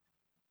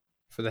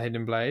for the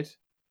hidden blade?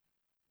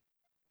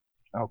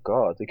 Oh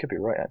God, they could be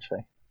right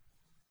actually.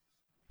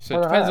 So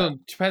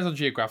it depends on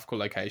geographical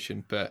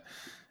location, but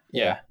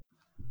yeah.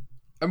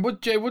 And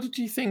what did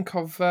you think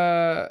of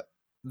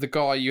the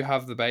guy you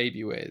have the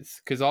baby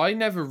with? Because I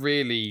never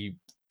really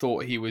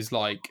thought he was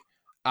like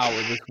out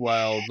of this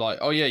world. Like,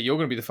 oh yeah, you're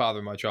going to be the father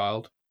of my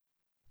child.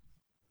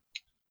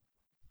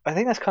 I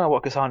think that's kind of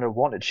what Cassandra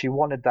wanted. She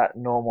wanted that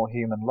normal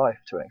human life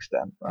to an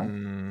extent,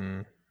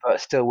 right? But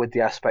still with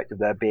the aspect of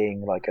there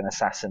being like an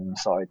assassin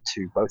side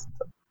to both of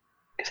them.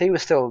 Because he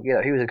was still,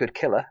 he was a good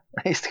killer.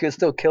 He could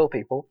still kill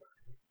people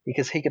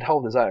because he could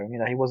hold his own.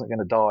 He wasn't going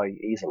to die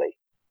easily.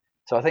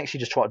 So I think she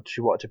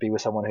wanted to be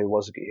with someone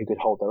who could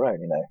hold their own.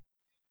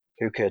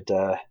 Who could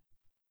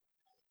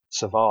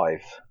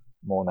survive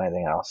more than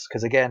anything else.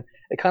 Because again,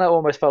 it kind of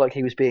almost felt like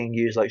he was being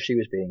used, like she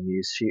was being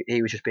used.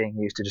 He was just being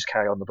used to just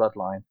carry on the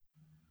bloodline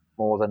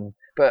more than.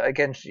 But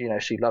again,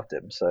 she loved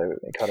him, so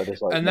it kind of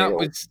just like. And that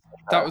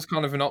was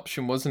kind of an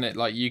option, wasn't it?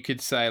 Like you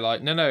could say,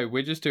 like, no,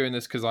 we're just doing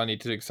this because I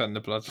need to extend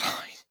the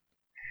bloodline.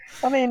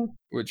 I mean,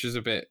 which is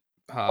a bit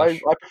harsh.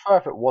 I prefer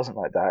if it wasn't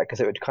like that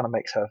because it would kind of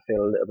makes her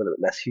feel a little bit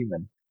less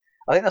human.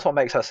 I think that's what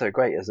makes her so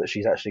great is that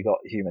she's actually got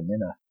human in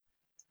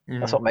her.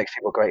 That's what makes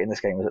people great in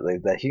this game is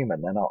that they're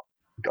human. They're not.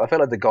 I feel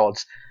like the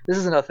gods. This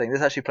is another thing.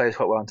 This actually plays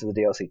quite well into the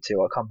DLC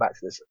too. I'll come back to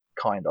this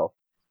kind of.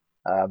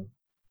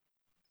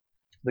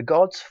 The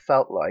gods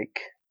felt like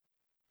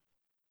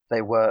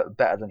they were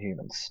better than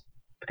humans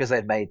because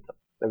they'd made them.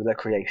 They were their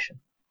creation.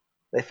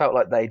 They felt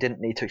like they didn't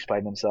need to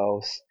explain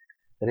themselves.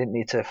 They didn't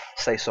need to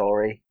say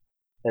sorry.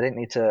 They didn't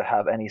need to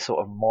have any sort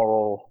of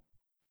moral,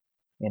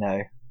 in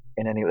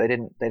any. They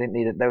didn't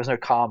need it. There was no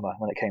karma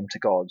when it came to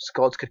gods.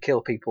 Gods could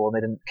kill people and they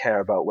didn't care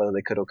about whether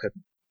they could or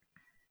couldn't.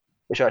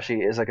 Which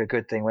actually is like a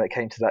good thing when it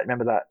came to that.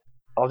 Remember that?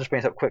 I'll just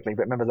bring it up quickly,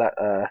 but remember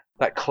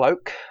that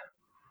cloak,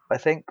 I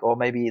think, or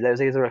maybe there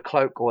was either a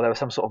cloak or there was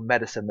some sort of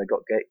medicine that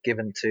got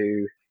given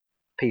to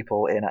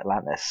people in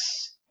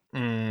Atlantis,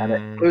 and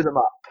it blew them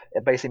up.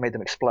 It basically made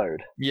them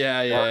explode.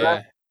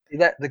 Yeah.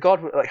 The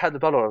god had the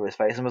blood all over his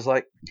face and was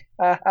like,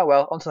 oh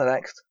well, on to the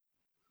next.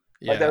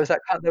 Yeah. Like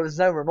there was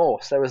no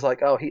remorse. There was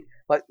like,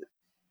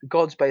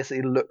 gods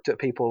basically looked at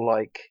people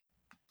like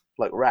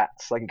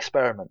rats, like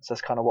experiments.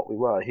 That's kind of what we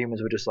were.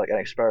 Humans were just like an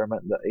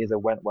experiment that either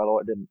went well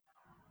or it didn't.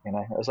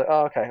 It was like,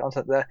 oh okay, on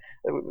to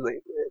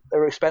they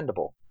were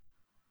expendable.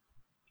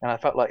 And I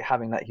felt like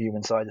having that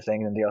human side of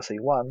things in DLC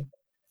 1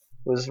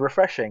 was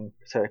refreshing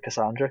to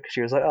Cassandra because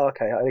she was like, oh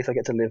okay, at least I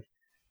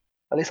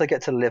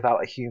get to live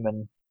out a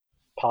human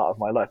part of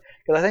my life.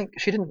 Because I think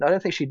she didn't. I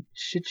don't think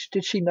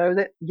did she know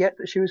that yet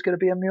that she was going to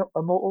be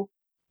immortal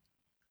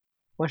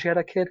when she had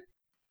a kid.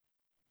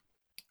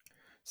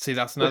 See,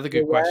 that's another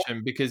good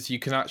question because you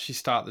can actually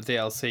start the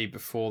DLC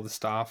before the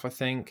staff, I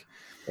think.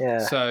 Yeah.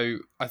 So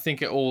I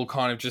think it all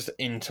kind of just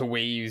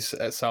interweaves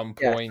at some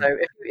point. Yeah, so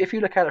if you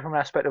look at it from an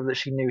aspect of that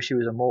she knew she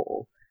was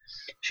immortal,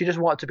 she just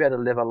wanted to be able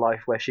to live a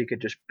life where she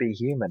could just be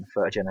human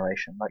for a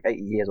generation, like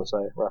 80 years or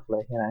so, roughly,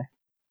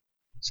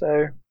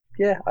 So,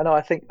 yeah, I know,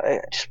 I think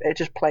it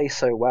just plays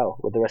so well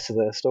with the rest of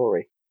the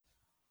story.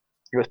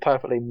 It was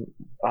perfectly,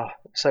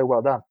 so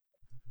well done.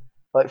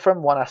 Like,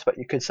 from one aspect,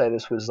 you could say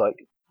this was, like,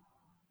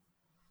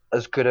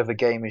 as good of a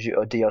game as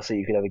or DLC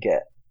you could ever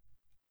get.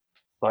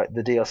 Like,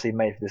 the DLC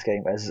made for this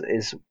game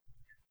is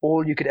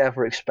all you could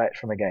ever expect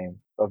from a game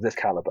of this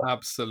caliber.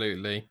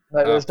 Absolutely.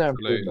 Like, there's no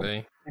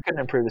improvement. You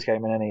couldn't improve this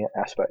game in any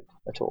aspect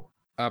at all.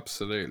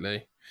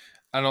 Absolutely.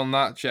 And on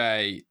that,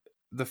 Jay,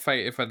 the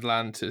Fate of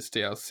Atlantis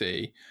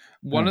DLC,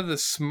 one of the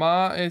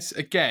smartest,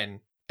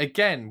 again,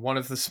 one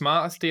of the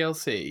smartest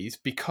DLCs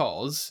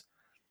because...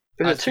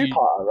 It was a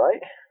two-parter,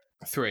 right?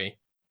 3.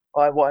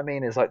 What I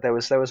mean is, like, there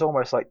was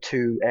almost like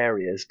 2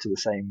 areas to the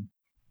same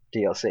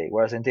DLC,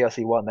 whereas in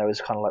DLC 1 there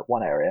was kind of like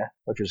one area,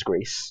 which was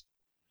Greece,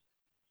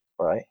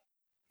 right?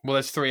 Well,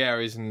 there's 3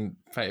 areas in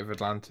Fate of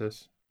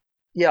Atlantis.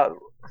 Yeah.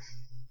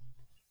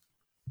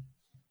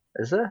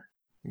 Is there?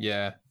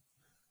 Yeah.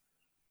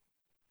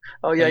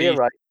 Oh yeah, you're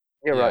right.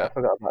 You're right. I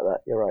forgot about that.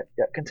 You're right.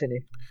 Yeah,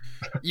 continue.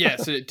 Yeah,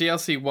 so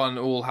DLC 1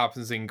 all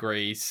happens in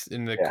Greece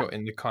in the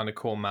kind of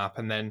core map,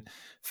 and then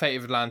Fate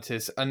of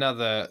Atlantis,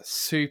 another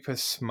super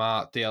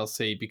smart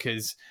DLC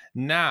because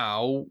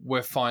now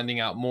we're finding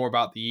out more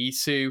about the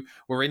Isu.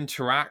 We're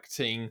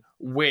interacting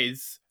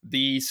with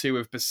the Isu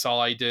of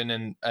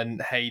Poseidon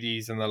and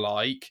Hades and the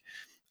like,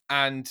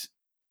 and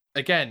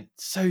again,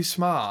 so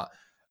smart.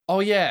 Oh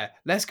yeah,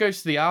 let's go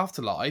to the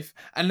afterlife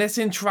and let's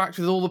interact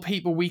with all the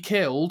people we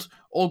killed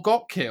or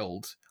got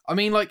killed. I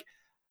mean, like,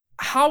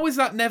 how has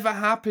that never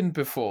happened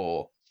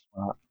before?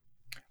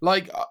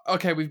 Like,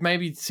 okay, we've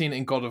maybe seen it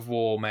in God of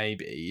War,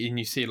 maybe, and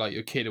you see, like,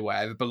 your kid or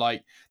whatever, but,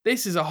 like,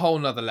 this is a whole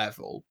nother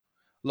level.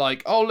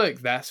 Like, oh,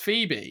 look, there's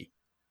Phoebe.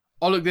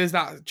 Oh, look, there's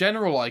that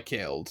general I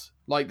killed.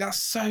 Like,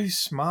 that's so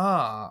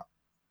smart.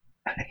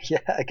 Yeah,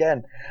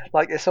 again,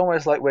 like it's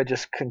almost like we're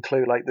just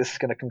conclude like this is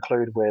going to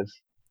conclude with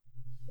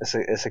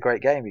it's a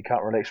great game. You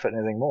can't really expect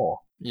anything more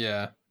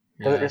Yeah,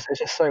 because yeah. it's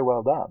just so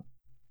well done.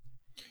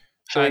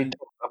 Shall we And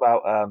talk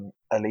about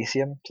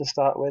Elysium to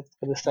start with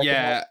for the second one?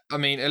 yeah, I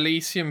mean,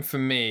 Elysium for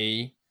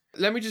me.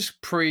 Let me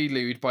just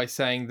prelude by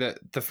saying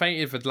that the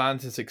Fate of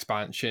Atlantis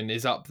expansion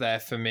is up there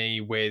for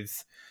me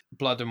with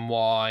Blood and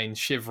Wine,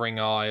 Shivering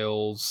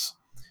Isles,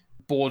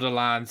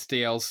 Borderlands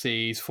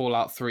DLCs,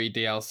 Fallout 3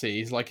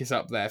 DLCs. Like, it's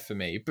up there for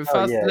me. But Oh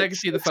first, yeah,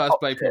 Legacy of the it's First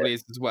top Blade tier. probably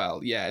is as well.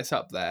 Yeah, it's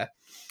up there.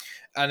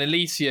 And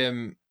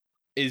Elysium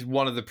is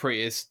one of the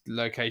prettiest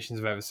locations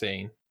I've ever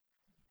seen.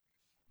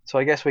 So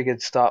I guess we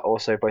could start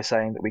also by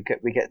saying that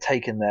we get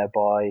taken there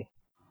by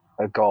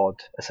a god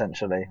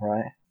essentially,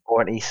 right? Or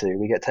an Isu.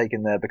 We get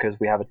taken there because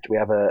we have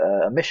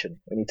a mission.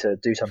 We need to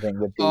do something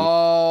with the.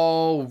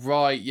 Oh,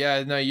 right.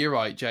 Yeah, no, you're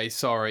right, Jay.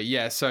 Sorry.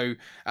 Yeah, so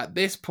at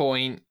this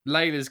point,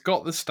 Layla's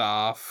got the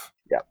staff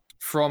Yeah.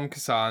 from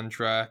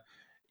Cassandra,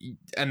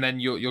 and then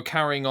you're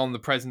carrying on the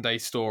present day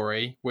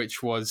story,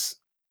 which was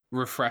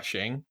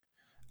refreshing.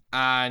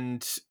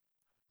 And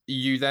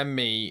you then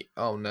meet,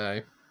 oh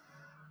no,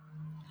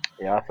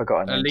 Yeah, I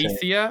forgot her name too.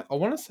 Alethea? I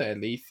want to say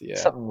Alethea.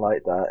 Something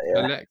like that.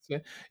 Yeah.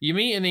 Alexa. You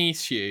meet an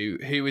issue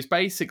who is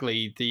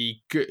basically the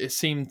good. It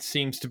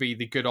seems to be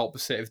the good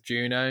opposite of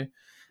Juno,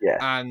 Yeah.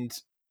 and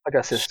Like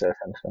her sh sister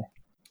essentially.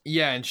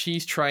 yeah, and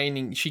she's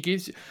training. She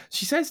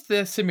says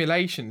they're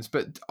simulations,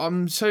 but I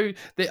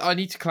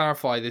need to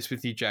clarify this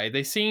with you, Jay.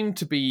 They seem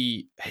to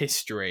be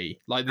history.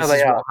 Like No, this they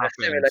is are. what They're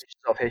happened. simulations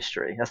of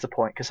history. That's the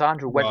point.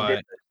 Cassandra went and did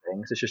Right. those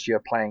things. It's just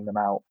you're playing them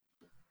out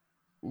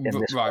in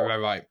this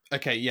world. Right.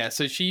 Okay, yeah.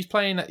 So she's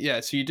playing. Yeah.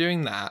 So you're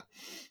doing that,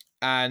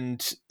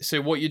 and so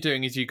what you're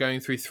doing is you're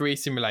going through three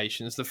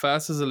simulations. The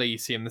first is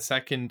Elysium. The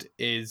second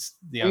is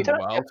the Well, you don't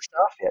actually have Underworld. the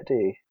staff yet, do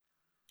you?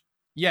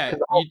 Yeah. Because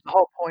the whole, You. the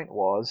whole point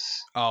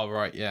was Oh,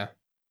 right. Yeah.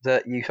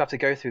 that you have to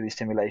go through these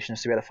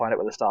simulations to be able to find out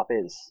where the staff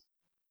is.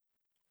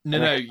 No,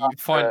 And then no. You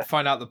Cassandra,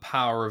 find out the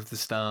power of the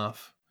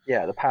staff.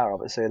 yeah, the power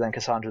of it. So then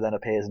Cassandra then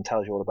appears and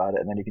tells you all about it,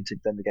 and then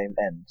then the game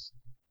ends.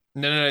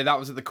 No. That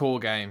was at the core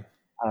game.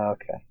 Oh,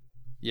 okay.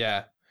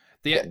 Yeah.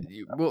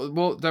 Getting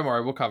We'll don't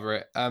worry, we'll cover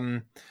it.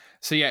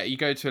 So yeah, you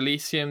go to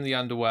Elysium, the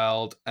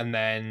Underworld, and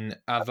then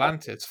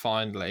Atlantis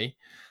finally.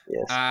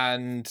 yes.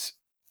 And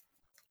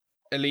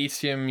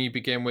Elysium, you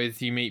begin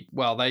with you meet.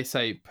 Well, they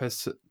say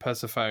Persephone,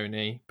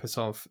 Persephone.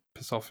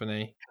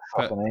 Sophony,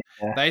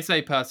 yeah. They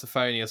say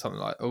Persephone or something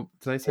like. Oh,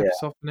 do they say Yeah.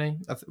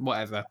 Persephone?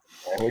 Whatever.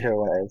 Yeah, whichever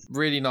one it is.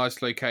 Really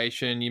nice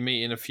location. You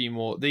meet in a few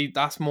more.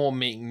 That's more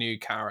meeting new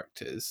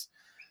characters.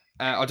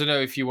 I don't know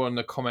if you want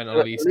to comment on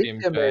Elysium,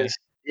 Elysium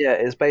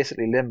Jay. is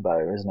basically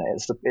limbo, isn't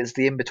it? It's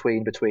the in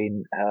between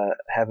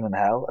heaven and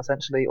hell,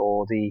 essentially,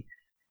 or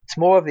it's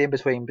more of the in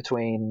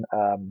between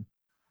heaven.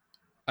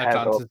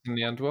 Atlantis in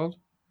the Underworld.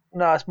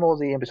 No, it's more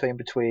the in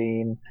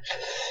between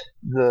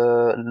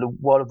the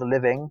world of the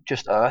living,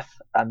 just Earth,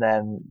 and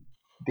then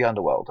the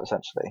underworld.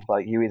 Essentially,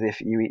 like you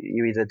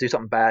either do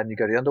something bad and you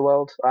go to the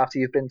underworld after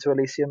you've been to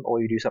Elysium, or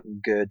you do something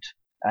good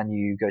and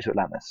you go to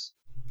Atlantis.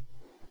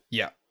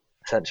 Yeah.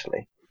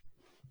 Essentially,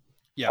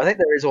 Yeah. I think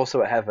there is also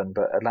a heaven,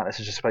 but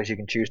Atlantis is just a place you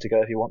can choose to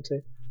go if you want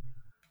to.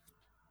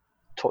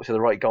 Talk to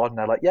the right god, and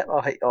they're like, "Yep,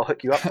 I'll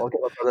hook you up. I'll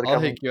get my brother to I'll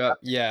come hook you up.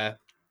 Yeah.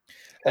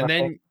 kind And of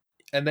thing."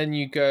 then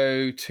you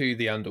go to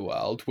the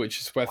Underworld, which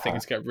is where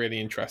things get really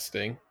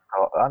interesting.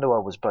 Oh,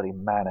 Underworld was bloody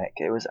manic.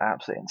 It was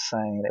absolutely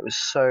insane. It was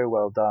so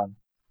well done.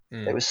 It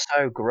Mm, was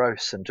so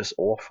gross and just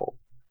awful.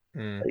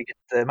 mm. Like,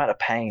 the amount of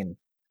pain,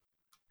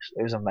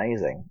 it was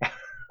amazing.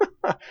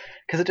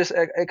 Because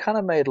it kind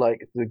of made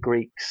like the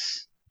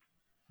Greeks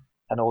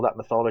and all that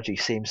mythology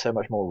seem so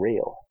much more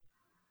real.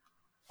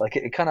 Like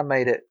it kind of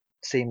made it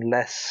seem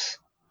less.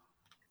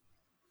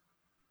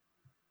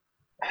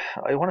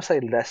 I want to say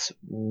less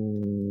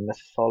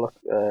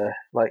mythological,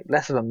 like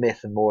less of a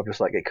myth and more just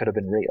like it could have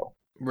been real.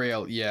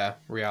 Real, yeah.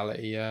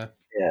 Reality, yeah.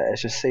 Yeah, it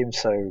just seemed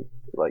so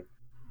like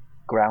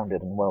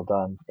grounded and well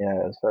done. Yeah,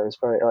 it was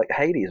very like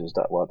Hades was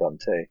well done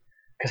too,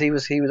 because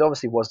he was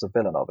obviously was the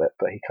villain of it,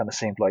 but he kind of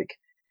seemed like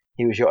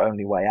he was your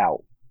only way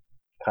out,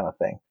 kind of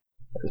thing.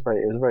 It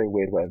was a very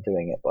weird way of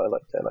doing it, but I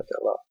liked it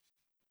a lot.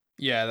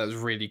 Yeah, that was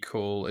really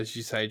cool, as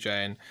you say,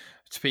 Jane.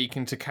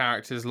 Speaking to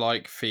characters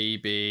like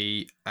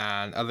Phoebe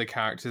and other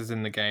characters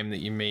in the game that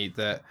you meet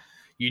that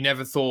you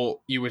never thought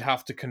you would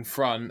have to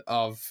confront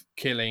of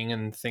killing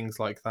and things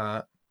like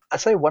that. I'd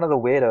say one of the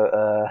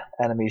weirder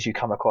enemies you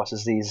come across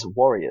is these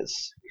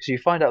warriors, because you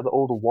find out that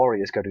all the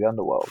warriors go to the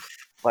underworld.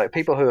 Like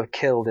people who have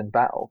killed in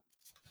battle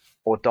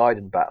or died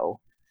in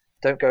battle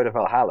don't go to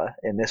Valhalla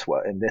in this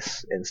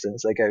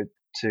instance. They go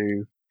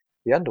to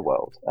the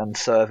underworld and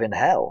serve in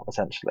hell,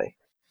 essentially.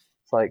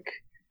 It's like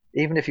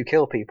even if you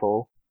kill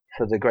people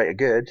for the greater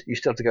good, you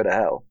still have to go to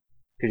hell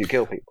because you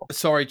kill people.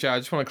 Sorry, Jay, I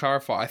just want to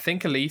clarify. I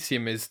think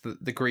Elysium is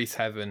the Greece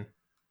heaven.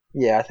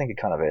 Yeah, I think it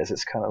kind of is.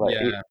 It's kind of like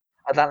Yeah.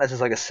 Atlantis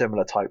is like a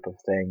similar type of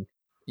thing.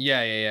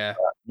 Yeah.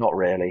 Not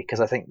really, because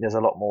I think there's a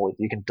lot more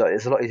you can.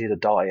 It's a lot easier to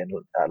die in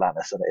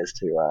Atlantis than it is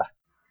to.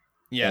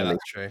 Yeah, In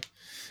that's true.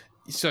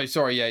 So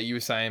sorry, yeah, you were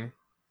saying.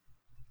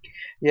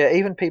 Yeah,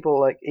 even people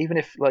like even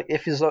if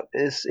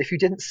you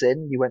didn't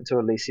sin, you went to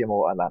Elysium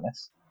or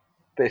Atlantis.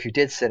 But if you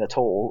did sin at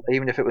all,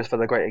 even if it was for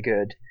the greater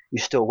good,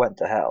 you still went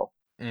to hell,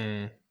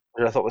 Mm.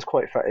 which I thought was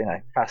quite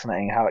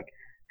fascinating how it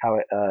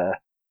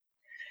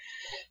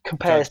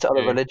compares Judged to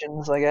other you.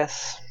 religions, I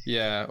guess.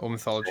 Yeah, or So,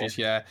 mythologies.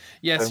 Yeah,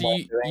 yeah. own So way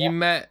you of doing you it.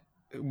 met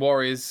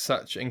warriors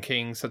such and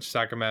kings such as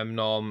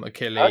Agamemnon,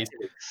 Achilles.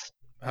 Hercules,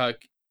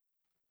 Herc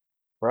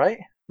right?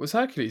 was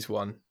Hercules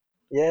one?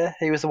 Yeah,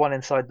 he was the one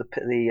inside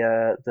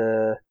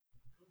the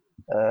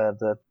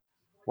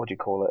what do you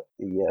call it?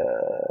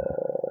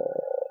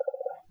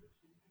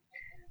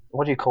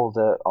 What do you call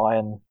the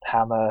iron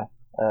hammer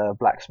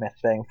blacksmith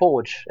thing?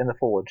 Forge in the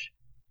forge,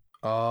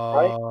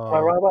 right? Am I Oh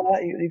right about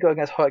that? You go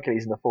against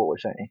Hercules in the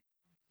forge, don't you?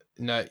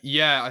 no,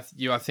 yeah.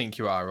 I think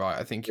you are right.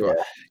 I think you are.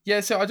 Yeah. Yeah.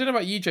 So I don't know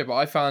about you, Joe, but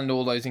I found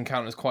all those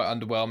encounters quite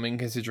underwhelming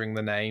considering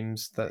the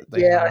names that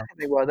they Yeah, I have. think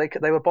they were.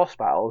 They were boss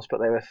battles, but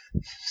they were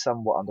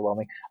somewhat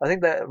underwhelming. I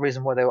think the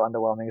reason why they were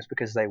underwhelming is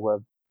because they were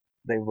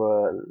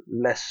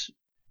less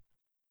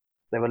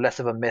they were less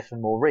of a myth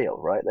and more real,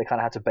 right? They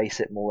kind of had to base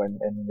it more in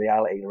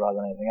reality rather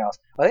than anything else.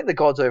 I think the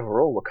gods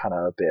overall were kind of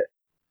a bit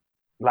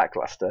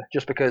lackluster,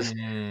 just because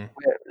Mm,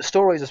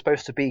 stories are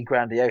supposed to be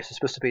grandiose. It's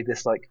supposed to be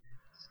this like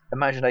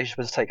imagination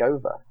supposed to take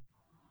over,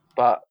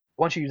 but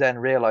once you then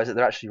realize that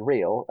they're actually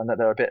real and that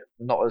they're a bit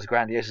not as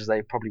grandiose as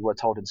they probably were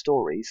told in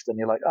stories, then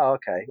you're like, oh,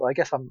 okay. Well, I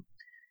guess I'm.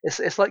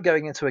 It's like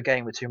going into a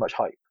game with too much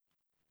hype,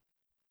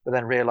 but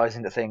then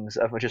realizing that things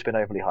have just been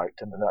overly hyped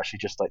and they're actually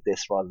just like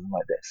this rather than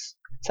like this.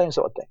 Same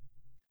sort of thing.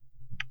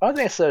 I don't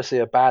think it's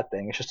necessarily a bad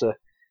thing. It's just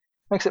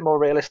makes it more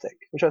realistic,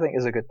 which I think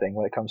is a good thing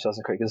when it comes to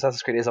Assassin's Creed. Because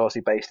Assassin's Creed is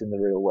obviously based in the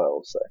real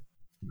world, so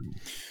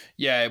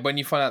yeah, when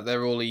you find out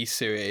they're all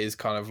Isu, it is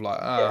kind of like,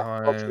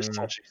 yeah, obviously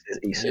touches is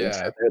Isu, and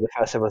so yeah. they're the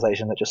first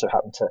civilization that just so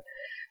happened to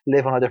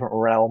live on a different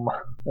realm,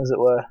 as it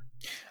were.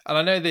 And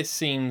I know this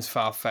seems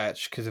far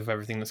fetched because of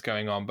everything that's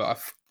going on, but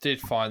did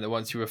find that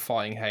once you were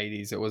fighting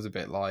Hades, it was a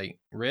bit like,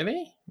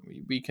 really?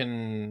 We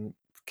can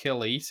kill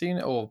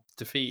Isu or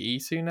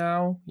defeat Isu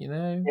now, you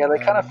know? Yeah,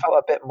 they kind of felt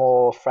a bit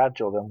more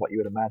fragile than what you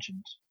would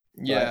imagined,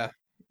 right? Yeah,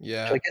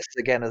 Which I yeah. guess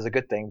again is a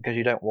good thing because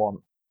you don't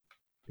want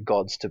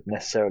gods to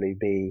necessarily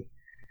be,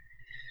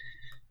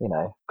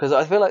 because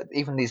I feel like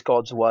even these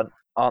gods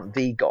aren't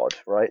the god,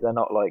 right? They're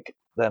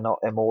not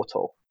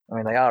immortal. I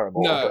mean, they are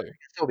immortal, but No, they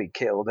can still be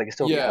killed. They can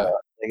still be yeah,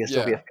 hurt. They can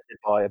still be yeah. affected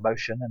by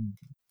emotion and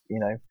you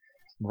know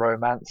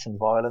romance and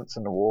violence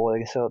and war.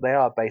 They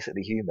are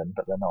basically human,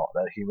 but they're not.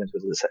 They're humans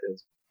with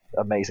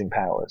amazing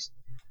powers.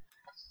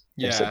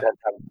 They just Yeah.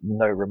 have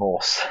no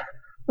remorse.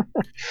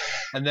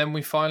 And then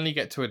we finally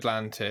get to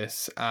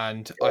Atlantis,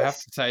 and I have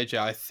Yes, to say, Jay,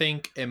 I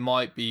think it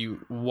might be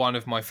one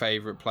of my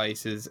favorite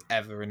places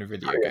ever in a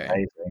video pretty game.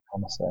 amazing,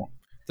 honestly.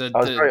 The I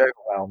was the very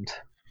overwhelmed.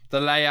 the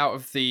layout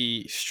of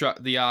the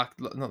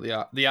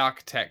Yeah,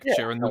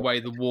 architecture and the way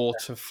the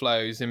water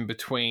flows in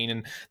between,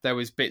 and there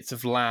was bits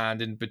of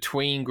land in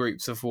between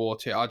groups of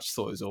water. I just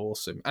thought it was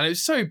awesome, and it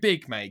was so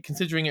big, mate.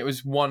 Considering it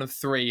was one of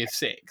 3 of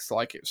 6,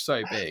 like it was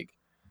so big.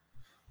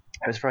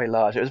 it was very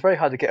large. It was very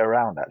hard to get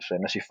around actually,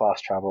 unless you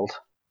fast travelled.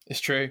 It's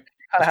true. You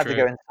kind of It's had to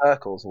go true. in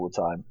circles all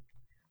the time.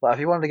 Like if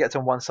you wanted to get to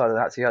one side of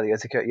that to the other, you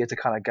had to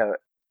kind of go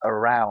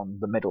around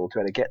the middle to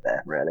be able to get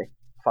there really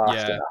fast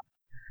Yeah. enough.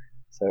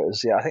 So it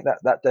was, yeah, I think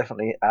that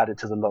definitely added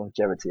to the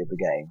longevity of the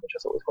game, which I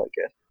thought was quite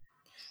good.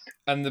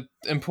 And the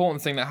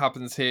important thing that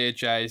happens here,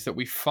 Jay, is that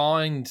we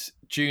find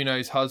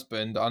Juno's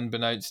husband,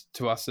 unbeknownst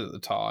to us at the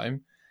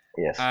time,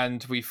 Yes.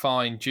 and we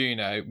find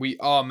Juno. We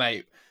are,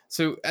 mate.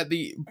 So at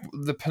the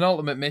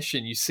penultimate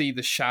mission, you see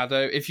the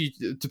shadow. If you,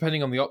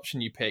 depending on the option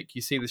you pick,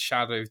 you see the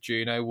shadow of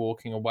Juno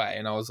walking away,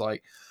 and I was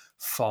like,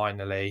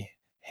 finally,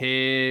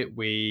 here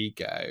we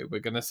go.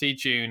 We're gonna see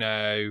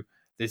Juno.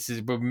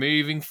 We're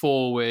moving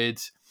forward.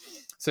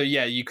 So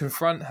yeah, you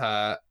confront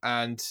her,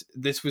 and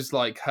this was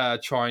like her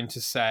trying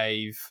to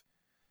save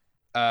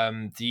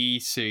the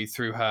Isu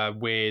through her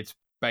weird,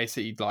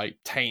 basically like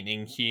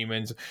tainting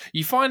humans.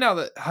 You find out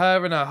that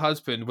her and her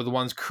husband were the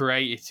ones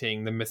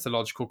creating the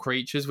mythological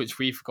creatures, which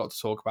we forgot to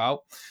talk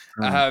about.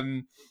 Mm.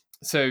 Um,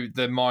 so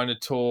the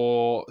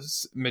Minotaur,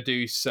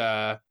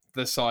 Medusa,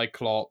 the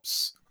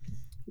Cyclops,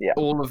 Yeah.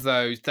 all of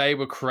those, they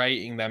were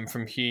creating them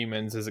from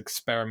humans as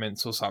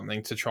experiments or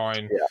something to try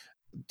and Yeah.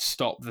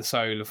 stop the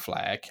solar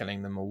flare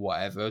killing them or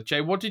whatever. Jay,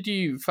 what did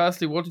you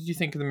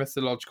think of the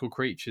mythological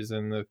creatures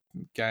in the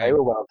They game?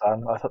 were well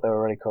done. I thought they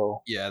were really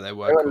cool. Yeah, they They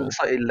were were cool.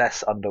 slightly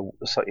less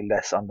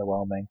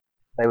underwhelming.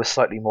 They were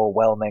slightly more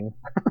whelming.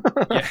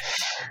 Yeah,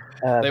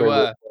 they Very weird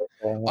were. way of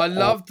saying I it.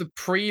 loved the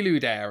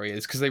prelude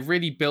areas because they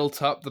really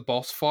built up the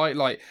boss fight.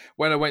 Like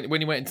when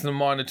you went into the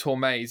Minotaur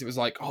maze, it was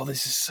like, oh,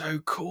 this is so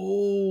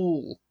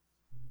cool.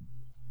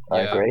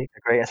 I Yeah, agree.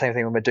 Agree. And same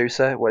thing with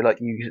Medusa, where like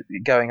you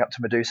going up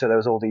to Medusa, there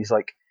was all these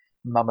like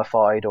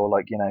mummified or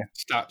like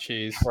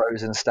statues.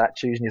 frozen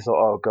statues, and you thought,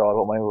 oh god,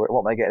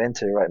 what am I getting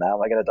into right now?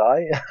 Am I going to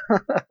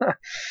die?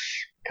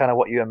 Kind of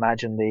what you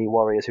imagine the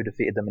warriors who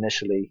defeated them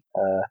initially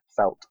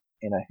felt.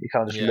 You're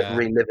kind of just Yeah,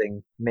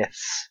 reliving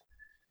myths,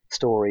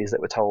 stories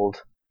that were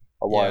told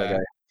a while yeah. ago.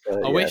 So,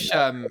 I yeah, wish,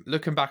 no.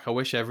 looking back, I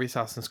wish every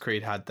Assassin's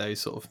Creed had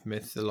those sort of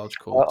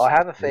mythological I sort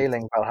have a of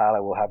feeling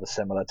Valhalla will have a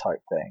similar type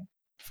thing.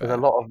 There's a fair.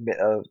 lot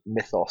of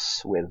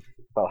mythos with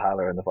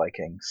Valhalla and the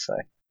Vikings, so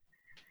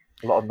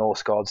a lot of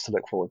Norse gods to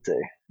look forward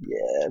to.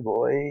 Yeah,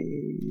 boy.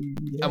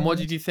 And what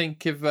Yeah. did you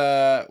think of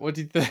what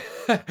did you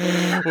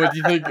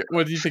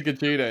what do you think of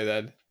Juno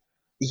then?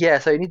 Yeah,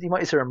 so you might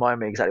need to remind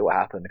me exactly what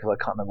happened because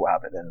I can't remember what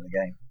happened at the end of the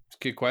game.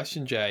 Good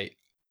question, Jay.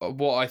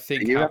 What I Do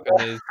think you happened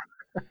remember? is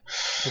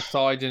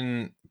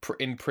Poseidon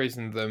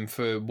imprisoned them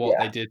for what Yeah,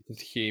 they did to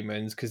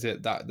humans because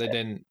that they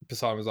didn't.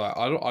 Poseidon was like,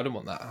 I don't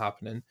want that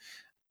happening.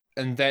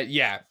 And then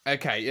yeah,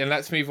 okay, and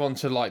let's move on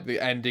to like the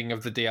ending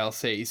of the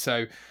DLC.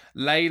 So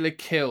Layla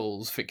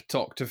kills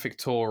Dr.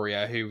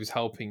 Victoria, who was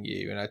helping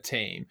you and her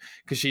team,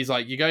 because she's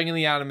like, you're going in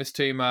the Animus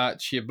too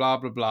much. You blah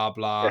blah blah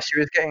yeah. blah. She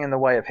was getting in the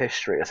way of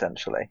history,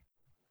 essentially.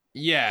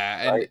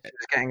 Yeah, Right? and She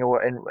was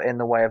getting in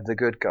the way of the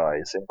good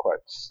guys, in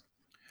quotes.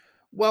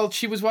 well,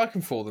 she was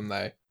working for them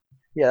though.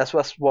 Yeah, that's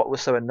what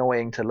was so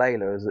annoying to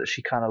Layla is that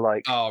she kind of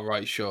like Oh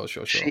right, sure,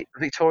 sure, sure,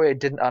 Victoria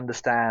didn't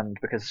understand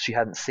because she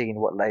hadn't seen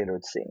what Layla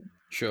had seen.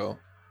 sure.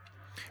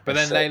 But And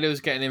then so, Layla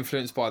was getting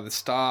influenced by the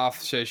staff,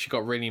 so she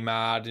got really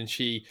mad and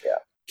she yeah,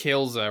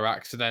 kills her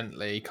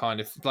accidentally, kind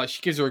of like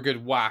she gives her a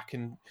good whack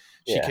and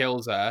she yeah.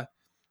 kills her.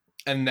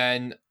 And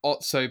then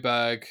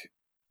Otzoberg,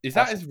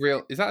 That's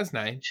is that his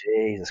name?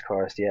 Jesus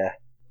Christ, yeah.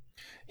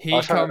 I He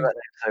was trying to remember comes that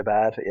name so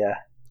bad, but yeah,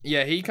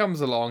 yeah, he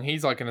comes along,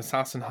 he's like an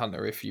assassin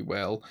hunter, if you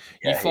will.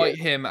 You yeah, he fight is.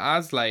 him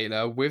as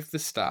Layla with the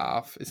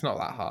staff. It's not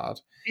that hard.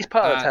 He's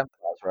part of the Uh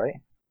Templars, right?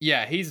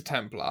 yeah, he's a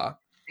Templar.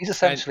 He's And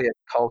essentially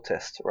a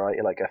cultist, right?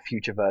 Like a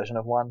future version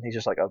of one. He's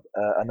just like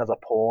another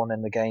pawn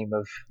in the game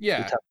of the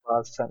yeah,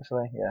 Templars,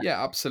 essentially. Yeah.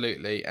 yeah,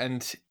 absolutely.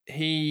 And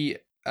he,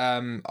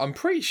 I'm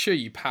pretty sure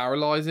you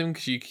paralyze him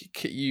because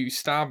you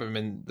stab him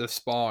in the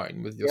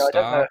spine with your Yeah, I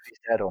don't know staff. if he's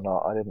dead or not.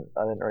 I didn't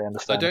really I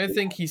understand. don't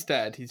think he's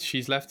dead.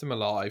 She's left him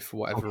alive for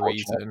whatever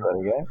Unfortunate. reason. There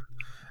we go.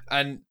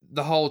 And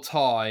the whole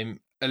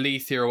time,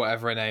 Alethea or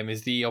whatever her name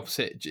is, the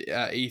opposite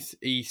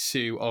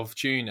Isu of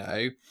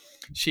Juno.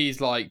 She's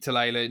like to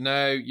Layla,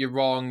 "No, you're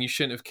wrong. You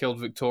shouldn't have killed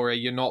Victoria.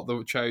 You're not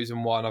the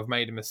chosen one. I've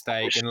made a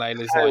mistake." Which is And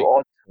Layla's so like,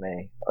 odd to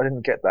me. I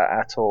didn't get that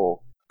at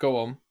all. "Go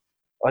on."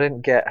 I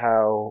didn't get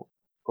how,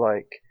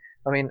 like,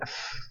 I mean,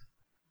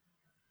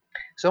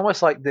 it's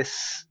almost like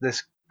this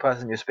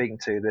person you're speaking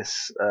to,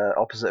 this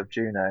opposite of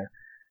Juno,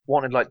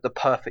 wanted like the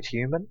perfect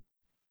human,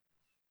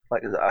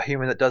 like a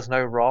human that does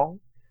no wrong.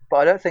 But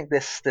I don't think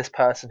this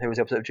person who was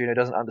the opposite of Juno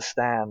doesn't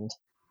understand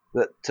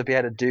that to be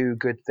able to do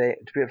good thing,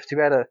 to be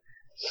able to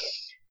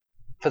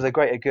for the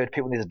greater good,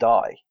 people need to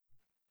die,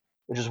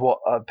 which is what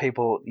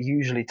people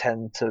usually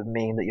tend to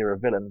mean that you're a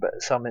villain. But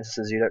in some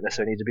instances, you don't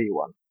necessarily need to be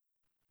one.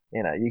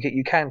 You know,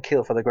 you can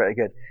kill for the greater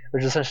good,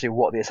 which is essentially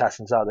what the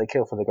assassins are. They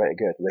kill for the greater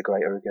good, the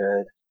greater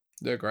good,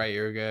 They're great.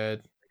 You're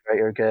good.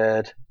 greater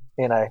good.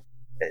 You know,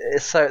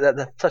 it's so that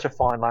there's such a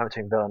fine line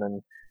between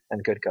villain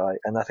and good guy,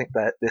 and I think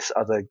that this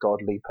other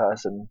godly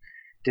person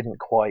didn't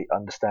quite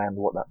understand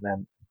what that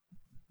meant.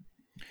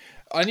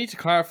 I need to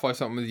clarify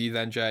something with you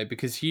then, Jay,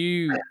 because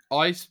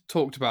I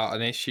talked about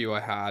an issue I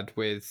had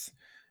with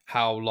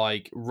how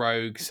like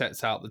Rogue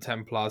sets out the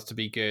Templars to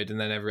be good, and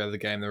then every other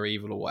game they're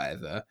evil or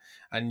whatever.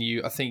 And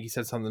I think you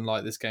said something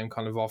like this game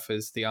kind of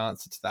offers the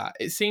answer to that.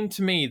 It seemed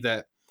to me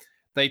that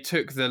they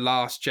took the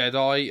Last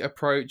Jedi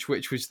approach,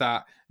 which was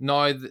that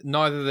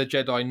neither the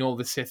Jedi nor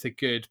the Sith are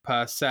good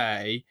per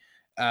se.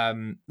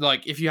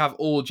 Like if you have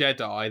all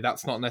Jedi,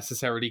 that's not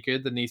necessarily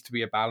good. There needs to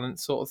be a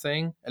balance, sort of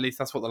thing. At least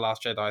that's what the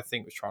Last Jedi I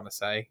think was trying to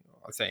say.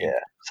 I Yeah, think.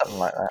 something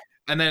like that.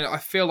 And then I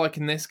feel like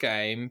in this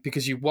game,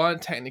 because you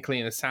weren't technically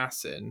an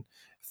assassin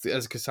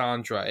as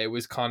Cassandra, it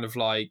was kind of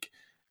like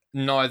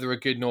neither are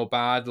good nor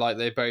bad. Like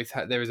they both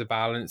there is a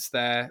balance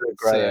there. The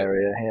grey So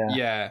area, yeah.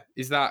 yeah,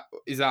 is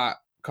that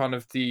kind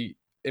of the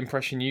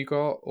impression you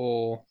got,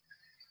 or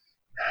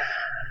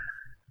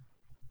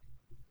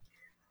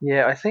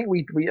Yeah, I think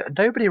we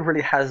nobody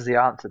really has the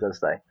answer, does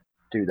they?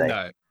 Do they?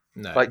 no,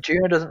 no, Like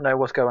Juno doesn't know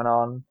what's going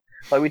on.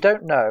 Like we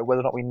don't know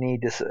whether or not we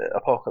need this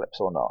apocalypse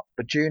or not.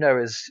 But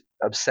Juno is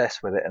obsessed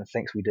with it and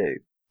thinks we do.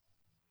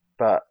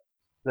 But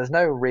there's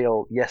no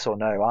real yes or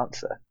no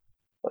answer.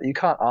 Like, you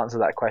can't answer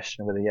that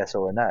question with a yes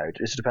or a no. It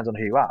just depends on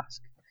who you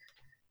ask.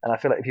 And I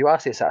feel like if you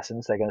ask the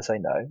assassins, they're going to say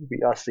no. If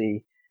you ask the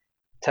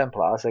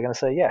Templars, they're going to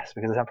say yes,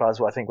 because the Templars,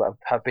 I think,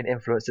 have been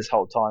influenced this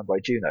whole time by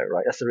Juno,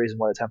 right? That's the reason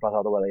why the Templars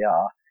are the way they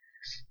are.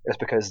 It's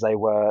because they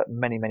were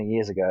many, many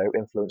years ago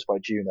influenced by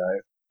Juno,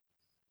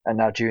 and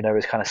now Juno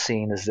is kind of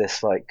seen as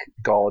this like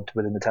god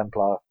within the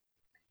Templar,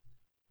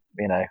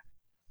 you know,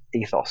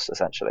 ethos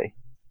essentially.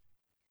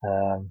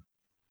 Um,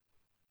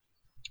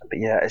 but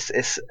yeah,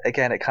 it's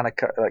again, it kind of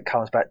like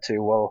comes back to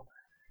well,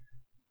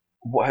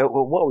 what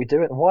are we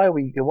doing? Why are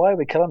we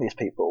killing these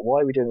people?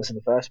 Why are we doing this in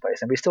the first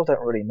place? And we still don't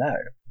really know.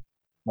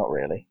 Not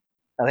really.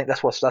 I think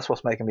that's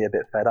what's making me a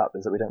bit fed up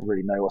is that we don't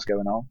really know what's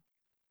going on.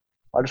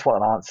 I just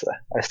want an answer.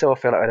 I still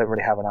feel like I don't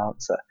really have an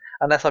answer,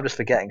 unless I'm just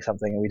forgetting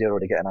something and we did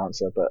already get an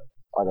answer. But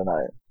I don't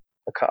know.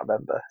 I can't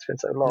remember. It's been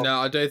so long. no.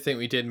 I don't think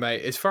we did,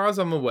 mate. As far as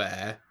I'm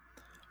aware,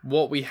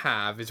 what we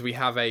have is we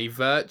have a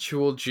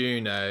virtual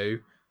Juno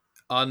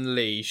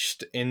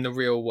unleashed in the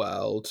real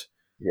world.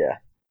 Yeah,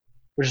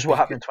 which is what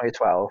happened in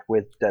 2012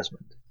 with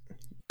Desmond.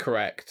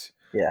 Correct.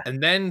 Yeah.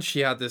 And then she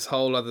had this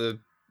whole other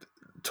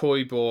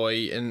Toy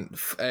Boy in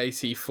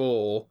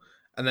AC4.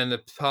 And then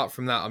apart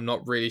from that, I'm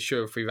not really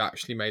sure if we've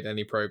actually made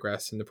any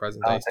progress in the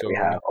present day story. I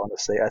think we have,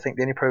 honestly. I think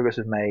the only progress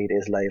we've made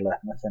is Layla,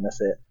 and I think that's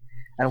it.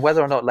 And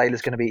whether or not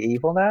Layla's going to be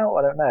evil now,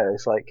 I don't know.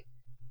 It's like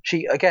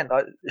she again,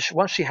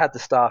 once she had the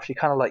staff, she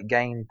kind of like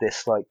gained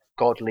this like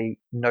godly,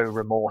 no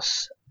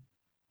remorse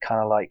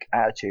kind of like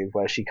attitude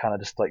where she kind of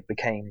just like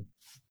became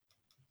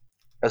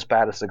as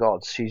bad as the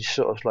gods. She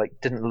sort of like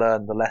didn't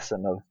learn the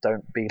lesson of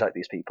don't be like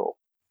these people,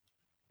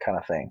 kind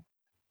of thing.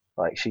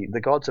 Like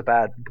the gods are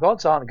bad.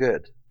 Gods aren't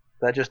good.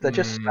 They're just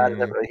as bad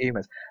as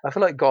humans. I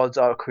feel like gods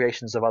are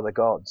creations of other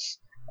gods,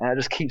 and it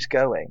just keeps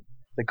going.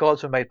 The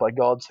gods were made by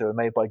gods who are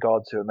made by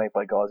gods who are made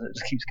by gods, and it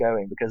just keeps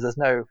going because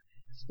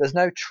there's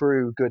no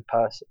true good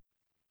person.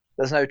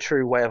 There's no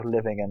true way of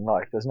living in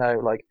life. There's no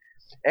like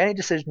any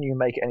decision you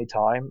make at any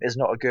time is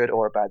not a good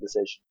or a bad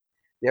decision.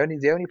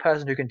 The only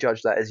person who can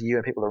judge that is you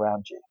and people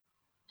around you.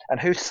 And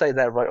who's to say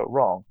they're right or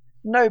wrong?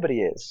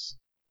 Nobody is.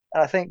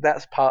 And I think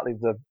that's partly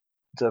the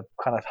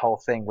kind of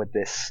whole thing with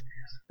this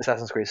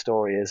Assassin's Creed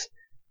story is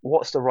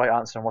what's the right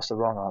answer and what's the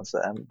wrong answer.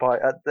 And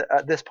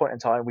at this point in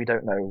time, we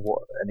don't know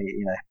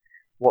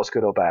what's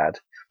good or bad.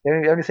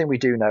 The only thing we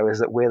do know is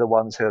that we're the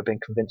ones who have been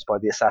convinced by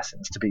the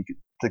assassins to be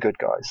the good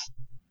guys.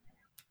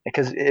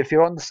 Because if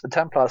you're on the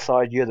Templar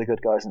side, you're the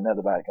good guys and they're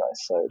the bad guys.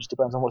 So it just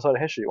depends on what side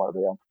of history you want to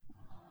be on.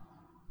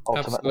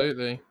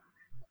 Ultimately.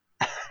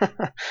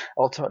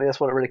 Ultimately, that's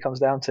what it really comes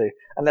down to.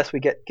 Unless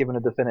we get given a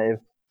definitive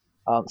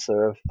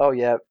answer of, oh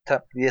yeah,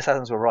 the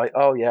assassins were right.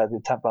 Oh yeah,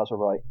 the Templars were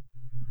right.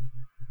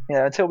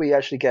 Until we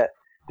actually get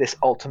this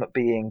ultimate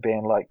being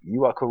like,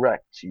 you are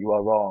correct, you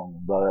are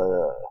wrong. Blah, blah,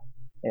 blah.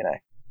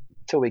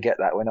 Until we get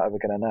that, we're not ever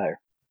going to know.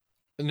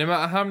 No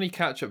matter how many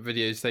catch-up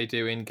videos they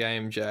do in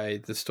game,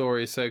 Jay, the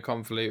story is so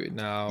convoluted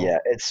now. Yeah,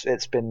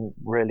 it's been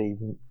really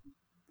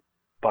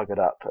buggered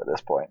up at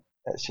this point.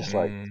 It's just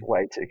like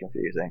way too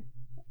confusing.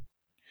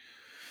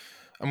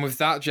 And with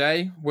that,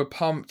 Jay, we're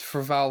pumped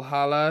for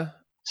Valhalla.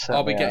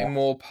 I'll be getting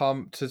more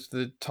pumped as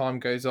the time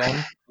goes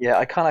on. Yeah,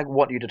 I kind of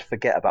want you to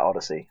forget about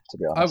Odyssey, to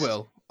be honest.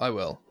 I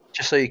will.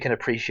 Just so you can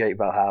appreciate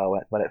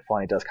Valhalla when it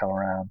finally does come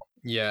around.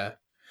 Yeah.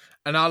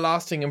 And our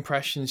lasting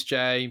impressions,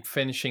 Jay,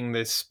 finishing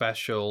this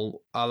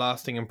special, our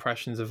lasting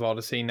impressions of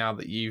Odyssey now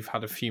that you've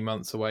had a few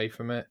months away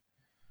from it?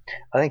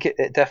 I think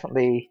it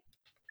definitely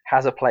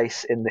has a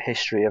place in the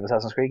history of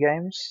Assassin's Creed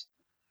games,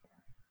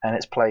 and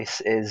its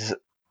place is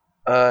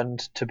earned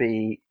to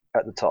be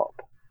at the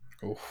top.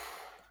 Oof.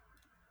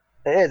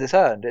 It is. It's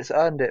earned. It's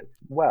earned it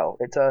well.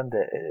 It's earned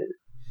it.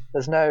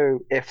 There's no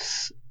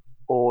ifs,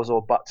 ors,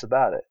 or buts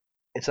about it.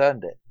 It's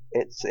earned it.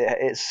 It's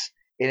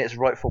in its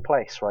rightful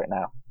place right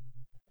now.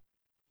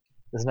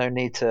 There's no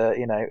need to,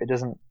 it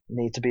doesn't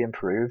need to be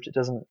improved. It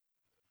doesn't.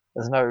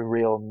 There's no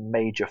real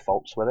major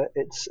faults with it.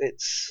 It's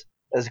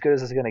as good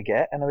as it's going to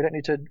get, and we don't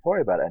need to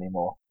worry about it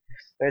anymore.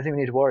 The only thing we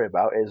need to worry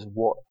about is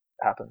what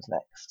happens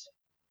next.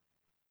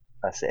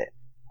 That's it.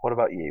 What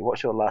about you?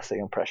 What's your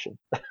lasting impression?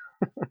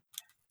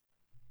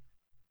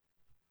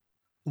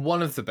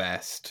 One of the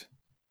best.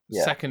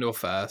 Yeah. Second or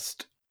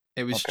first.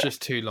 It was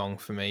just too long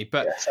for me.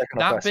 But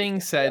that being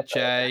said,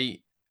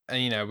 Jay,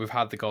 and we've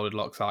had the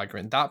Goldilocks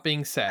argument. That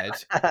being said,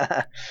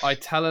 I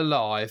tell a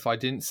lie if I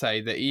didn't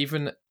say that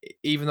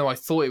even though I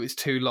thought it was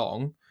too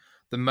long,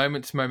 the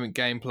moment-to-moment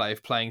gameplay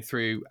of playing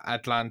through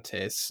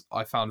Atlantis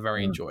I found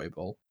very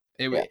enjoyable.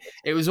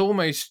 It was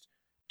almost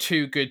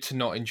too good to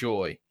not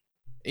enjoy,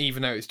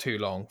 even though it's too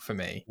long for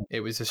me.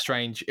 It was a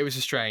strange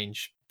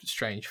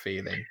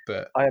feeling.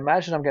 But I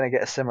imagine I'm going to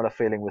get a similar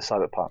feeling with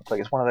Cyberpunk. Like,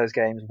 it's one of those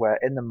games where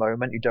in the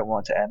moment you don't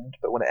want it to end,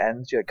 but when it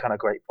ends, you're kind of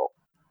grateful.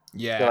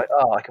 Yeah. You're like,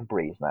 oh, I can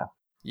breathe now.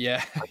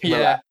 Yeah.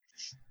 Yeah.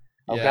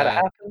 I'm glad it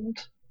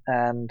happened,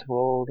 and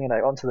we'll,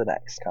 on to the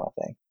next kind of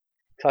thing.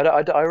 So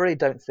I really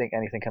don't think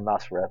anything can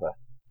last forever.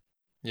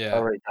 Yeah. I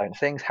really don't.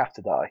 Things have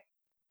to die.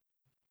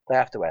 They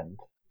have to end.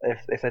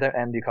 If they don't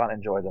end, you can't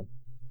enjoy them.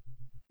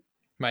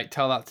 Mate,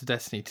 tell that to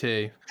Destiny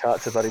 2. Tell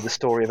that to the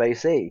story of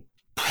AC.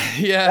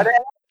 Yeah.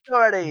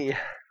 Already.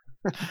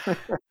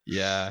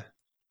 Yeah.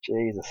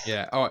 Jesus.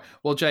 Yeah. All right.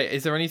 Well, Jay,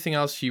 is there anything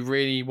else you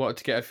really wanted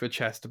to get off your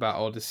chest about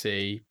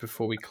Odyssey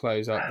before we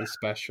close up this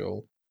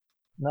special?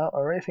 No, I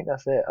really think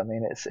that's it. I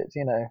mean, it's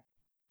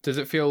Does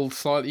it feel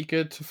slightly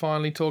good to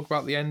finally talk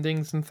about the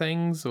endings and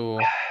things, or?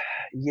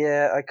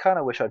 Yeah, I kind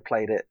of wish I'd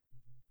played it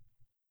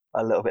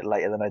a little bit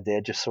later than I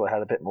did, just so I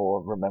had a bit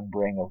more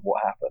remembering of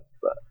what happened.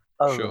 But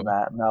other than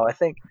that, no, I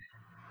think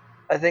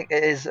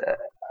it is.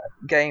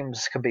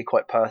 Games can be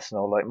quite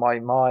personal. Like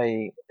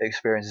my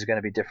experience is going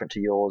to be different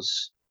to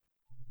yours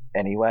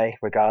anyway,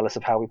 regardless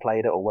of how we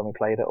played it or when we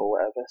played it or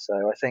whatever. So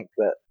I think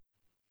that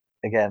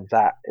again,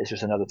 that is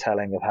just another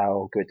telling of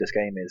how good this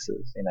game is.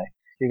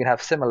 You can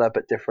have similar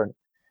but different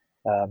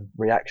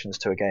reactions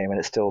to a game, and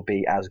it still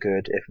be as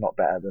good, if not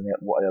better, than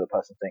what the other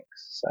person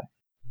thinks. So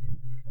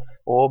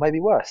or maybe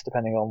worse,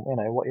 depending on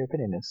what your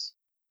opinion is.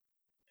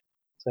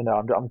 So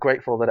no, I'm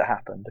grateful that it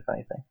happened. If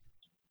anything,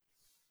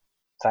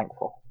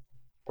 thankful,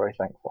 very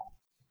thankful.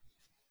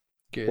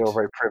 Good. Feel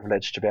very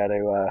privileged to be able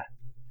to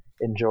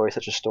enjoy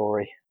such a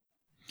story.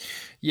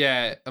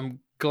 Yeah, I'm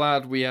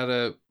glad we had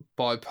a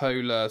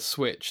bipolar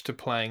switch to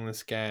playing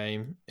this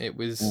game. It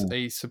was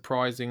a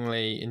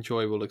surprisingly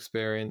enjoyable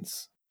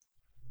experience,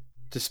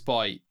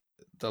 despite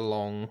the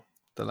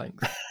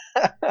length.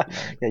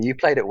 Yeah, you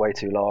played it way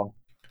too long.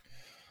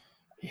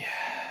 Yeah.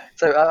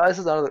 So this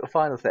is another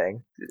final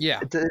thing. Yeah.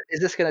 Is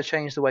this going to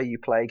change the way you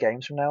play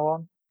games from now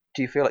on?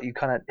 Do you feel like you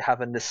kind of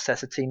have a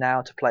necessity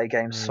now to play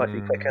games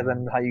slightly quicker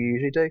than how you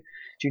usually do?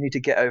 Do you need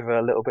to get over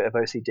a little bit of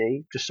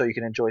OCD just so you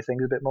can enjoy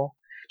things a bit more?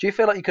 Do you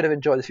feel like you could have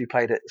enjoyed this if you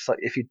played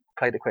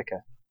it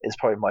quicker? Is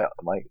probably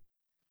my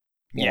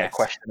Yes.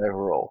 question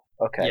overall.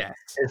 Okay. Yes.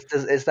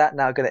 Is that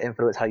now going to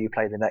influence how you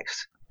play the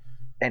next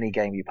any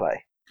game you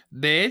play?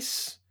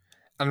 This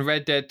and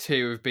Red Dead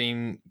 2 have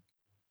been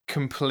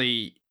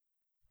complete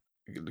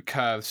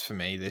curves for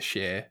me this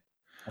year.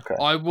 Okay.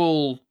 I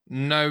will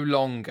no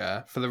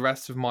longer, for the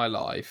rest of my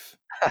life,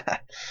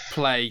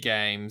 play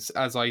games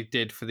as I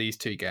did for these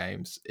two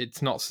games.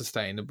 It's not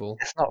sustainable.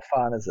 It's not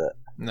fun, is it?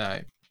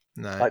 No.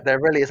 Like there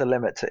really is a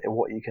limit to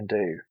what you can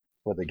do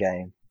with a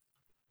game,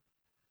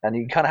 and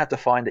you kind of have to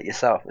find it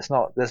yourself.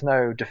 There's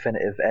no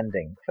definitive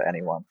ending for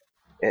anyone.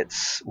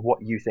 It's what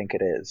you think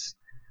it is.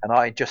 And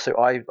I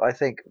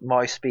think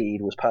my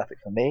speed was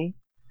perfect for me,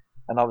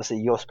 and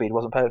obviously your speed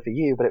wasn't perfect for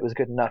you, but it was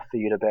good enough for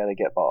you to barely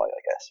get by,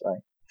 I guess,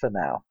 right? For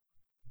now.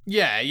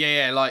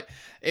 Yeah. Like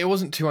it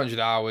wasn't 200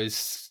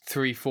 hours,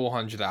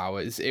 400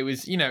 hours. It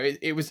was,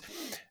 it was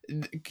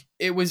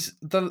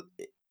the.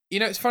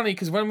 It's funny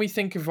because when we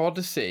think of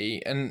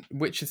Odyssey and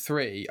Witcher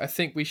 3, I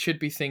think we should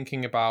be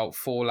thinking about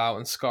Fallout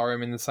and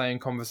Skyrim in the same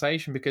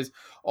conversation, because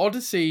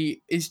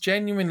Odyssey is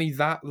genuinely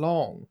that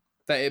long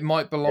that it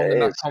might belong in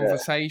that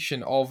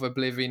conversation of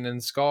Oblivion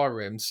and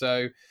Skyrim.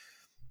 So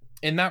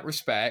in that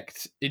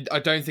respect, I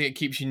don't think it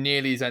keeps you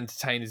nearly as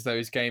entertained as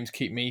those games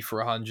keep me for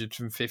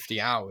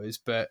 150 hours.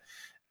 But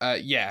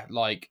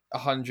like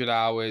 100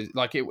 hours,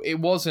 like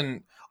it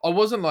wasn't. I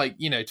wasn't like,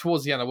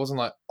 towards the end, I wasn't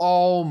like,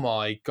 oh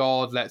my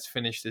God, let's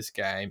finish this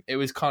game. It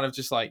was kind of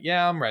just like,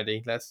 yeah, I'm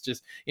ready. Let's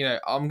just,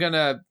 I'm going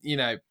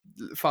to,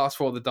 fast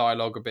forward the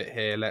dialogue a bit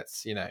here.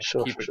 Let's, keep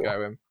it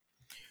going.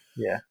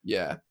 Yeah.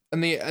 Yeah.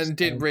 And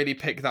didn't really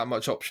pick that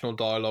much optional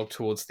dialogue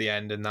towards the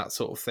end and that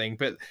sort of thing.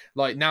 But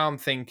like now I'm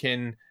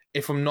thinking,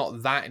 if I'm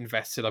not that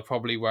invested, I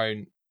probably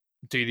won't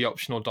do the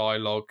optional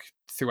dialogue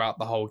throughout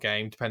the whole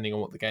game, depending on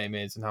what the game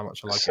is and how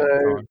much I like it at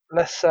the time.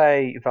 Let's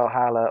say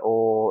Valhalla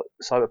or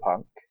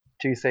Cyberpunk.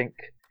 Do you think?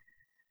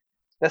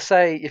 Let's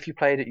say if you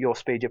played at your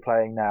speed you're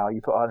playing now,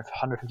 you put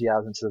 150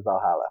 hours into the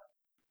Valhalla,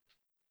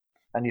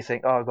 and you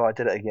think, oh God, I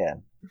did it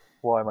again.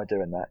 Why am I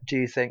doing that? Do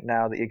you think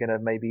now that you're going to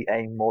maybe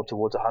aim more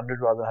towards 100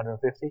 rather than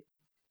 150?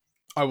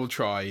 I will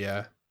try,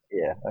 yeah.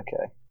 Yeah,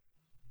 okay.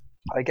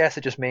 I guess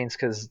it just means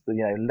because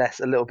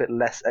a little bit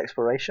less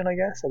exploration. I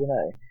guess I don't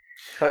know.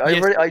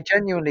 But I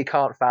genuinely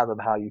can't fathom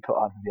how you put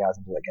 150 hours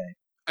into that game.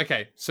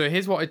 Okay, so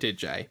here's what I did,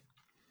 Jay.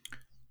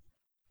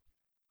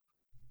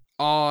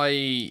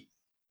 I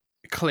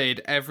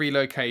cleared every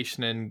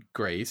location in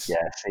Greece. Yeah,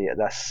 see,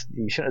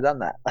 you shouldn't have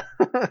done that.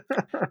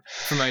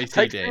 From OCD.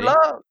 Takes too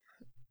long.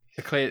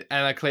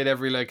 I cleared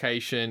every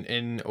location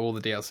in all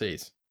the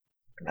DLCs.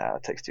 No,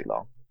 it takes too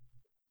long.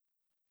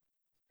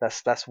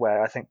 That's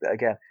where I think that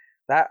again.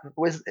 That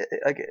was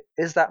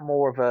is that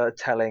more of a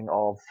telling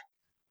of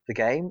the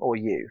game or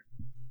you?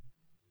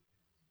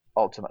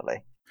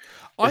 Ultimately,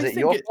 is it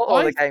your fault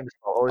or the game's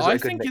fault, or is it a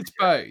good think mixture? It's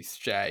both,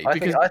 Jay. I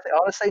think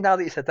honestly, now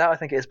that you said that, I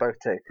think it is both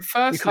too.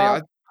 Firstly, you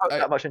can't put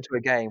that much into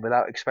a game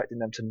without expecting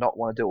them to not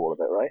want to do all of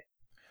it, right?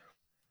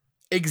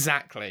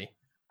 Exactly.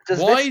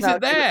 Why is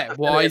it there?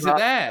 Why is it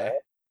there?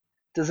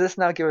 Does this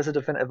now give us a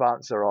definitive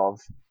answer of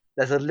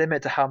there's a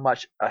limit to how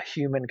much a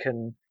human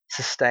can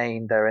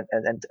sustain their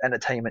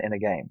entertainment in a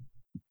game?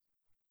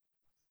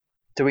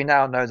 Do we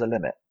now know the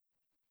limit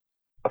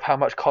of how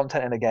much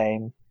content in a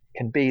game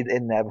can be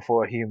in there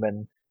before a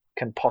human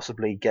can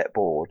possibly get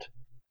bored?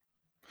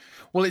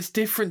 Well, it's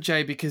different,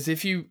 Jay, because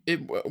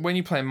when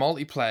you play a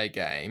multiplayer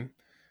game,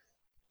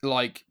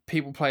 like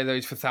people play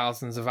those for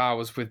thousands of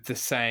hours with the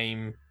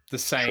same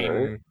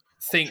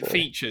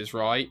features,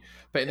 right?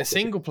 But in a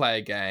single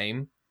player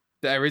game,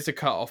 there is a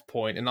cut-off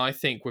point, and I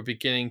think we're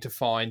beginning to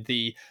find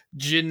the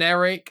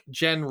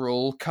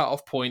general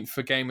cut-off point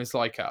for gamers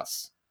like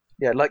us.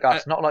 Yeah, like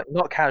us,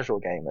 not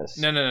casual gamers.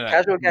 No.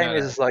 Casual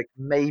gamers is like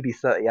maybe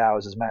 30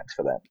 hours is max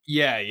for them.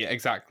 Yeah,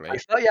 exactly.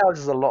 Like 30 hours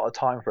is a lot of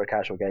time for a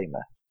casual gamer.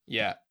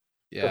 Yeah.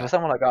 But for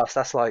someone like us,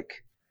 that's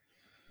like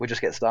we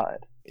just get started.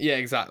 Yeah,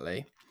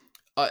 exactly.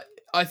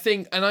 I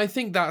think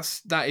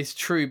that is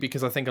true,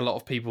 because I think a lot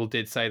of people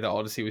did say that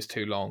Odyssey was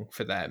too long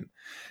for them.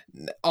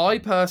 I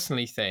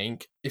personally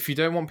think if you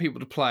don't want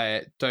people to play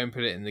it, don't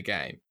put it in the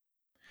game.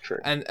 True.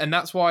 And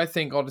that's why I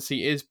think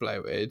Odyssey is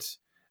bloated.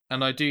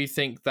 And I do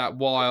think that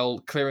while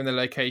clearing the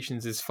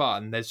locations is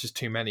fun, there's just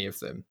too many of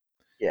them.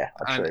 Yeah,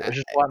 true. Which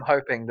is why I'm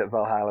hoping that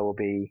Valhalla will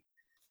be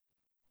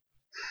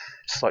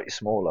slightly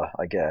smaller,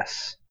 I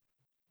guess.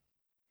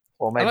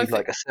 Or maybe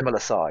like a similar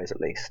size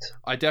at least.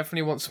 I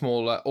definitely want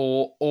smaller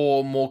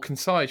or more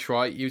concise,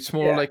 right? You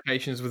smaller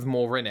locations with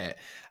more in it.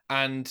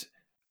 And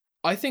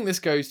I think this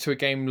goes to a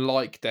game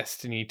like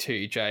Destiny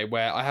 2, Jay,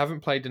 where I haven't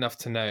played enough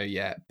to know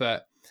yet,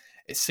 but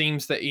it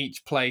seems that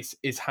each place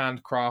is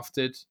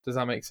handcrafted. Does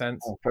that make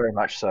sense? Oh, very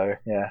much so,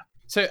 yeah.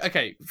 So,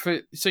 okay,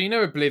 so you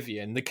know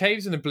Oblivion, the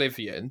caves in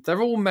Oblivion,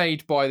 they're all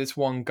made by this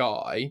one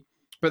guy,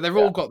 but they've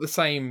all got the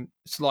same,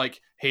 like,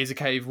 here's a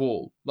cave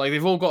wall. Like,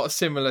 they've all got a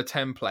similar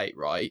template,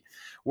 right?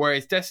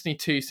 Whereas Destiny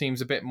 2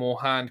 seems a bit more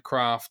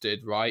handcrafted,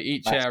 right?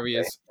 Each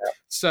area's...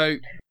 So...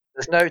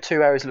 There's no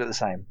two areas that look the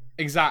same.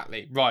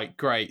 Exactly. Right,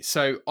 great.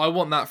 So I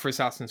want that for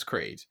Assassin's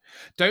Creed.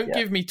 Don't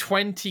give me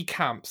 20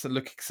 camps that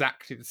look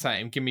exactly the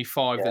same. Give me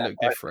 5 that look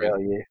different.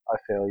 I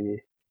feel you.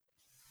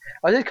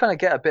 I did kind of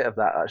get a bit of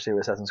that, actually,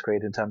 with Assassin's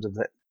Creed in terms of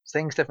that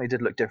things definitely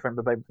did look different,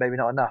 but maybe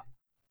not enough,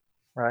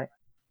 right?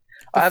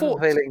 I have a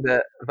feeling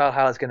that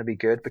Valhalla is going to be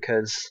good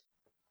because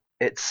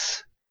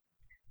there's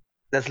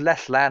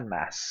less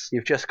landmass.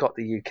 You've just got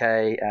the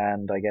UK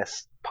and I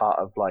guess part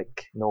of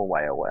like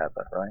Norway or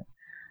whatever, right?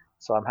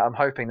 So I'm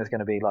hoping there's going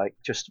to be like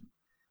just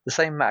the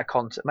same amount of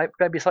content,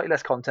 maybe slightly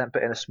less content,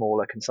 but in a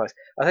smaller, concise.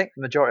 I think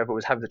the majority of it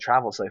was having to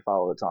travel so far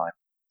all the time.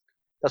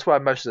 That's why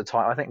most of the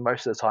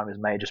time is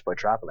made just by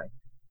traveling.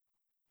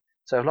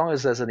 So as long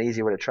as there's an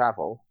easier way to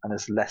travel and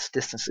there's less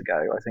distance to go,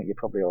 I think you're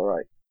probably all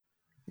right.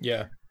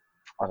 Yeah.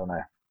 I don't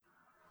know.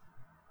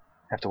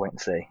 Have to wait and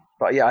see.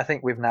 But yeah, I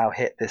think we've now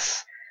hit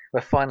this.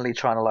 We're finally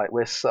trying to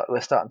we're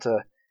starting to,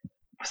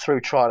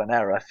 through trial and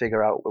error,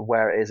 figure out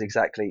where it is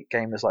exactly,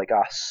 gamers like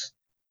us,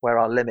 where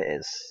our limit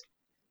is,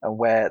 and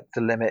where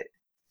the limit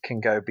can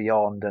go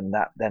beyond, and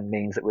that then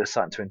means that we're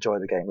starting to enjoy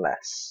the game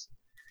less.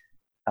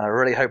 And I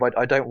really hope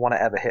I don't want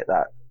to ever hit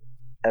that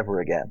ever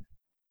again.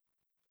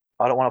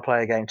 I don't want to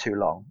play a game too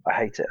long. I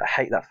hate it. I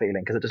hate that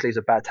feeling because it just leaves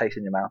a bad taste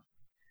in your mouth.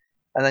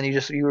 And then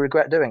you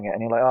regret doing it,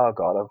 and you're like, oh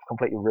god, I've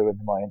completely ruined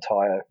my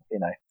entire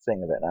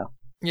thing of it now.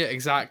 Yeah,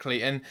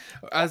 exactly. And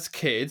as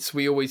kids,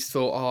 we always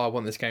thought, oh, I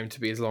want this game to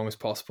be as long as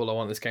possible. I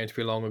want this game to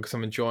be longer because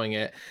I'm enjoying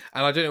it.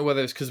 And I don't know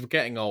whether it's because we're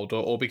getting older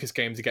or because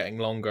games are getting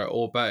longer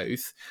or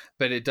both.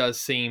 But it does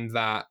seem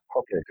that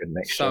probably a good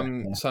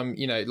mixture. Some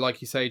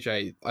like you say,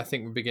 Jay, I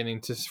think we're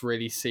beginning to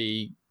really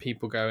see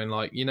people going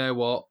like, you know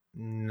what?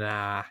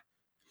 Nah.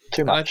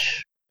 Too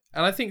much.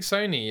 And I think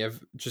Sony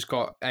have just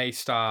got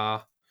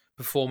A-star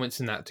performance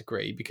in that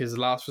degree because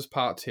Last was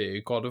Part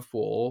 2, God of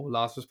War,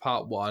 Last was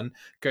Part 1,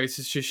 Ghost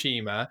of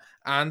Tsushima,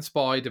 and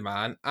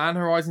Spider-Man, and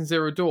Horizon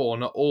Zero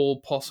Dawn are all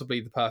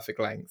possibly the perfect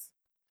length.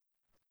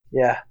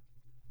 Yeah.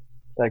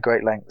 They're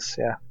great lengths,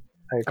 yeah.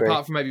 I agree.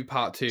 Apart from maybe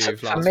Part 2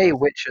 of Last. For me,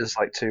 Witcher's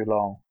too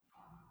long.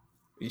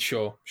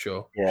 Sure.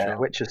 Yeah, sure.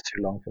 Witcher's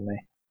too long for me.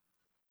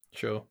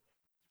 Sure.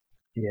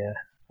 Yeah.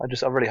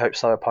 I really hope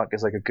Cyberpunk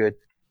is a good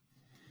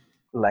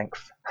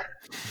length.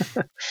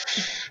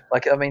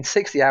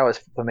 60 hours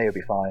for me would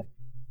be fine.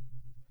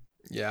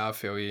 Yeah, I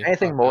feel you.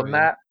 Anything more than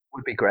that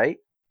would be great.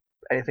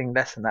 Anything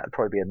less than that would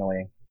probably be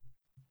annoying.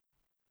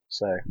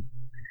 So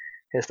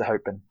here's to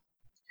hoping.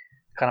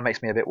 Kind of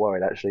makes me a bit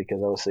worried actually,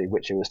 because obviously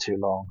Witcher was too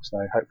long. So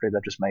hopefully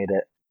they've just made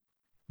it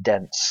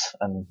dense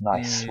and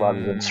nice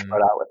rather than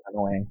spread out and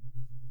annoying.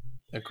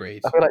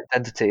 Agreed. I feel like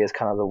density is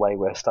kind of the way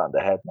we're starting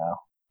to head now.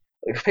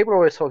 If people are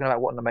always talking about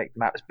wanting to make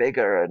maps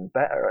bigger and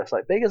better, it's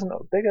like bigger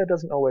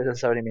doesn't always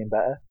necessarily mean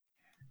better.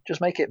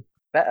 Just make it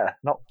better,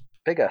 not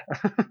bigger.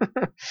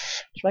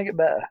 Just make it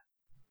better.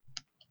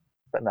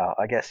 But no,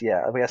 I guess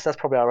that's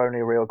probably our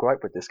only real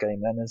gripe with this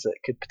game then, is it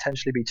could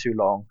potentially be too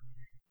long,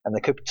 and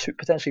there could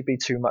potentially be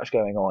too much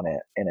going on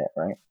in it,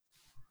 right?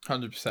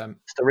 100%.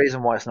 It's the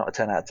reason why it's not a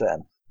 10 out of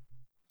 10.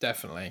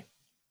 Definitely.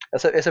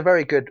 It's a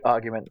very good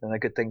argument and a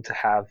good thing to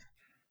have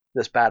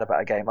that's bad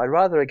about a game. I'd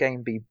rather a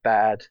game be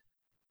bad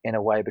in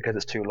a way because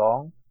it's too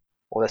long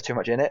or there's too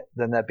much in it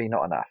than there be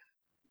not enough.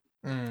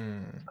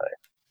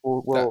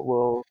 So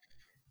we'll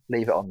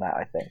leave it on that,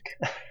 I think.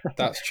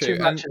 That's true.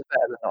 Too much is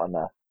better than not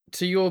enough.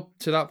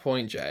 To that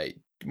point, Jay,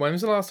 when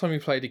was the last time you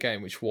played a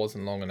game which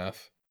wasn't long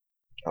enough?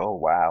 Oh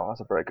wow,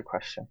 that's a very good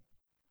question.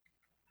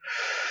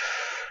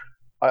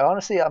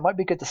 I might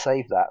be good to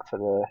save that for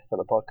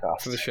the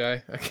podcast. For the show?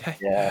 Okay.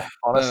 Yeah.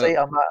 Honestly,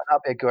 that'd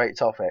be a great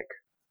topic.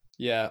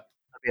 Yeah.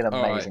 That'd be an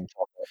amazing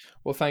topic.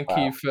 Well, thank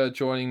you for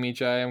joining me,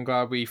 Jay. I'm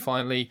glad we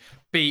finally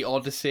beat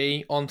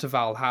Odyssey, onto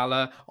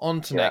Valhalla,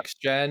 onto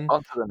next gen.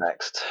 On to the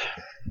next.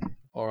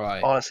 All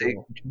right. Honestly,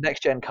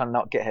 next gen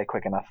cannot get here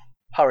quick enough.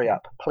 Hurry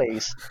up,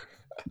 please.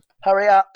 Hurry up.